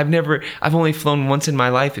haven't. I've only flown once in my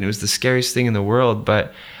life and it was the scariest thing in the world.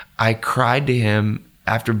 But I cried to him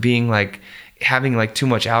after having like too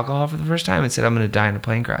much alcohol for the first time and said, I'm going to die in a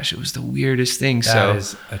plane crash. It was the weirdest thing. That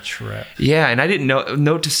is a trip. Yeah. And I didn't know,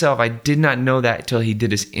 note to self, I did not know that until he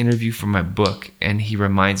did his interview for my book. And he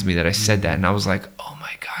reminds me that I said that. And I was like, oh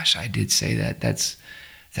my gosh, I did say that.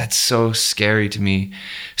 That's so scary to me.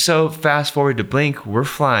 So fast forward to Blink, we're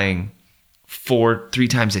flying 3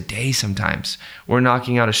 times a day sometimes. We're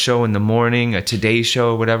knocking out a show in the morning, a Today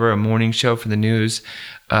show, whatever, a morning show for the news,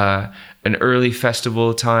 an early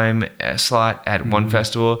festival time slot at one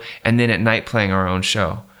festival, and then at night playing our own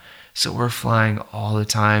show. So we're flying all the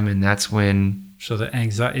time, and that's when... So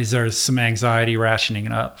is there some anxiety rationing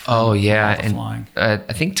it up? Oh, yeah. And flying? I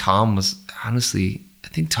think Tom was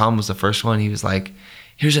the first one. He was like,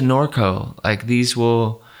 here's a Norco. Like this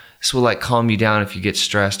will like calm you down if you get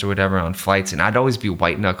stressed or whatever on flights. And I'd always be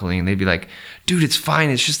white knuckling and they'd be like, dude, it's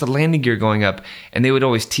fine. It's just the landing gear going up. And they would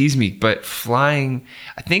always tease me. But flying,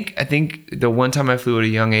 I think the one time I flew at a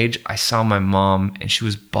young age, I saw my mom and she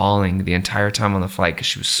was bawling the entire time on the flight because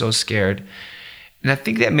she was so scared. And I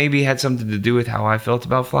think that maybe had something to do with how I felt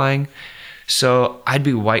about flying. So I'd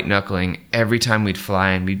be white knuckling every time we'd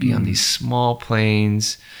fly, and we'd be on these small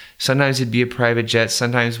planes. Sometimes it'd be a private jet.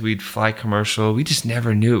 Sometimes we'd fly commercial. We just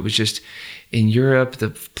never knew. It was just in Europe, the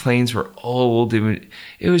planes were old.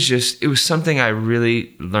 It was something I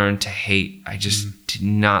really learned to hate. I just did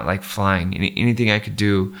not like flying. Anything I could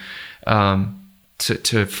do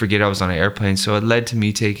to forget I was on an airplane. So it led to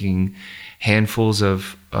me taking handfuls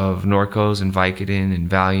of Norcos and Vicodin and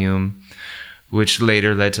Valium, which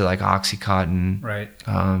later led to like Oxycontin, right?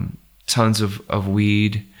 Tons of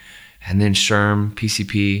weed. And then Sherm,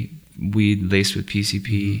 PCP, weed laced with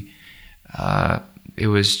PCP. It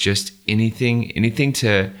was just anything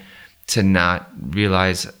to not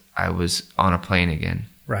realize I was on a plane again.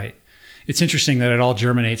 Right. It's interesting that it all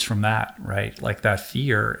germinates from that, right? Like that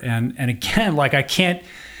fear. And again, like I can't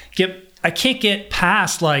get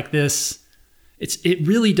past like this. It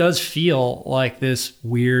really does feel like this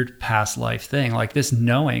weird past life thing, like this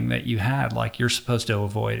knowing that you had, like you're supposed to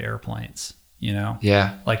avoid airplanes. You know?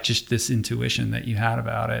 Yeah. Like just this intuition that you had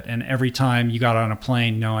about it. And every time you got on a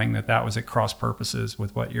plane knowing that was at cross purposes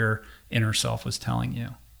with what your inner self was telling you.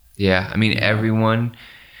 Yeah. I mean,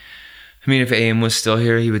 if AM was still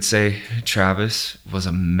here, he would say Travis was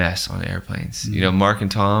a mess on airplanes. You know, Mark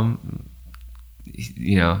and Tom,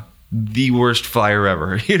 you know, the worst flyer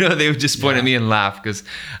ever. You know, they would just point at me and laugh because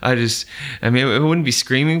it wouldn't be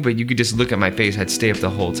screaming, but you could just look at my face. I'd stay up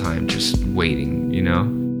the whole time just waiting, you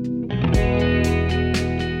know?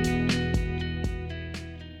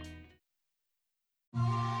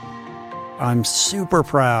 I'm super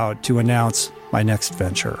proud to announce my next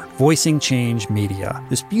venture, Voicing Change Media.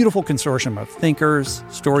 This beautiful consortium of thinkers,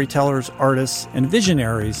 storytellers, artists, and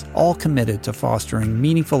visionaries, all committed to fostering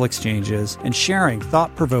meaningful exchanges and sharing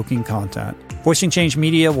thought-provoking content. Voicing Change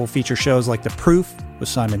Media will feature shows like The Proof with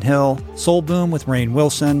Simon Hill, Soul Boom with Rainn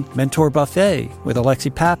Wilson, Mentor Buffet with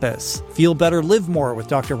Alexi Pappas, Feel Better, Live More with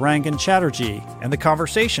Dr. Rangan Chatterjee, and The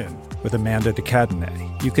Conversation with Amanda de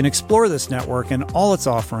Cadenet. You can explore this network and all its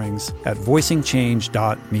offerings at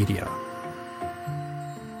voicingchange.media.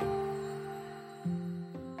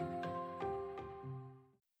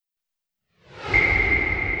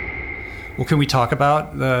 Well, can we talk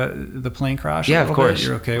about the plane crash? Yeah, of course.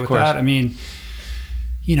 You're okay with that? I mean,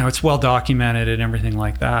 it's well documented and everything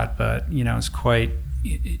like that, but it's quite,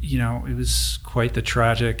 it was quite the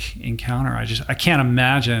tragic encounter. I can't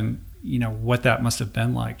imagine, what that must have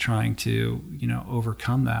been like trying to,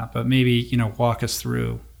 overcome that. But maybe, walk us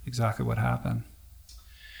through exactly what happened.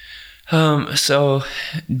 So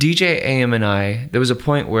DJ AM and I, there was a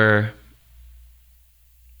point where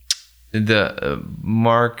the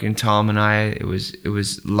Mark and Tom and I, it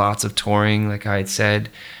was lots of touring, like I had said.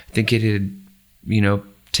 I think it had,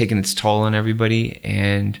 taken its toll on everybody.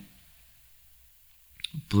 And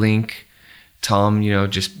Blink, Tom,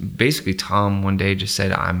 just basically Tom one day just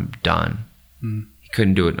said, I'm done. He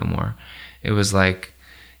couldn't do it no more. It was like,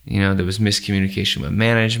 there was miscommunication with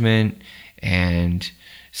management, and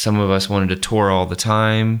some of us wanted to tour all the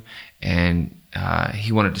time, and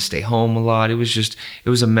he wanted to stay home a lot. It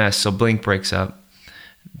was a mess. So Blink breaks up.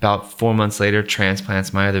 About 4 months later,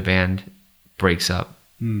 Transplants, my other band, breaks up.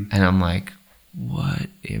 And I'm like, what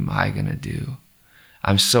am I going to do?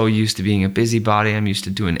 I'm so used to being a busybody. I'm used to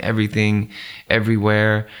doing everything,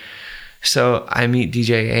 everywhere. So I meet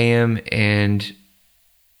DJ AM, and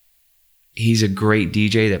he's a great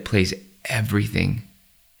DJ that plays everything.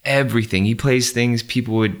 Everything. He plays things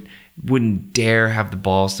people wouldn't dare have the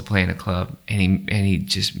balls to play in a club, and he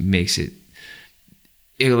just makes it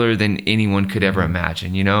iller than anyone could ever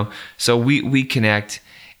imagine, So we connect,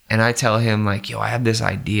 and I tell him like, yo, I have this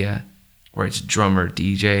idea where it's drummer,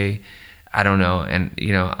 DJ, I don't know, and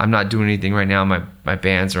I'm not doing anything right now. My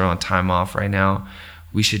bands are on time off right now.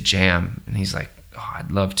 We should jam. And he's like, oh, I'd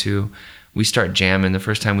love to. We start jamming. The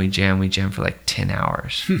first time we jammed for like 10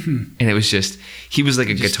 hours. And it was just, he was like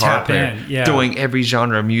a guitar player, throwing every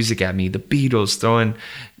genre of music at me. The Beatles, throwing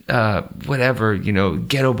whatever,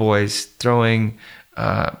 Ghetto Boys, throwing,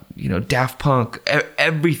 Daft Punk,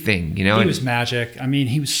 everything, He was magic. I mean,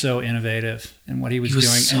 he was so innovative in what he was doing,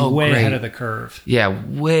 so and way great. ahead of the curve. Yeah,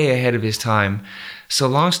 way ahead of his time. So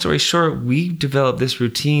long story short, we developed this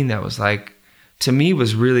routine that was like, to me,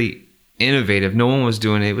 was really innovative. No one was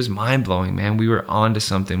doing it. It was mind-blowing, man. We were on to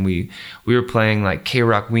something. We were playing like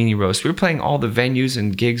K-Rock Weenie Roast. We were playing all the venues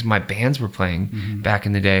and gigs my bands were playing back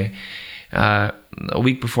in the day. A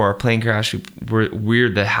week before our plane crash, we're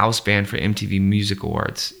the house band for MTV Music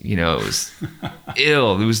Awards. It was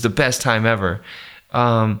ill. It was the best time ever.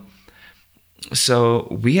 So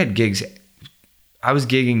we had gigs. I was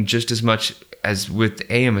gigging just as much as with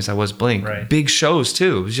AM as I was Blink. Right. Big shows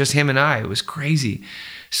too. It was just him and I. It was crazy.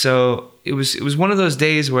 So it was one of those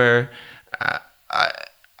days where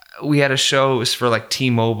we had a show. It was for like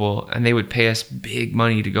T-Mobile, and they would pay us big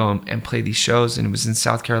money to go and play these shows. And it was in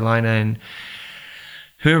South Carolina. And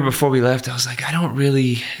I remember before we left, I was like, I don't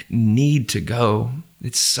really need to go.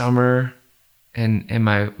 It's summer, and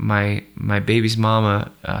my baby's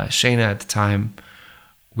mama, Shayna at the time,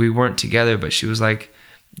 we weren't together, but she was like,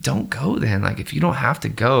 don't go then. Like, if you don't have to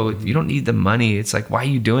go, if you don't need the money, it's like, why are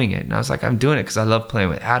you doing it? And I was like, I'm doing it because I love playing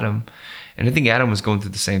with Adam. And I think Adam was going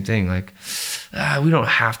through the same thing. Like, we don't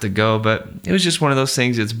have to go, but it was just one of those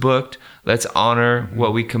things. It's booked. Let's honor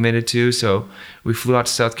what we committed to. So we flew out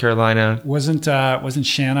to South Carolina. Wasn't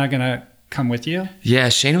Shanna gonna come with you? Yeah,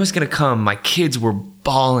 Shayna was gonna come. My kids were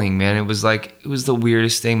bawling, man. It was the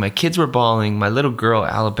weirdest thing. My kids were bawling. My little girl,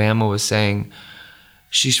 Alabama, was saying,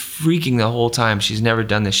 she's freaking the whole time. She's never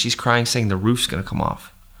done this. She's crying, saying the roof's gonna come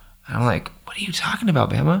off. And I'm like, what are you talking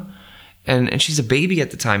about, Bama? And she's a baby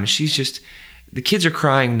at the time, and she's just, the kids are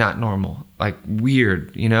crying not normal, like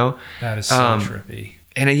weird, That is so trippy.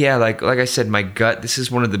 And yeah, like I said, my gut, this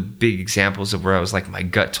is one of the big examples of where I was like, my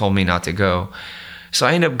gut told me not to go. So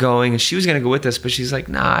I ended up going, and she was going to go with us, but she's like,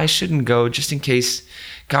 nah, I shouldn't go, just in case,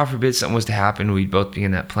 God forbid, something was to happen, we'd both be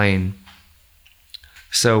in that plane.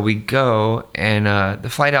 So we go, and the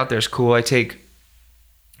flight out there is cool. I take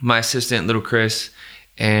my assistant, little Chris,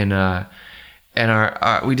 and our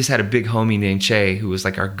we just had a big homie named Che, who was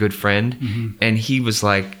like our good friend, and he was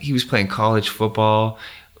playing college football.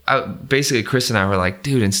 Basically, Chris and I were like,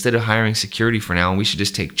 dude, instead of hiring security for now on, we should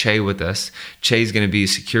just take Che with us. Che's going to be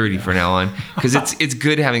security for now on, because it's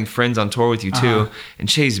good having friends on tour with you too. And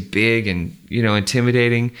Che's big and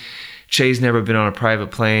intimidating. Che's never been on a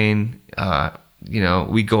private plane.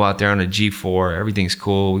 We go out there on a G4. Everything's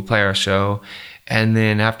cool. We play our show, and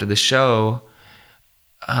then after the show,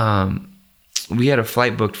 we had a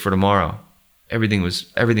flight booked for tomorrow. Everything was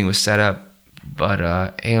set up, but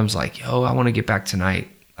AM's like, yo, I want to get back tonight.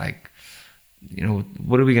 Like,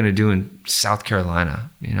 what are we going to do in South Carolina,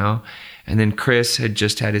 And then Chris had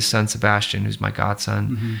just had his son, Sebastian, who's my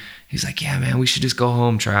godson. He's like, yeah, man, we should just go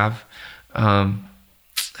home, Trav.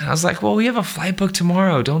 And I was like, well, we have a flight booked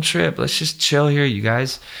tomorrow. Don't trip. Let's just chill here, you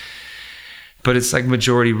guys. But it's like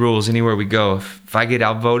majority rules anywhere we go. If I get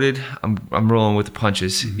outvoted, I'm rolling with the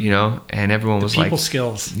punches, you know? And everyone was like... people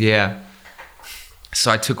skills. Yeah. So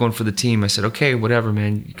I took one for the team. I said, okay, whatever,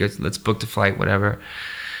 man. You guys, let's book the flight, whatever.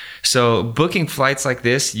 So booking flights like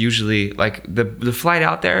this, usually, like the flight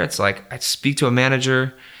out there, it's like I speak to a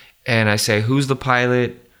manager and I say, who's the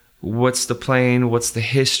pilot? What's the plane? What's the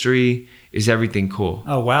history? Is everything cool?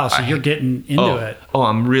 Oh, wow. So you're getting into it. Oh,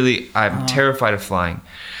 I'm terrified of flying.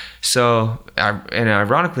 So, and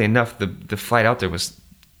ironically enough, the flight out there was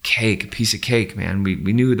a piece of cake, man. We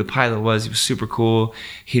knew who the pilot was. He was super cool.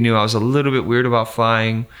 He knew I was a little bit weird about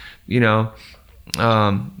flying, you know.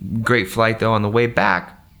 Great flight though. On the way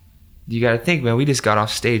back, you got to think, man, we just got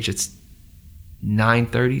off stage. It's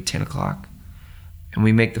 9:30, 10 o'clock. And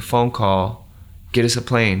we make the phone call, get us a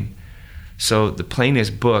plane. So the plane is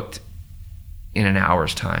booked in an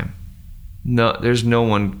hour's time. No, there's no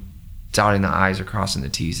one dotting the I's or crossing the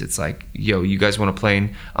T's. It's like, yo, you guys want a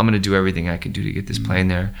plane? I'm going to do everything I can do to get this plane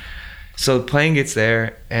there. So the plane gets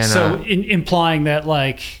there. And so implying that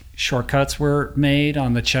like shortcuts were made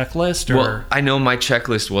on the checklist? Or? Well, I know my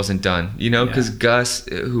checklist wasn't done, you know, because Gus,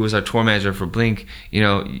 who was our tour manager for Blink, you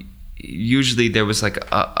know, usually there was like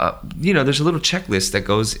there's a little checklist that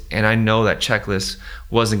goes, and I know that checklist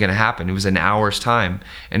wasn't going to happen. It was an hour's time.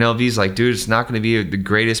 And LV's like, dude, it's not going to be the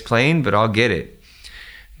greatest plane, but I'll get it.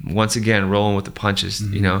 Once again, rolling with the punches,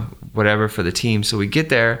 you know, whatever for the team. So we get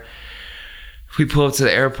there, we pull up to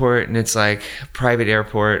the airport, and it's like a private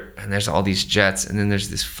airport, and there's all these jets, and then there's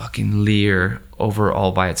this fucking Lear over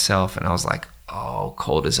all by itself. And I was like, oh,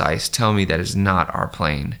 cold as ice. Tell me that is not our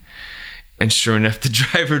plane. And sure enough, the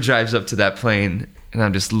driver drives up to that plane, and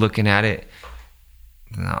I'm just looking at it.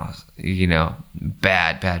 And I was, you know,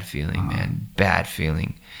 bad feeling, man. Bad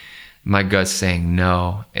feeling. My gut's saying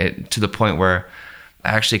no, to the point where I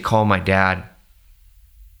actually call my dad,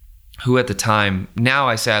 who at the time, now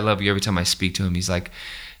I say I love you every time I speak to him. He's like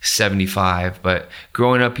 75, but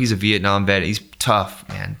growing up, he's a Vietnam vet. He's tough,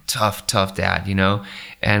 man. Tough dad, you know?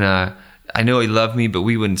 And I know he loved me, but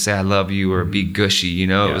we wouldn't say I love you or be gushy, you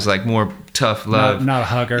know? It was like more tough love. Not a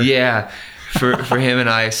hugger. Yeah, for him and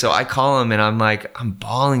I. So I call him, and I'm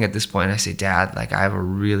bawling at this point. And I say, Dad, like, I have a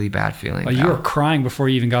really bad feeling. Oh, you were crying before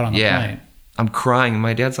you even got on the plane. I'm crying. And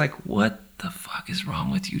my dad's like, what the fuck is wrong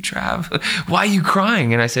with you, Trav? Why are you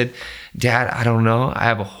crying? And I said, Dad, I don't know. I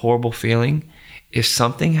have a horrible feeling. If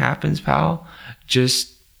something happens, pal,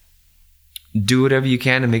 just do whatever you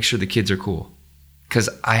can to make sure the kids are cool, because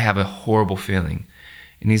I have a horrible feeling.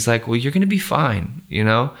 And he's like, well, you're going to be fine, you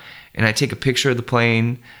know? And I take a picture of the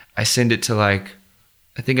plane. I send it to I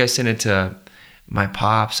sent it to my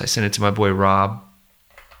pops. I sent it to my boy Rob,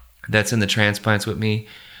 that's in the transplants with me.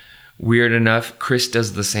 Weird enough, Chris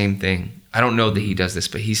does the same thing. I don't know that he does this,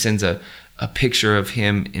 but he sends a picture of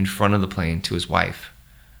him in front of the plane to his wife.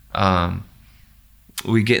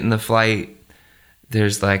 We get in the flight.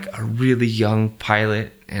 There's like a really young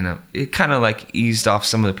pilot, and it kind of like eased off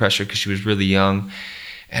some of the pressure because she was really young.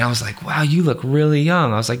 And I was like, wow, you look really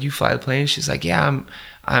young. I was like, you fly the plane? She's like, yeah,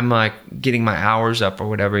 I'm like getting my hours up or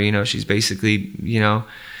whatever. You know, she's basically, you know,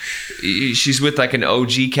 she's with like an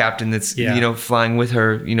OG captain that's, you know, flying with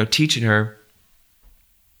her, you know, teaching her.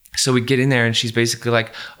 So we get in there, and she's basically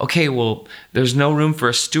like, okay, well, there's no room for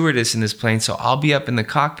a stewardess in this plane, so I'll be up in the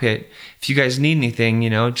cockpit. If you guys need anything, you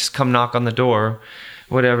know, just come knock on the door,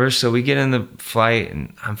 whatever. So we get in the flight,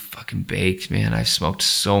 and I'm fucking baked, man. I've smoked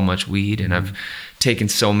so much weed, and I've taken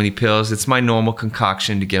so many pills. It's my normal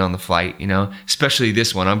concoction to get on the flight, you know, especially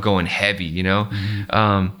this one. I'm going heavy, you know.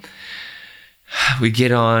 We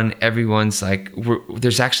get on, everyone's like,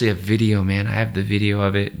 there's actually a video, man. I have the video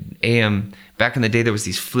of it. Back in the day, there was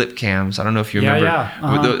these flip cams. I don't know if you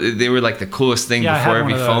remember. They were like the coolest thing before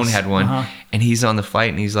every phone had one. And he's on the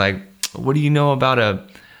flight, and he's like, what do you know about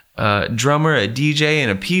a drummer, a DJ,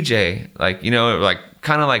 and a PJ? Like, you know, like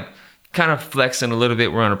kind of flexing a little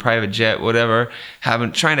bit. We're on a private jet, whatever,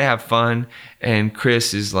 trying to have fun. And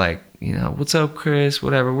Chris is like, you know, what's up, Chris?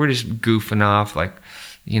 Whatever. We're just goofing off, like,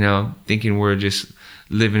 you know, thinking we're just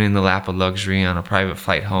living in the lap of luxury on a private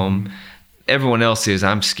flight home. Everyone else is.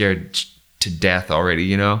 I'm scared to death already,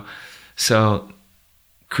 you know? So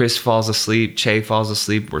Chris falls asleep. Che falls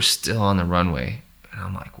asleep. We're still on the runway. And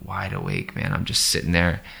I'm like wide awake, man. I'm just sitting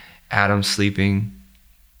there. Adam's sleeping.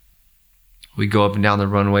 We go up and down the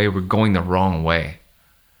runway. We're going the wrong way.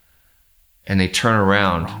 And they turn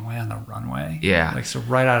around. The wrong way on the runway? Yeah. Like, so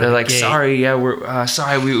right out They're of the like, gate. sorry, yeah, we're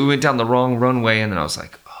sorry, we went down the wrong runway. And then I was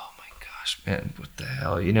like, oh my gosh, man, what the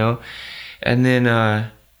hell, you know? And then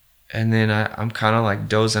And then I'm kind of like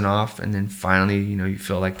dozing off, and then finally, you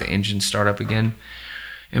feel like the engine start up again,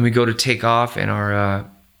 and we go to take off, and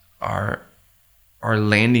our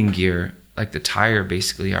landing gear, like the tire,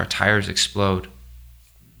 basically our tires explode.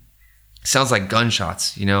 Sounds like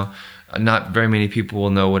gunshots, Not very many people will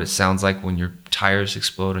know what it sounds like when your tires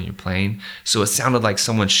explode on your plane. So it sounded like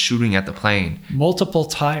someone shooting at the plane. Multiple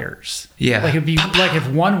tires. Yeah. Like it'd be like if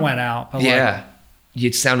one went out. Yeah.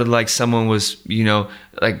 It sounded like someone was,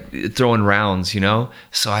 like throwing rounds,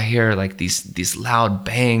 So I hear like these loud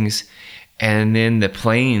bangs, and then the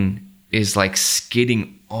plane is like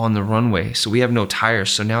skidding on the runway. So we have no tires.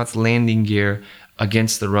 So now it's landing gear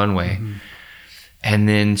against the runway. Mm-hmm. And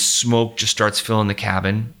then smoke just starts filling the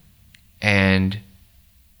cabin, and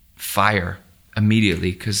fire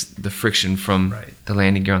immediately because the friction from the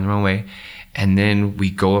landing gear on the runway. And then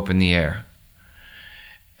we go up in the air.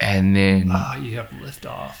 And then you have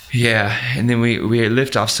liftoff. Yeah, and then we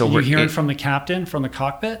lift off. So we're hearing from the captain from the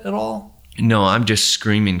cockpit at all? No, I'm just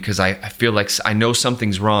screaming because I feel like I know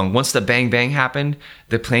something's wrong. Once the bang bang happened,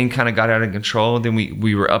 the plane kind of got out of control. Then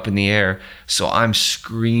we were up in the air, so I'm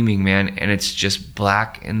screaming, man, and it's just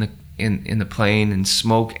black in the plane and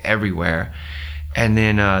smoke everywhere. And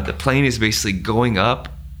then the plane is basically going up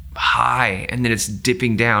high, and then it's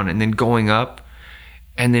dipping down, and then going up,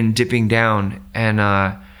 and then dipping down,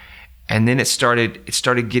 and then it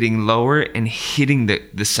started getting lower and hitting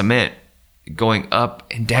the cement, going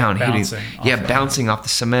up and down, bouncing off the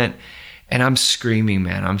cement. And I'm screaming,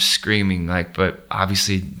 man. I'm screaming, but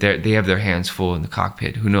obviously they have their hands full in the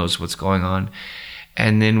cockpit. Who knows what's going on?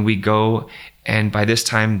 And then we go, and by this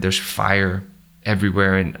time there's fire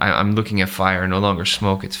everywhere, and I'm looking at fire, no longer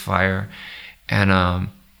smoke, it's fire. And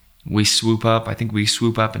we swoop up. I think we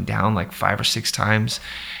swoop up and down like 5 or 6 times.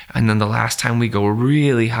 And then the last time we go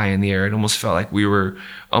really high in the air, it almost felt like we were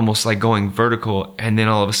almost like going vertical. And then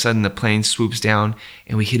all of a sudden the plane swoops down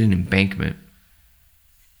and we hit an embankment.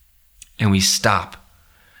 And we stop.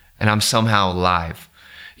 And I'm somehow alive.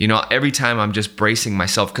 Every time I'm just bracing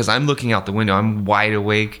myself because I'm looking out the window. I'm wide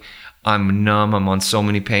awake. I'm numb. I'm on so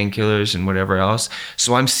many painkillers and whatever else.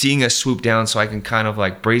 So I'm seeing us swoop down so I can kind of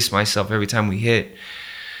like brace myself every time we hit.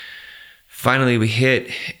 Finally, we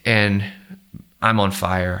hit, and I'm on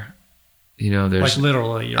fire. There's like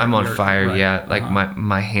literally. I'm on fire. Right. Yeah, like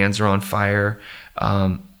my hands are on fire.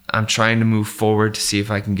 I'm trying to move forward to see if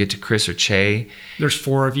I can get to Chris or Che. There's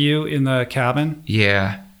 4 of you in the cabin.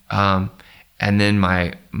 Yeah, and then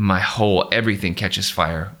my whole everything catches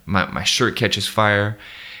fire. My shirt catches fire,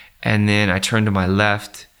 and then I turn to my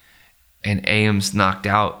left, and Aim's knocked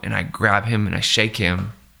out, and I grab him and I shake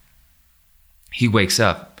him. He wakes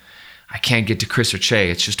up. I can't get to Chris or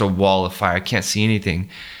Che. It's just a wall of fire. I can't see anything.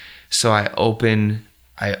 So I open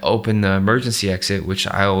the emergency exit, which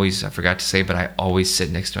I forgot to say, but I always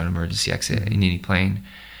sit next to an emergency exit in any plane.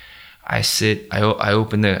 I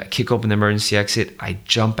kick open the emergency exit. I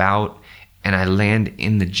jump out and I land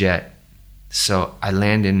in the jet. So I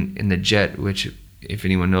land in the jet, which if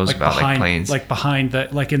anyone knows about planes,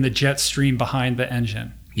 like in the jet stream behind the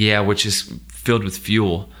engine. Yeah, which is filled with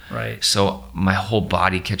fuel. Right. So my whole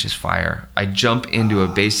body catches fire. I jump into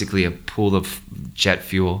basically a pool of jet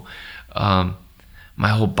fuel. My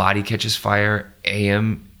whole body catches fire.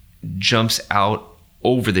 AM jumps out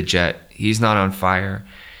over the jet. He's not on fire.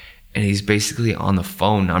 And he's basically on the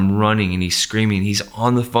phone. I'm running and he's screaming. He's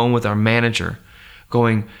on the phone with our manager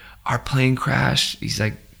going, our plane crashed. He's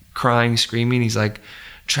like crying, screaming. He's like,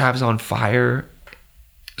 Trav's on fire.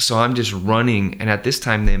 So I'm just running, and at this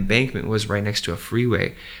time the embankment was right next to a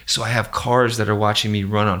freeway. So I have cars that are watching me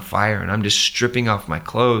run on fire, and I'm just stripping off my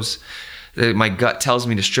clothes. My gut tells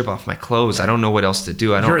me to strip off my clothes. I don't know what else to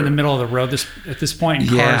do. You're in the middle of the road at this point, and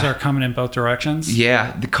cars are coming in both directions?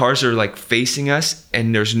 Yeah, the cars are like facing us,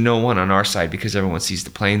 and there's no one on our side because everyone sees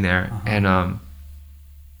the plane there. Uh-huh.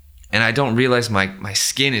 And I don't realize my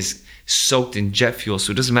skin is soaked in jet fuel,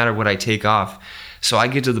 so it doesn't matter what I take off. So I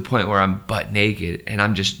get to the point where I'm butt naked and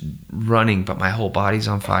I'm just running, but my whole body's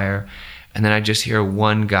on fire. And then I just hear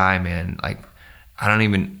one guy, man, like I don't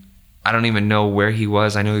even know where he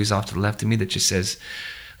was. I know he's off to the left of me that just says,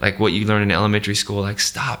 like what you learn in elementary school, like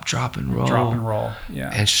stop, drop and roll. Drop and roll,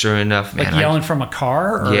 yeah. And sure enough, man. Like yelling from a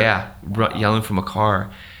car? Or? Yeah, yelling from a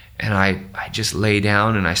car. And I just lay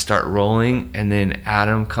down and I start rolling. And then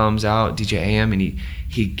Adam comes out, DJ AM, and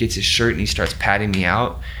he gets his shirt and he starts patting me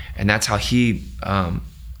out. And that's how he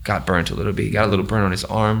got burnt a little bit. He got a little burn on his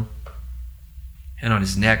arm and on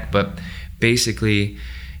his neck. But basically,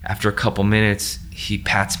 after a couple minutes, he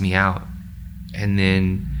pats me out. And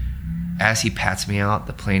then as he pats me out,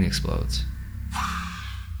 the plane explodes.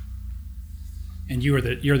 And you're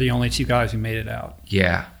the only 2 guys who made it out.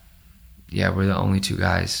 Yeah. Yeah, we're the only two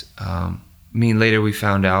guys. Later we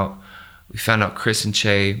found out Chris and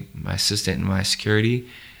Che, my assistant and my security,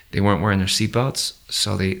 they weren't wearing their seatbelts,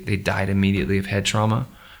 so they died immediately of head trauma.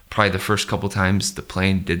 Probably the first couple times the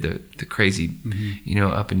plane did the crazy,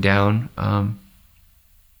 up and down.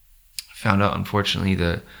 Found out, unfortunately,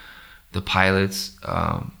 the pilots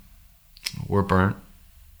were burnt,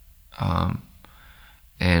 and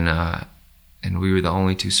we were the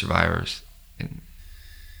only two survivors. And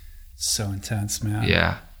so intense, man.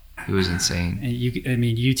 Yeah, it was insane. And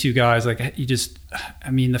you two guys, like,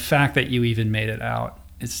 the fact that you even made it out,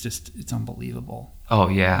 it's unbelievable. Oh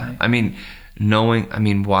yeah, right?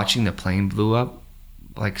 Watching the plane blew up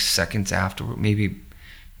like seconds afterward, maybe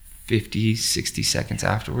 50, 60 seconds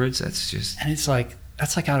afterwards. And it's like,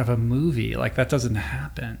 that's like out of a movie. Like, that doesn't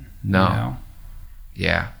happen. No. You know?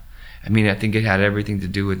 Yeah. I think it had everything to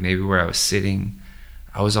do with maybe where I was sitting.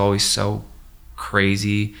 I was always so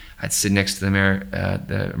crazy. I'd sit next to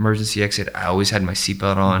the emergency exit. I always had my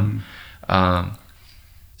seatbelt on.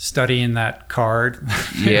 Studying that card.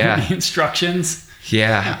 Yeah. The instructions.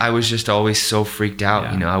 Yeah. I was just always so freaked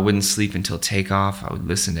out. Yeah. I wouldn't sleep until takeoff. I would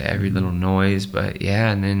listen to every little noise. But yeah,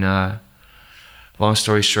 and then long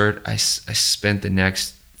story short, I spent the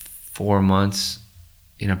next 4 months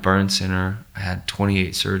in a burn center. I had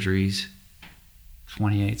 28 surgeries.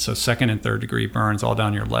 28. So second and third degree burns all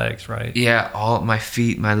down your legs, right? Yeah, all my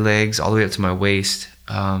feet, my legs, all the way up to my waist.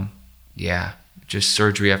 Yeah, just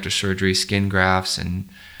surgery after surgery, skin grafts, and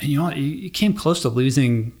you came close to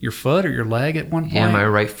losing your foot or your leg at one point. Yeah, my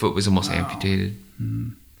right foot was almost amputated.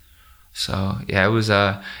 So yeah, it was.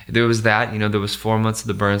 There was that. There was 4 months of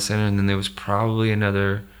the burn center, and then there was probably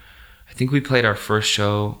another. I think we played our first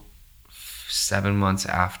show 7 months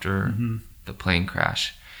after the plane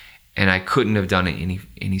crash, and I couldn't have done it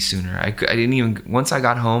any sooner. I didn't even. Once I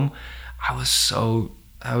got home, it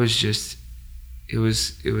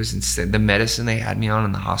was insane. The medicine they had me on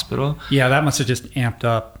in the hospital. Yeah, that must have just amped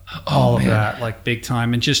up all of that, like, big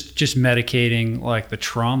time. And just medicating, like, the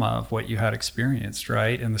trauma of what you had experienced,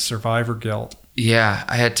 right? And the survivor guilt. Yeah,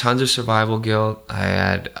 I had tons of survival guilt. I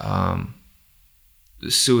had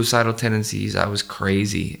suicidal tendencies. I was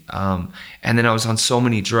crazy. And then I was on so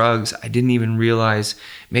many drugs, I didn't even realize,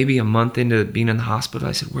 maybe a month into being in the hospital,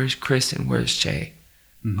 I said, "Where's Chris and where's Che?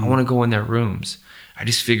 I want to go in their rooms." I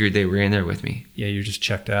just figured they were in there with me. Yeah, you're just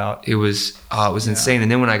checked out. It was insane. And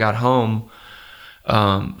then when I got home,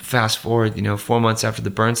 fast forward, 4 months after the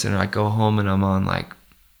burn center, I go home and I'm on like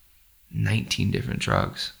 19 different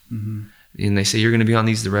drugs. And they say, "You're going to be on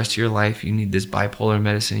these the rest of your life. You need this bipolar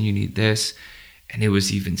medicine. You need this." And it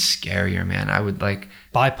was even scarier, man. I would like...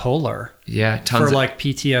 Bipolar? Yeah. Tons for like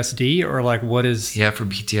PTSD or like what is... Yeah, for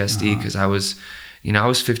PTSD, because I was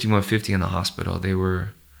 5150 in the hospital. They were...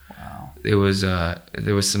 There was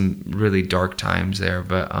some really dark times there,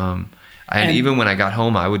 but even when I got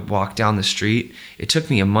home, I would walk down the street. It took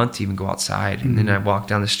me a month to even go outside, and then I walked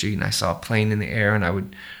down the street and I saw a plane in the air, and I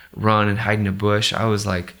would run and hide in a bush. I was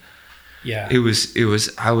like, I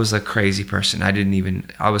was a crazy person.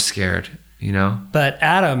 I was scared, But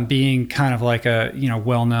Adam, being kind of like a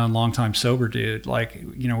well-known, long-time sober dude, like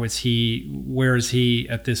where is he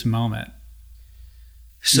at this moment?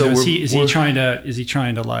 So is he trying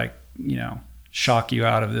to like, shock you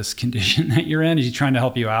out of this condition that you're in? Is he trying to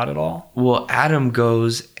help you out at all? Well, Adam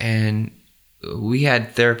goes, and we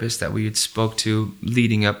had therapists that we had spoke to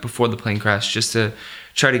leading up before the plane crash, just to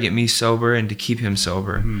try to get me sober and to keep him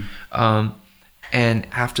sober. And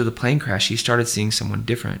after the plane crash, he started seeing someone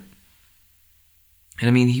different.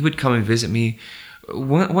 And he would come and visit me.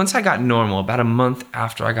 Once I got normal, about a month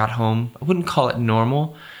after I got home, I wouldn't call it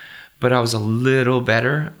normal, but I was a little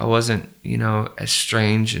better. I wasn't, as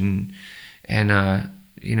strange and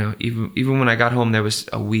even when I got home, there was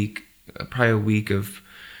probably a week of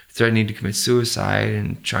threatening to commit suicide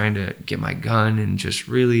and trying to get my gun and just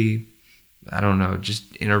really, I don't know,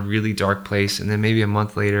 just in a really dark place. And then maybe a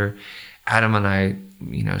month later, Adam and I,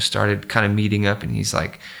 started kind of meeting up, and he's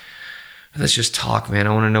like, "Let's just talk, man.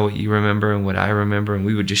 I want to know what you remember and what I remember." And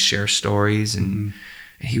we would just share stories, and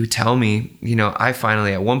he would tell me, I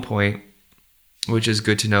finally, at one point, which is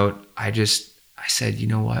good to note, I said, "You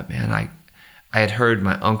know what, man, I had heard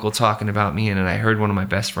my uncle talking about me, and I heard one of my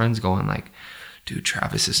best friends going like, dude,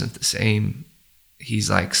 Travis isn't the same. He's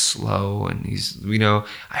like slow, and he's,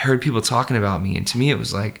 I heard people talking about me, and to me it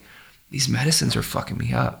was like, these medicines are fucking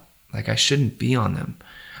me up. Like, I shouldn't be on them.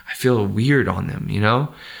 I feel weird on them,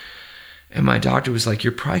 And my doctor was like,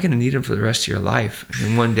 "You're probably going to need them for the rest of your life." And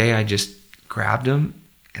then one day I just grabbed them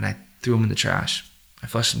and I threw them in the trash. I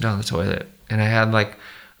flushed them down the toilet. And I had like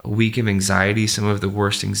a week of anxiety, some of the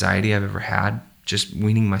worst anxiety I've ever had just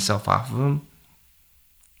weaning myself off of them.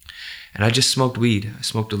 And I just smoked weed. I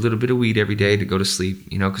smoked a little bit of weed every day to go to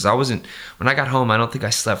sleep, you know, because when I got home, I don't think I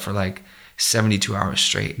slept for like 72 hours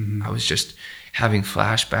straight. I was just having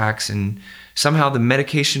flashbacks, and somehow the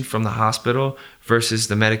medication from the hospital versus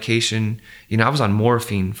the medication, you know, I was on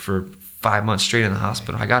morphine for 5 months straight in the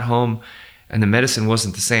hospital. I got home and the medicine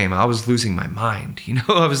wasn't the same. I was losing my mind, you know.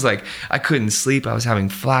 I was like, I couldn't sleep. I was having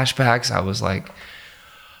flashbacks. I was like,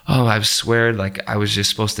 oh, I swear, like I was just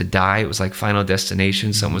supposed to die. It was like Final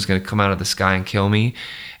Destination. Someone was going to come out of the sky and kill me.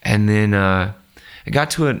 And then I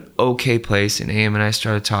got to an okay place, and Am and I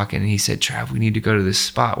started talking, and he said, Trav, we need to go to this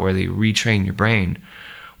spot where they retrain your brain.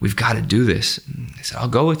 We've got to do this. And I said, I'll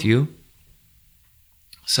go with you.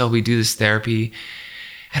 So we do this therapy,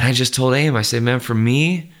 and I just told Am, I said, man, for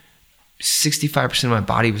me, 65% of my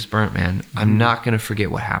body was burnt, man. I'm not going to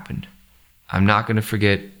forget what happened. I'm not going to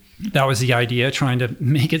forget. That was the idea, trying to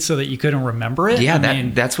make it so that you couldn't remember it? Yeah,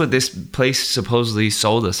 that's what this place supposedly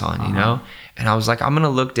sold us on, you know? And I was like, I'm going to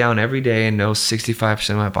look down every day and know 65%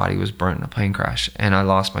 of my body was burnt in a plane crash. And I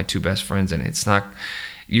lost my 2 best friends. And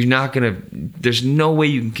there's no way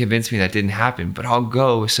you can convince me that didn't happen, but I'll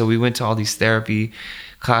go. So we went to all these therapy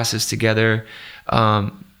classes together.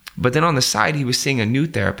 But then on the side, he was seeing a new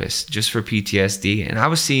therapist just for PTSD. And I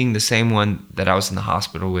was seeing the same one that I was in the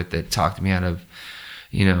hospital with that talked me out of,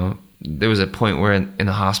 you know, there was a point where in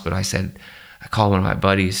the hospital, I called one of my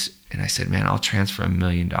buddies and I said, man, I'll transfer $1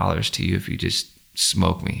 million to you if you just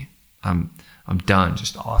smoke me. I'm done.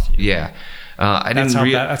 Just off you. Yeah.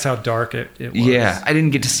 That's how dark it was. Yeah. I didn't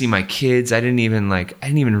get to see my kids. It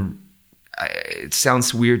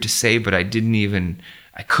sounds weird to say, but I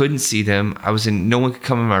couldn't see them. No one could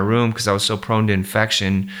come in my room because I was so prone to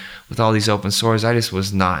infection with all these open sores. I just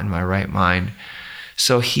was not in my right mind.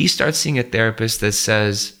 So he starts seeing a therapist that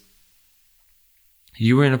says,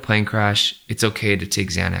 you were in a plane crash. It's okay to take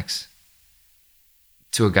Xanax.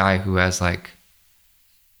 To a guy who has I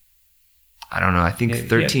think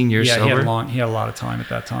 13 years sober. He had a lot of time at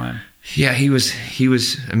that time. Yeah, he was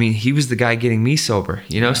the guy getting me sober,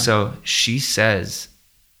 you know? Yeah. So she says,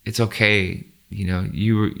 it's okay. You know,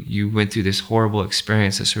 you went through this horrible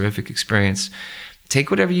experience, this horrific experience. Take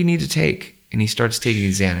whatever you need to take. And he starts taking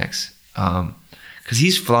Xanax. Because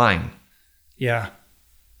he's flying. Yeah.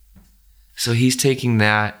 So he's taking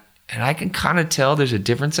that, and I can kind of tell there's a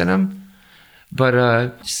difference in him. But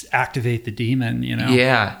just activate the demon, you know?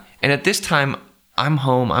 Yeah. And at this time, I'm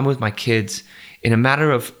home. I'm with my kids. In a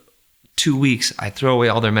matter of 2 weeks, I throw away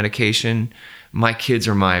all their medication. My kids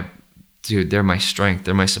are they're my strength.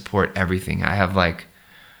 They're my support, everything. I have I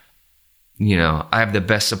have the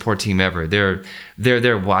best support team ever. They're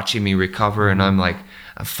there watching me recover, and I'm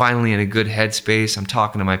finally in a good headspace. I'm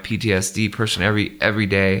talking to my PTSD person every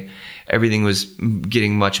day. Everything was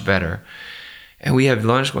getting much better. And we have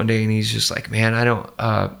lunch one day, and he's just like, man, I don't,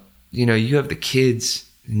 you have the kids,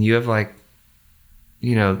 and you have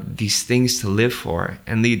these things to live for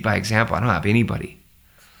and lead by example. I don't have anybody.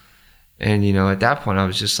 And, at that point I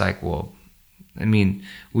was just like, well,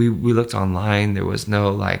 we looked online. There was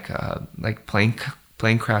no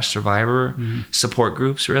plane crash survivor support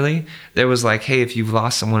groups, really. There was hey, if you've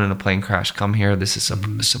lost someone in a plane crash, come here. This is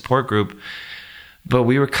a support group. But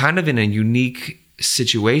we were kind of in a unique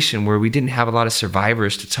situation where we didn't have a lot of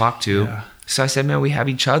survivors to talk to. Yeah. So I said, man, we have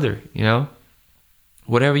each other,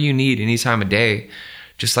 whatever you need any time of day,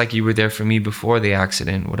 just like you were there for me before the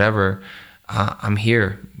accident, whatever, I'm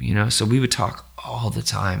here, So we would talk all the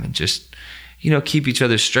time and just, keep each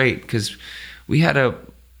other straight, because we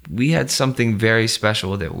had something very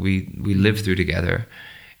special that we lived through together.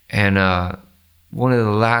 And one of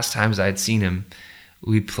the last times I'd seen him,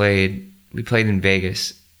 we played in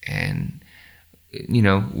Vegas, and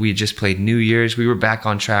we had just played New Year's. We were back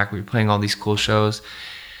on track. We were playing all these cool shows,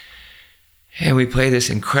 and we played this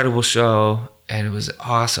incredible show, and it was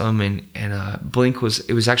awesome. And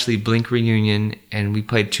it was actually Blink reunion, and we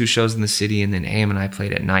played 2 shows in the city, and then Am and I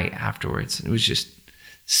played at night afterwards. It was just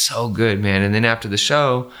so good, man. And then after the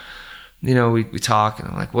show, we talk, and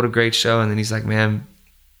I'm like, what a great show. And then he's like, man,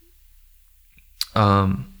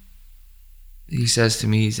 he says to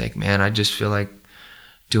me, he's like, man, I just feel like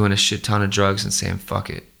doing a shit ton of drugs and saying fuck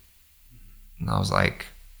it. And I was like,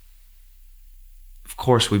 of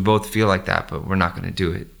course we both feel like that, but we're not going to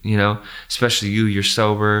do it, especially you're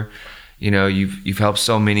sober, you've helped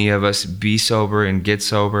so many of us be sober and get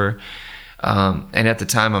sober. And at the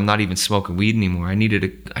time, I'm not even smoking weed anymore. I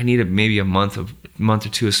needed maybe a month or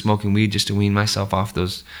 2 of smoking weed just to wean myself off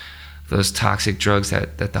those toxic drugs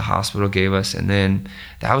that the hospital gave us. And then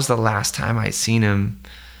that was the last time I'd seen him,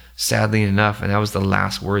 sadly enough, and that was the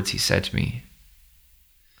last words he said to me.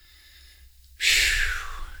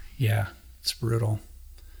 Yeah, it's brutal.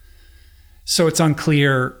 So it's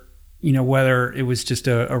unclear, whether it was just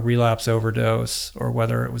a relapse overdose or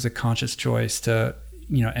whether it was a conscious choice to,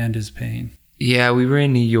 end his pain. Yeah, we were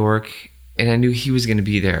in New York, and I knew he was going to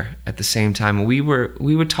be there at the same time. We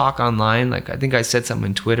would talk online. Like, I think I said something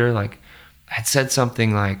on Twitter. Like, I'd said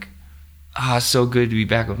something like, it's so good to be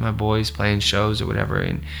back with my boys playing shows or whatever,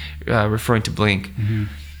 and referring to Blink. Mm-hmm.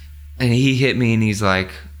 And he hit me, and he's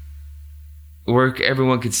like,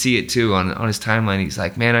 everyone could see it too on his timeline. He's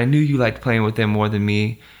like, man, I knew you liked playing with them more than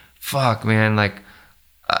me. Fuck, man. Like,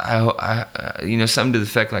 I something to the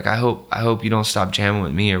effect like, I hope you don't stop jamming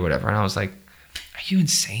with me or whatever. And I was like, are you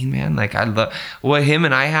insane, man? Like, I love what him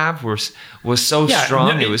and I have was so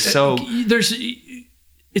strong. No, it was so.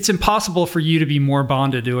 It's impossible for you to be more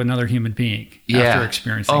bonded to another human being after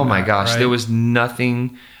experiencing. Oh my gosh, right? There was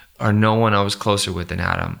nothing or no one I was closer with than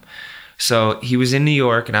Adam. So he was in New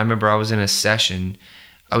York, and I remember I was in a session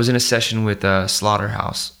with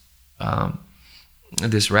Slaughterhouse,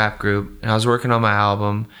 this rap group, and I was working on my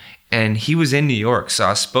album, and he was in New York, so I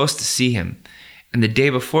was supposed to see him. And the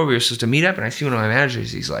day before, we were supposed to meet up, and I see one of my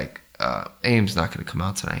managers. He's like, Aim's not going to come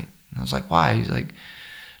out tonight. And I was like, why? He's like,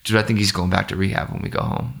 dude, I think he's going back to rehab when we go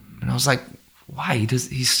home. And I was like, why?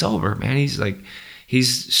 He's sober, man.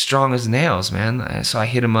 He's strong as nails, man. So I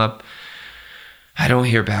hit him up. I don't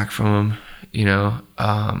hear back from him,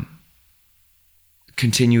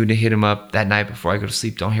 continue to hit him up that night before I go to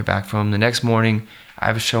sleep. Don't hear back from him. The next morning, I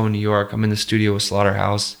have a show in New York. I'm in the studio with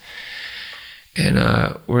Slaughterhouse, and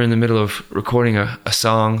we're in the middle of recording a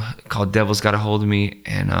song called Devil's Got a Hold of Me,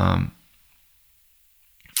 and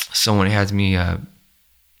someone has me,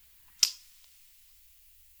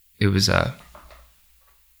 it was a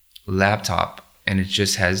laptop, and it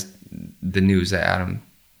just has the news that Adam,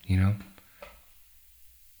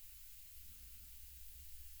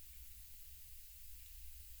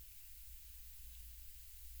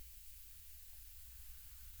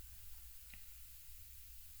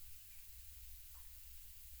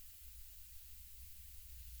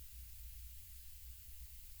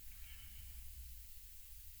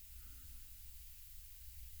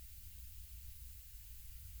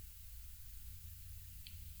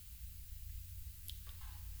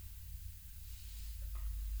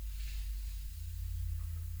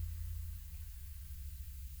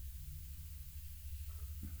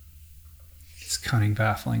 It's cunning,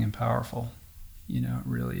 baffling, and powerful. It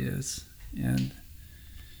really is. And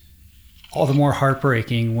all the more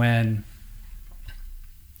heartbreaking when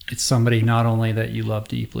it's somebody not only that you love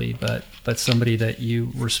deeply, but somebody that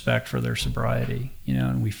you respect for their sobriety.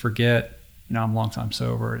 And we forget, I'm a long time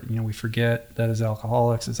sober, we forget that as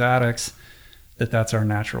alcoholics, as addicts, that's our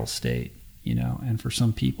natural state, and for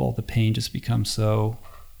some people, the pain just becomes so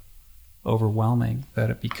overwhelming that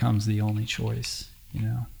it becomes the only choice,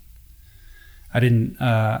 I didn't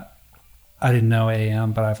know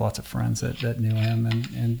AM, but I have lots of friends that knew him,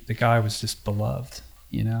 and the guy was just beloved,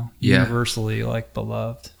 universally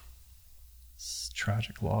beloved. It's a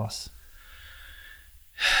tragic loss.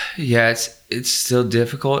 Yeah, it's still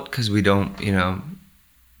difficult because we don't,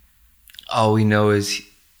 all we know is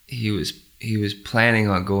he was planning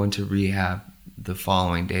on going to rehab the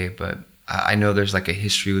following day, but I know there's a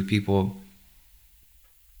history with people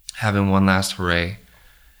having one last hooray,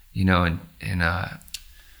 and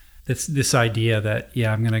it's this idea that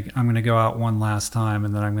I'm gonna go out one last time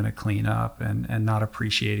and then I'm gonna clean up, and not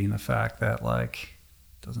appreciating the fact that it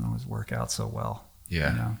doesn't always work out so well.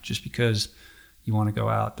 Yeah. Just because you want to go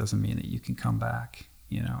out doesn't mean that you can come back.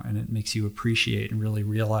 And it makes you appreciate and really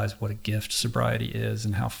realize what a gift sobriety is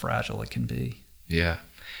and how fragile it can be. Yeah.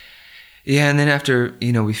 Yeah, and then after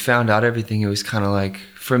we found out everything, it was kind of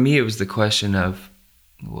for me it was the question of,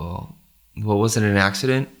 well, was it an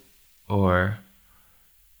accident? Or,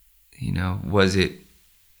 was it?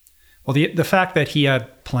 Well, the fact that he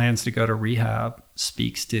had plans to go to rehab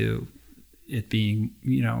speaks to it being,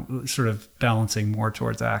 sort of balancing more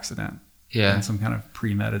towards accident. Yeah. And some kind of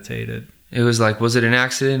premeditated. It was was it an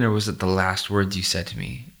accident, or was it the last words you said to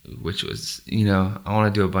me? Which was, I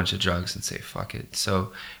want to do a bunch of drugs and say, fuck it.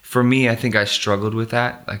 So for me, I think I struggled with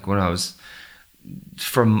that. When I was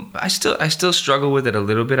I still struggle with it a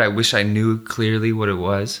little bit. I wish I knew clearly what it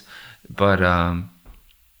was. But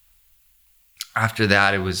after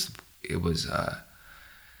that, it was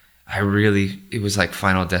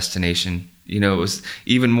Final Destination. It was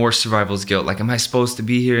even more survival's guilt. Am I supposed to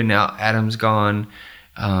be here now? Adam's gone,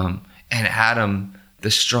 and Adam,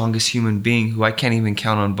 the strongest human being, who I can't even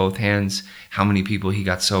count on both hands how many people he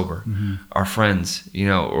got sober, our friends,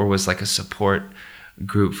 or was a support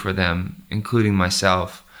group for them, including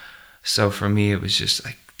myself. So for me, it was just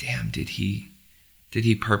damn, did he did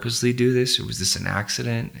he purposely do this, or was this an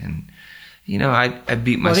accident? And I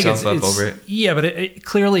beat myself up over it. Yeah, but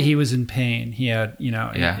clearly he was in pain. He had,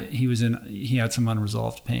 he had some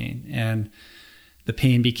unresolved pain, and the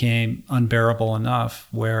pain became unbearable enough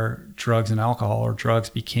where drugs and alcohol, or drugs,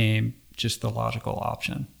 became just the logical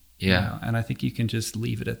option. Yeah. And I think you can just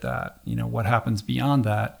leave it at that. What happens beyond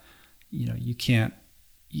that, you can't,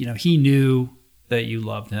 he knew that you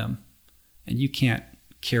loved him, and you can't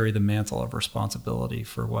carry the mantle of responsibility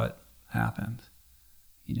for what happened.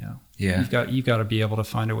 You've got to be able to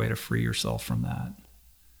find a way to free yourself from that.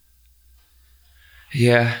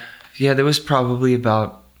 Yeah. There was probably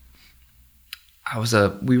about,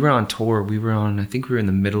 we were on tour. I think we were in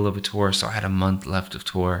the middle of a tour. So I had a month left of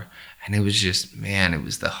tour, and it was just, man, it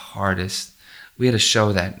was the hardest. We had a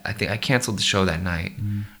show that I canceled the show that night.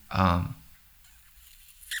 Mm-hmm.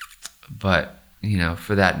 But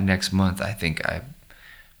for that next month, I think I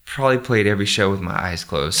probably played every show with my eyes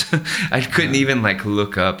closed. I couldn't even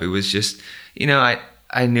look up. It was just,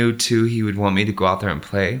 I knew too he would want me to go out there and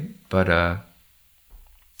play, but at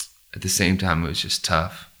the same time it was just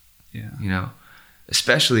tough. Yeah.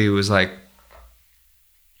 Especially it was if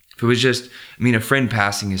it was just, a friend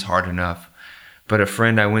passing is hard enough, but a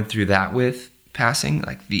friend I went through that with passing,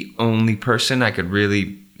 the only person I could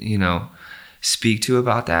really, speak to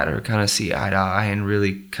about that, or kind of see eye to eye and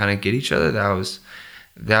really kind of get each other,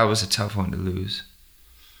 that was a tough one to lose.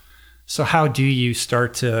 So how do you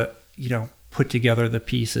start to, put together the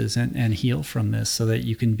pieces and heal from this so that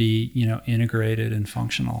you can be, integrated and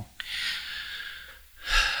functional?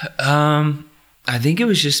 I think it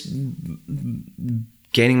was just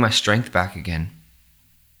gaining my strength back again.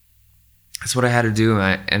 That's what I had to do.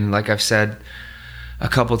 And like I've said a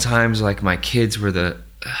couple times, my kids were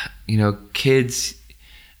kids,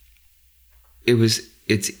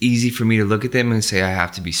 it's easy for me to look at them and say, I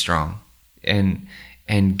have to be strong and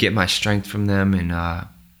get my strength from them,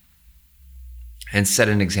 and set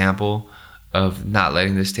an example of not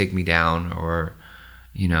letting this take me down, or,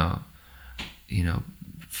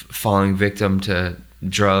 falling victim to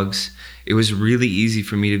drugs. It was really easy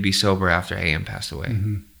for me to be sober after AM passed away.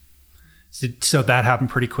 Mm-hmm. So that happened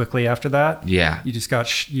pretty quickly after that? Yeah. You just got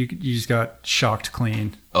shocked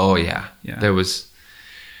clean. Oh yeah. That was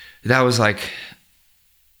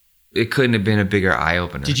it couldn't have been a bigger eye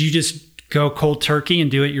opener. Did you just go cold turkey and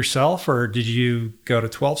do it yourself, or did you go to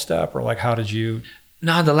 12-step, or how did you?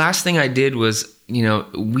 No, the last thing I did was,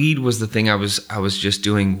 weed was the thing I was just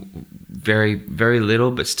doing very, very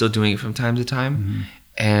little, but still doing it from time to time. Mm-hmm.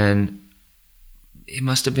 And it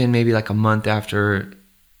must have been maybe a month after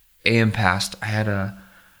AM passed. I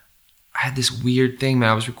had this weird thing, man.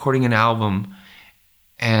 I was recording an album,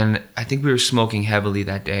 and I think we were smoking heavily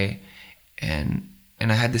that day, and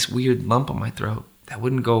I had this weird lump on my throat that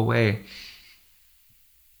wouldn't go away,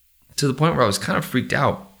 to the point where I was kind of freaked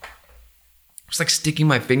out. I was sticking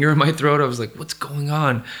my finger in my throat. I was like, what's going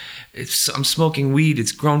on? I'm smoking weed.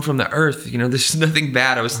 It's grown from the earth. There's nothing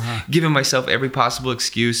bad. I was giving myself every possible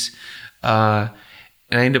excuse. And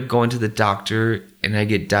I end up going to the doctor, and I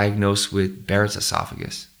get diagnosed with Barrett's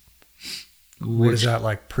esophagus. What is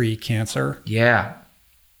that, pre-cancer? Yeah.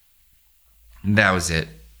 That was it.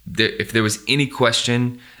 If there was any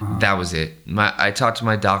question, that was it. I talked to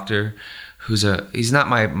my doctor, he's not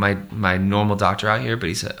my normal doctor out here, but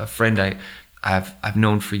he's a friend I've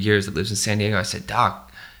known for years that lives in San Diego. I said,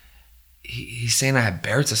 Doc, he's saying I have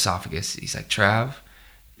Barrett's esophagus. He's like, Trav,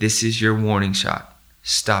 this is your warning shot.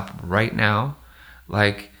 Stop right now.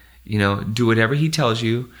 Do whatever he tells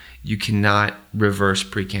you. You cannot reverse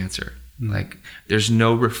pre-cancer. Mm-hmm. There's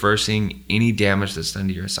no reversing any damage that's done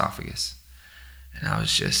to your esophagus. And I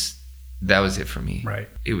was just, that was it for me. Right.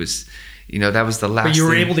 It was, that was the last But you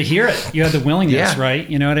were thing. able to hear it. You had the willingness, yeah. Right?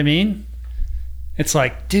 You know what I mean? It's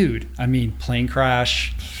dude, plane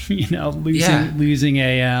crash, losing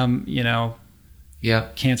AM, yeah,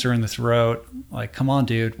 cancer in the throat. Come on,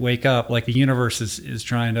 dude, wake up. The universe is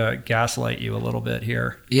trying to gaslight you a little bit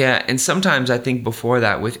here. Yeah. And sometimes I think before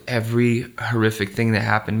that, with every horrific thing that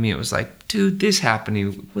happened to me, it was dude, this happened to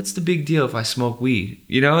you. What's the big deal if I smoke weed?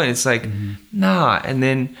 And it's mm-hmm. Nah. And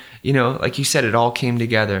then, like you said, it all came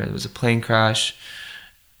together. It was a plane crash.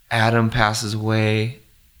 Adam passes away.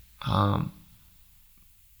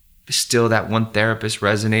 Still that one therapist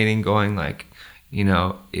resonating, going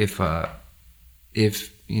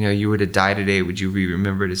if you were to die today, would you be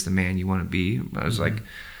remembered as the man you want to be? I was mm-hmm.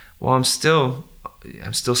 Well, I'm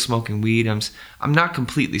still smoking weed. I'm not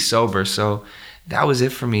completely sober, so that was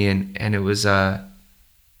it for me, and it was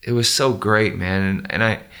so great, man.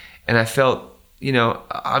 And I felt,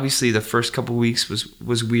 obviously the first couple of weeks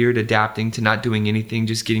was weird, adapting to not doing anything,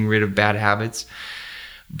 just getting rid of bad habits.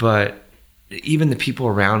 But even the people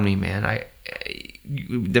around me, man,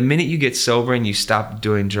 the minute you get sober and you stop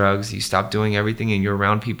doing drugs, you stop doing everything, and you're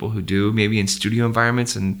around people who do, maybe in studio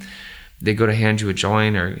environments, and they go to hand you a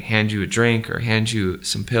joint or hand you a drink or hand you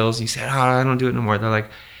some pills, and you say, I don't do it no more. They're like,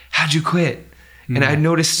 how'd you quit? And I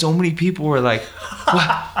noticed so many people were like,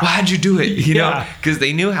 how'd you do it? You know, because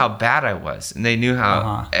they knew how bad I was, and they knew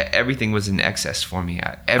how everything was in excess for me.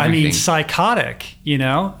 Everything. I mean, psychotic, you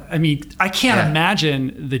know? I mean, I can't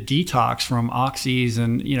imagine the detox from oxys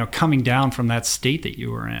and, you know, coming down from that state that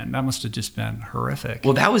you were in. That must have just been horrific.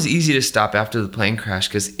 Well, that was easy to stop after the plane crash,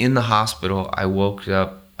 because in the hospital, I woke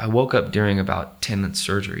up during about 10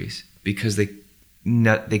 surgeries because they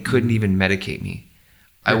couldn't even medicate me.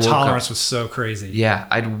 Your tolerance was so crazy. Yeah,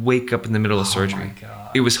 I'd wake up in the middle of surgery. My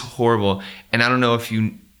God. It was horrible. And I don't know if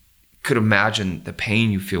you could imagine the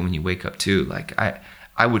pain you feel when you wake up too. Like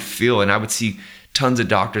I would feel, and I would see tons of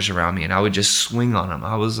doctors around me, and I would just swing on them.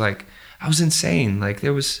 I was insane. Like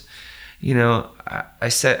there was, you know, I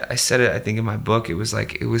said it, I think in my book, it was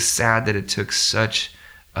sad that it took such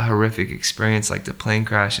a horrific experience like the plane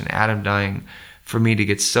crash and Adam dying for me to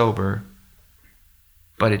get sober.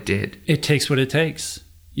 But it did. It takes what it takes.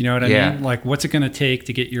 You know what I mean? Like, what's it going to take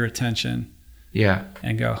to get your attention? Yeah.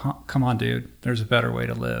 And go, come on, dude. There's a better way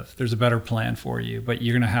to live. There's a better plan for you, but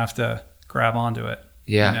you're going to have to grab onto it.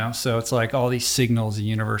 Yeah. You know? So it's like all these signals the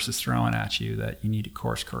universe is throwing at you that you need to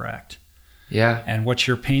course correct. Yeah. And what's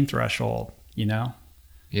your pain threshold, you know?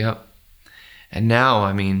 Yep. And now,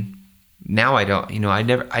 I mean, I don't, you know, I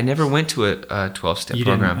never went to a 12-step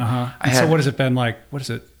program. So what has it been like? What is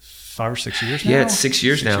it? 5 or 6 years now? Yeah, it's 6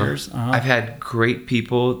 years now. I've had great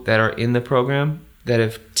people that are in the program that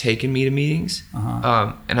have taken me to meetings,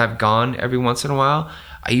 and I've gone every once in a while.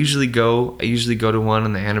 I usually go to one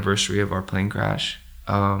on the anniversary of our plane crash,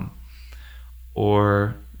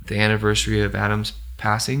 or the anniversary of Adam's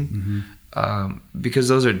passing, because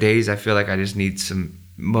those are days I feel like I just need some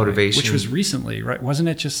motivation. Which was recently, right? Wasn't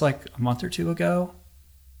it just like a month or two ago?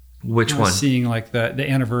 Which one? Seeing like the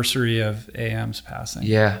anniversary of AM's passing.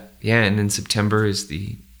 Yeah, and in September is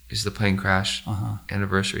the plane crash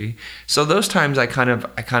anniversary. So those times I kind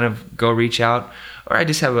of go reach out, or I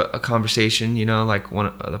just have a conversation. You know, like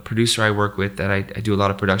the producer I work with that I do a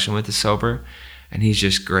lot of production with is sober, and he's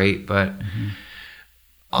just great. But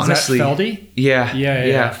honestly, is that Feldy?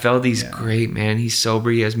 Yeah. Feldy's great, man. He's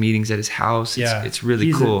sober. He has meetings at his house. It's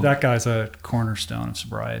really cool. That guy's a cornerstone of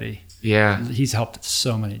sobriety. Yeah. He's helped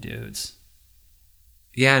so many dudes.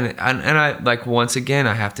 Yeah. And I, like, once again,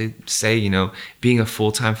 I have to say, you know, being a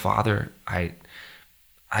full-time father, I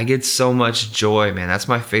get so much joy, man. That's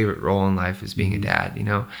my favorite role in life, is being a dad, you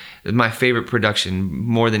know. My favorite production,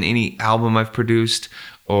 more than any album I've produced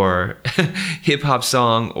or hip hop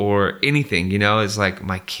song or anything, you know, is like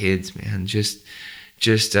my kids, man. Just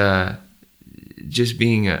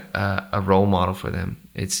being a role model for them.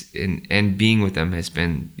 And being with them has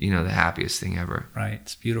been, you know, the happiest thing ever. Right.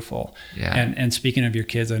 It's beautiful. Yeah. And speaking of your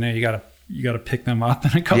kids, I know you gotta pick them up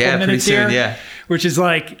in a couple of minutes pretty soon, here. Which is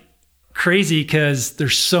like crazy because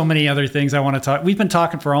there's so many other things I want to talk. We've been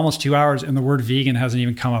talking for almost 2 hours and the word vegan hasn't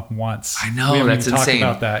even come up once. I know, we haven't that's even insane.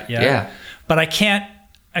 Talked about that yet. Yeah. But I can't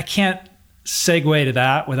segue to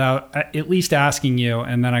that without at least asking you,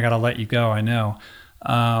 and then I got to let you go. I know.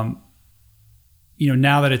 You know,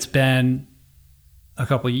 now that it's been a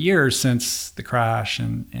couple of years since the crash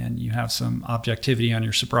and you have some objectivity on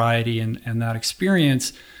your sobriety and that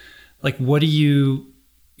experience, like, what do you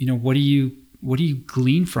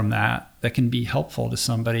glean from that can be helpful to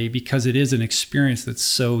somebody? Because it is an experience that's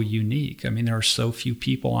so unique. I mean, there are so few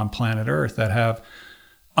people on planet Earth that have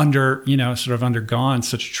undergone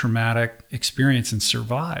such a traumatic experience and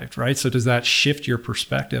survived, right? So does that shift your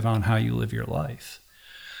perspective on how you live your life?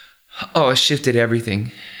 Oh, it shifted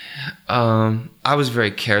everything. I was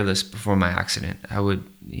very careless before my accident. I would,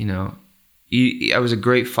 you know, I was a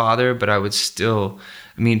great father, but I would still,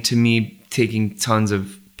 I mean, to me, taking tons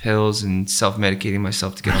of pills and self-medicating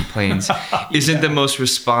myself to get on planes isn't the most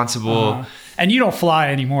responsible. And you don't fly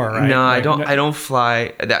anymore, right? No, I don't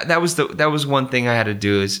fly. That was one thing I had to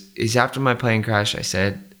do is after my plane crash, I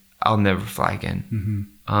said, I'll never fly again.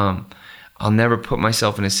 I'll never put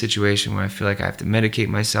myself in a situation where I feel like I have to medicate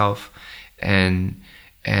myself and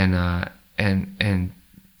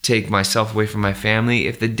take myself away from my family.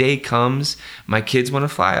 If the day comes, my kids want to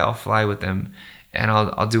fly, I'll fly with them, and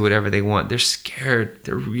I'll do whatever they want. They're scared.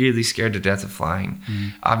 They're really scared to death of flying,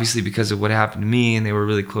 obviously because of what happened to me, and they were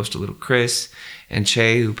really close to little Chris and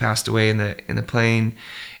Che, who passed away in the plane.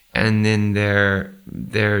 And then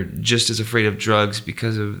they're just as afraid of drugs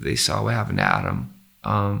because they saw what happened to Adam.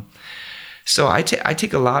 So I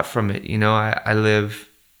take a lot from it. You know, I live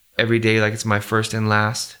every day like it's my first and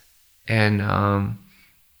last. And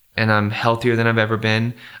I'm healthier than I've ever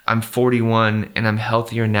been. I'm 41 and I'm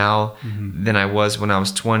healthier now than I was when I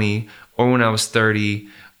was 20 or when I was 30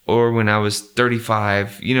 or when I was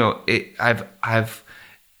 35. You know,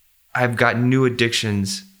 I've got new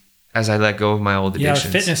addictions as I let go of my old addictions.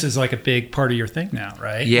 Yeah, fitness is like a big part of your thing now,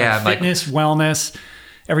 right? Yeah. Like fitness, wellness.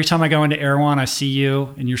 Every time I go into Erewhon, I see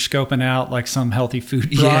you and you're scoping out like some healthy food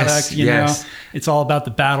product. You know, it's all about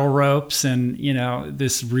the battle ropes and, you know,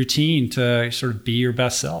 this routine to sort of be your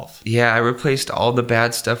best self. Yeah, I replaced all the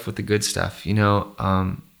bad stuff with the good stuff. You know,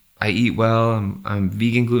 I eat well. I'm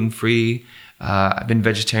vegan, gluten-free. I've been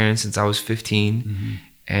vegetarian since I was 15,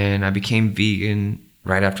 and I became vegan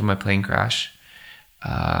right after my plane crash.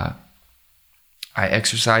 I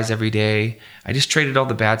exercise every day. I just traded all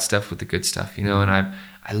the bad stuff with the good stuff, you know, and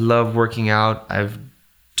I love working out. I've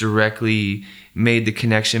directly made the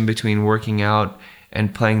connection between working out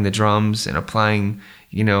and playing the drums and applying,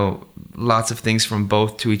 you know, lots of things from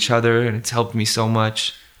both to each other, and it's helped me so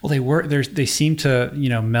much. Well, they seem to, you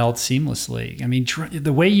know, meld seamlessly. I mean,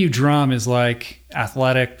 the way you drum is like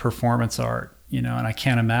athletic performance art, you know, and I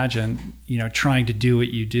can't imagine, you know, trying to do what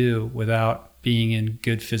you do without being in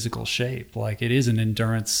good physical shape. Like, it is an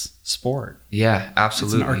endurance sport. Yeah,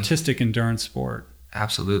 absolutely. It's an artistic endurance sport.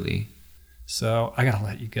 Absolutely. So I got to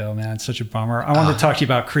let you go, man. It's such a bummer. I wanted to talk to you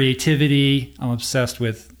about creativity. I'm obsessed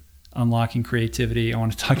with unlocking creativity. I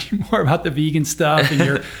want to talk to you more about the vegan stuff and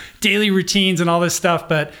your daily routines and all this stuff,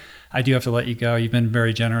 but I do have to let you go. You've been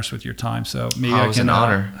very generous with your time, so maybe I can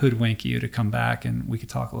hoodwink you to come back and we could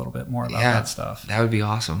talk a little bit more about that stuff. That would be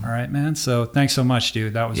awesome. All right, man. So thanks so much,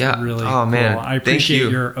 dude. That was really cool. Man. I appreciate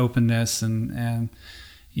your openness and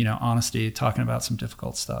you know, honesty, talking about some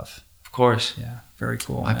difficult stuff. Of course. Yeah, very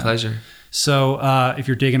cool. My pleasure. So if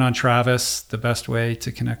you're digging on Travis, the best way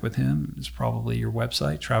to connect with him is probably your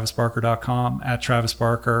website, travisbarker.com, at Travis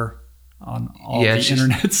Barker on all the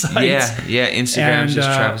internet sites. Yeah. Instagram is just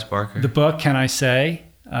Travis Barker. The book, Can I Say,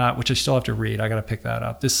 which I still have to read. I got to pick that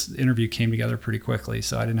up. This interview came together pretty quickly,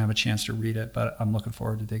 so I didn't have a chance to read it, but I'm looking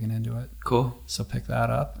forward to digging into it. Cool. So pick that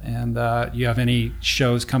up. And you have any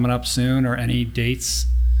shows coming up soon or any dates?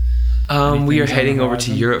 We are heading over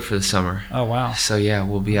to Europe for the summer. Oh, wow. So yeah,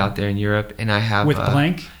 we'll be out there in Europe, and I have with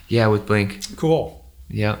Blink. Yeah, with Blink. Cool.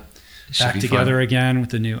 Yeah. Back together again with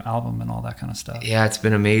the new album and all that kind of stuff. Yeah, it's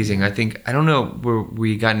been amazing. I don't know,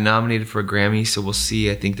 we got nominated for a Grammy, so we'll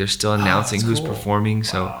see. I think they're still announcing who's performing.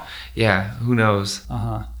 So yeah, who knows?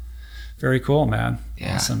 Very cool, man.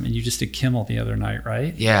 Yeah. Awesome. And you just did Kimmel the other night,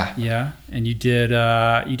 right? Yeah. Yeah. And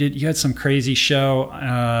you had some crazy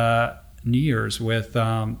show New Year's with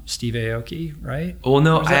Steve Aoki, right? Well,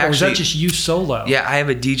 no, or was that just you solo? Yeah, I have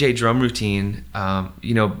a DJ drum routine.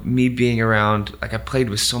 You know, me being around, like I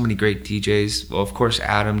played with so many great DJs. Well, of course,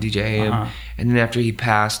 Adam, DJ AM. And then after he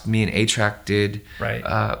passed, me and A-Track did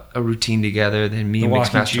a routine together. Then me and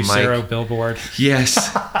Mixmaster Mike. Billboard.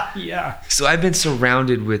 Yes. Yeah. So I've been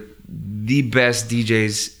surrounded with the best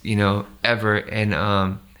DJs, you know, ever.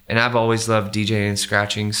 And I've always loved DJing and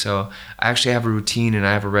scratching, so I actually have a routine and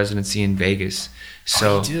I have a residency in Vegas.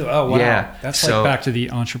 So you do? Oh, wow. Yeah. That's like back to the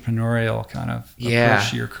entrepreneurial kind of approach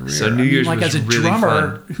to your career. So New Year's was as a really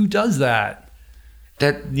drummer, fun. Who does that?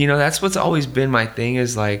 That's what's always been my thing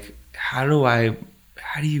is like, how do I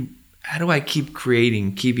keep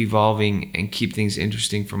creating, keep evolving, and keep things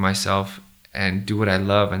interesting for myself and do what I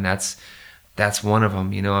love? And that's one of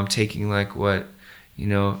them. You know, I'm taking like what, you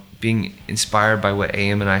know, being inspired by what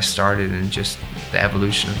AM and I started and just the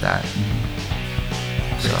evolution of that.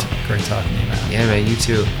 Great talking to you, man. Yeah, man, you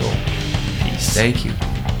too. Cool. Peace. Thank you.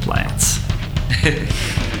 Lance.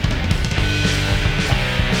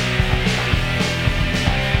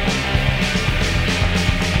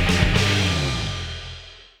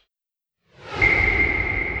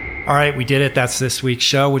 All right, we did it. That's this week's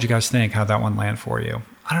show. What'd you guys think? How'd that one land for you?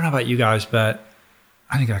 I don't know about you guys, but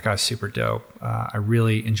I think that guy's super dope. I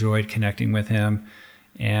really enjoyed connecting with him,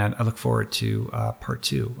 and I look forward to part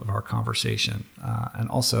 2 of our conversation. And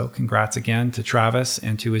also, congrats again to Travis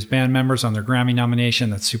and to his band members on their Grammy nomination.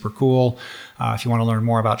 That's super cool. If you want to learn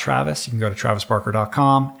more about Travis, you can go to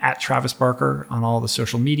travisbarker.com, at Travis Barker on all the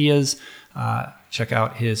social medias. Check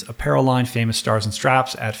out his apparel line, Famous Stars and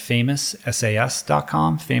Straps, at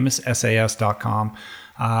famoussas.com, famoussas.com.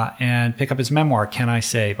 And pick up his memoir, Can I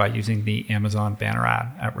Say, by using the Amazon banner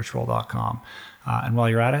ad at richroll.com. And while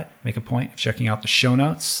you're at it, make a point of checking out the show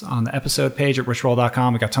notes on the episode page at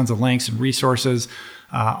richroll.com. We got tons of links and resources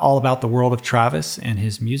all about the world of Travis and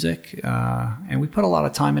his music. And we put a lot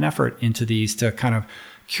of time and effort into these to kind of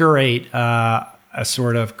curate a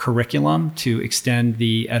sort of curriculum to extend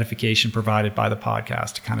the edification provided by the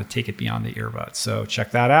podcast, to kind of take it beyond the earbuds. So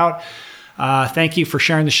check that out. Thank you for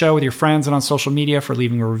sharing the show with your friends and on social media, for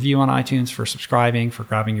leaving a review on iTunes, for subscribing, for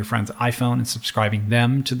grabbing your friend's iPhone and subscribing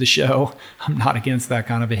them to the show. I'm not against that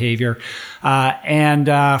kind of behavior.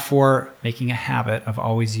 And for making a habit of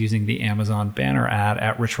always using the Amazon banner ad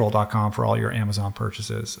at richroll.com for all your Amazon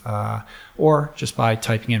purchases. Or just by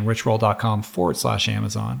typing in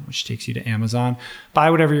richroll.com/Amazon, which takes you to Amazon. Buy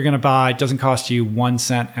whatever you're going to buy. It doesn't cost you 1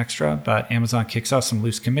 cent extra, but Amazon kicks us some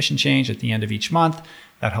loose commission change at the end of each month.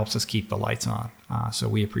 That helps us keep the lights on. So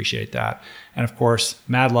we appreciate that. And of course,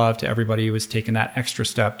 mad love to everybody who has taken that extra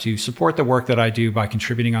step to support the work that I do by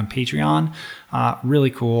contributing on Patreon.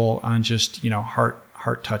 Really cool, and just,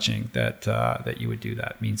 heart touching that you would do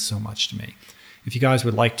that. It means so much to me. If you guys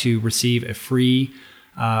would like to receive a free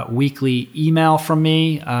weekly email from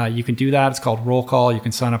me, you can do that. It's called Roll Call. You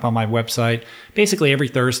can sign up on my website. Basically, every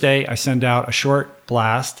Thursday, I send out a short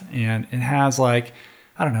blast, and it has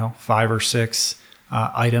 5 or 6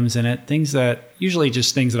 items in it, things that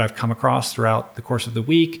I've come across throughout the course of the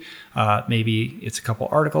week. Maybe it's a couple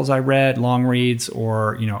articles I read, long reads,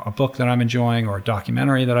 or, a book that I'm enjoying, or a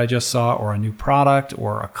documentary that I just saw, or a new product,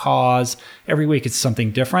 or a cause. Every week it's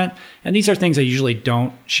something different. And these are things I usually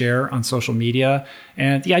don't share on social media.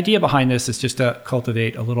 And the idea behind this is just to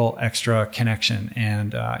cultivate a little extra connection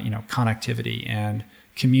and, connectivity and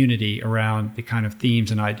community around the kind of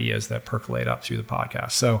themes and ideas that percolate up through the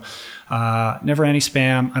podcast. So never any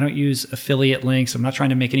spam. I don't use affiliate links. I'm not trying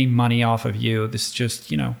to make any money off of you. This is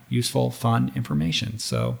just, useful, fun information.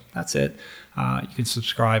 So that's it. You can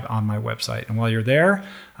subscribe on my website. And while you're there,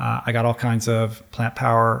 I got all kinds of Plant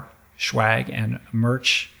Power swag and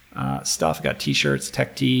merch stuff. I got t-shirts,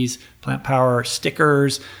 tech tees, Plant Power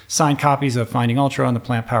stickers, signed copies of Finding Ultra and the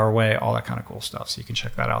Plant Power Way, all that kind of cool stuff. So you can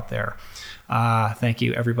check that out there. Thank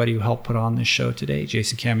you, everybody who helped put on this show today.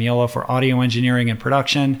 Jason Camiolo for audio engineering and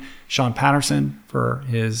production. Sean Patterson for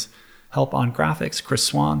his help on graphics. Chris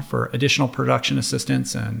Swan for additional production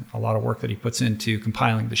assistance and a lot of work that he puts into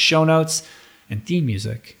compiling the show notes. And theme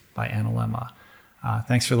music by Anna Lemma.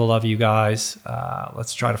 Thanks for the love, you guys.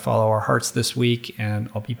 Let's try to follow our hearts this week, and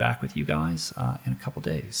I'll be back with you guys in a couple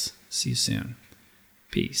days. See you soon.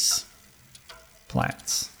 Peace.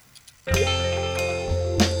 Plants.